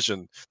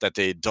decision that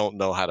they don't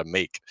know how to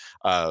make.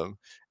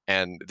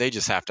 And they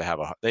just have to have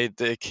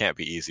they can't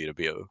be easy to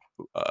be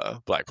a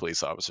Black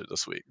police officer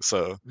this week.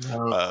 So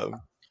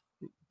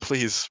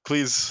please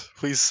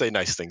say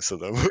nice things to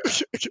them.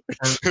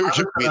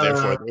 Be there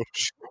for them.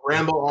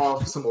 Ramble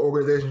off some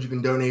organizations you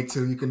can donate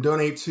to. You can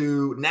donate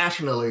to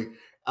nationally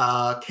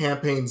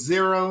Campaign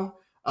Zero.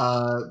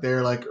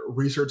 They're like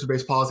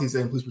research-based policies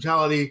and police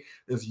brutality.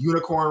 There's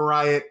Unicorn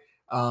Riot.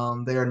 They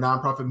are a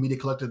nonprofit media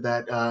collective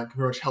that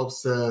pretty much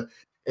helps to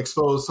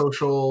expose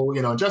social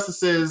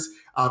injustices.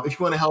 If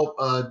you want to help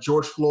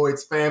George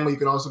Floyd's family, you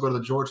can also go to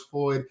the George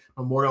Floyd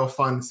Memorial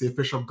Fund. It's the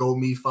official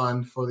GoMe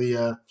fund for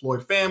the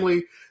Floyd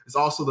family. There's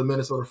also the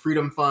Minnesota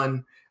Freedom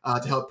Fund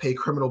to help pay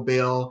criminal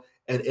bail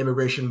and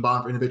immigration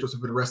bond for individuals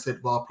who've been arrested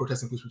while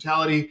protesting police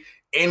brutality.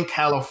 In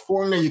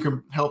California, you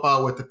can help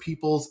out with the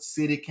People's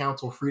City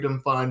Council Freedom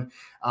Fund.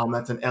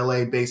 That's an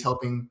LA-based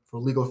helping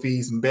for legal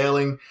fees and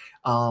bailing.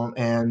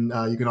 And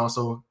you can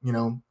also,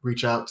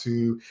 reach out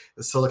to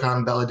the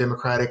Silicon Valley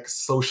Democratic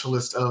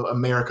Socialist of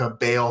America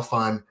Bail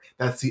Fund.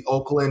 That's the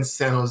Oakland,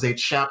 San Jose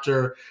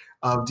chapter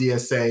of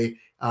DSA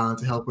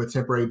to help with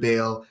temporary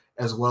bail,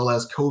 as well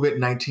as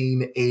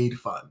COVID-19 aid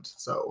fund.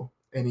 So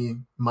any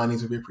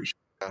monies would be appreciated.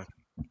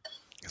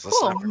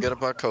 Let's not forget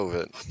about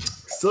COVID.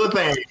 Still a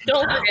thing.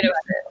 Don't forget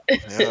about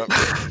it.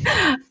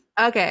 Yep.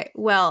 Okay,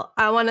 well,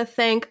 I want to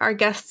thank our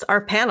guests, our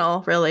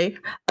panel, really.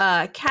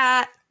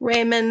 Kat,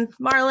 Raymond,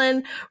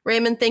 Marlon.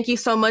 Raymond, thank you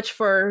so much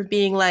for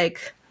being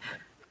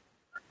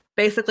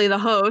basically the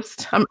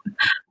host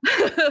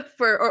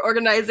for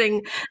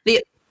organizing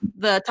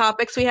the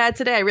topics we had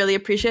today. I really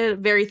appreciate it.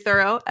 Very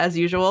thorough, as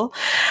usual.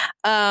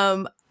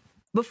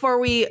 Before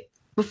we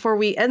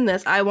end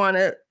this, I want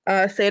to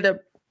say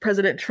to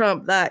President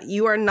Trump that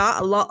you are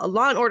not a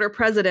law and order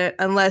president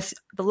unless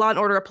the law and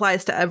order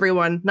applies to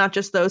everyone, not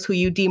just those who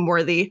you deem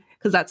worthy,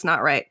 because that's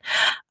not right.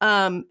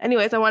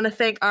 Anyways, I want to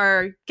thank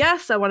our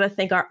guests. I want to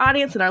thank our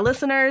audience and our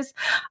listeners.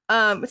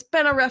 It's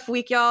been a rough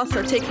week, y'all,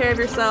 so take care of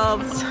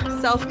yourselves,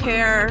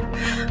 self-care,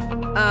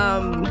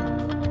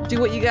 do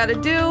what you got to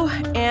do,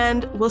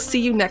 and we'll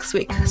see you next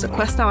week. So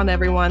quest on,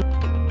 everyone.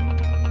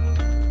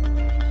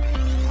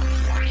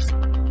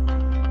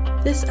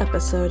 This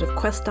episode of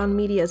Quest on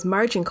Media's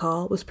Margin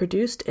Call was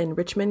produced in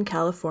Richmond,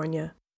 California.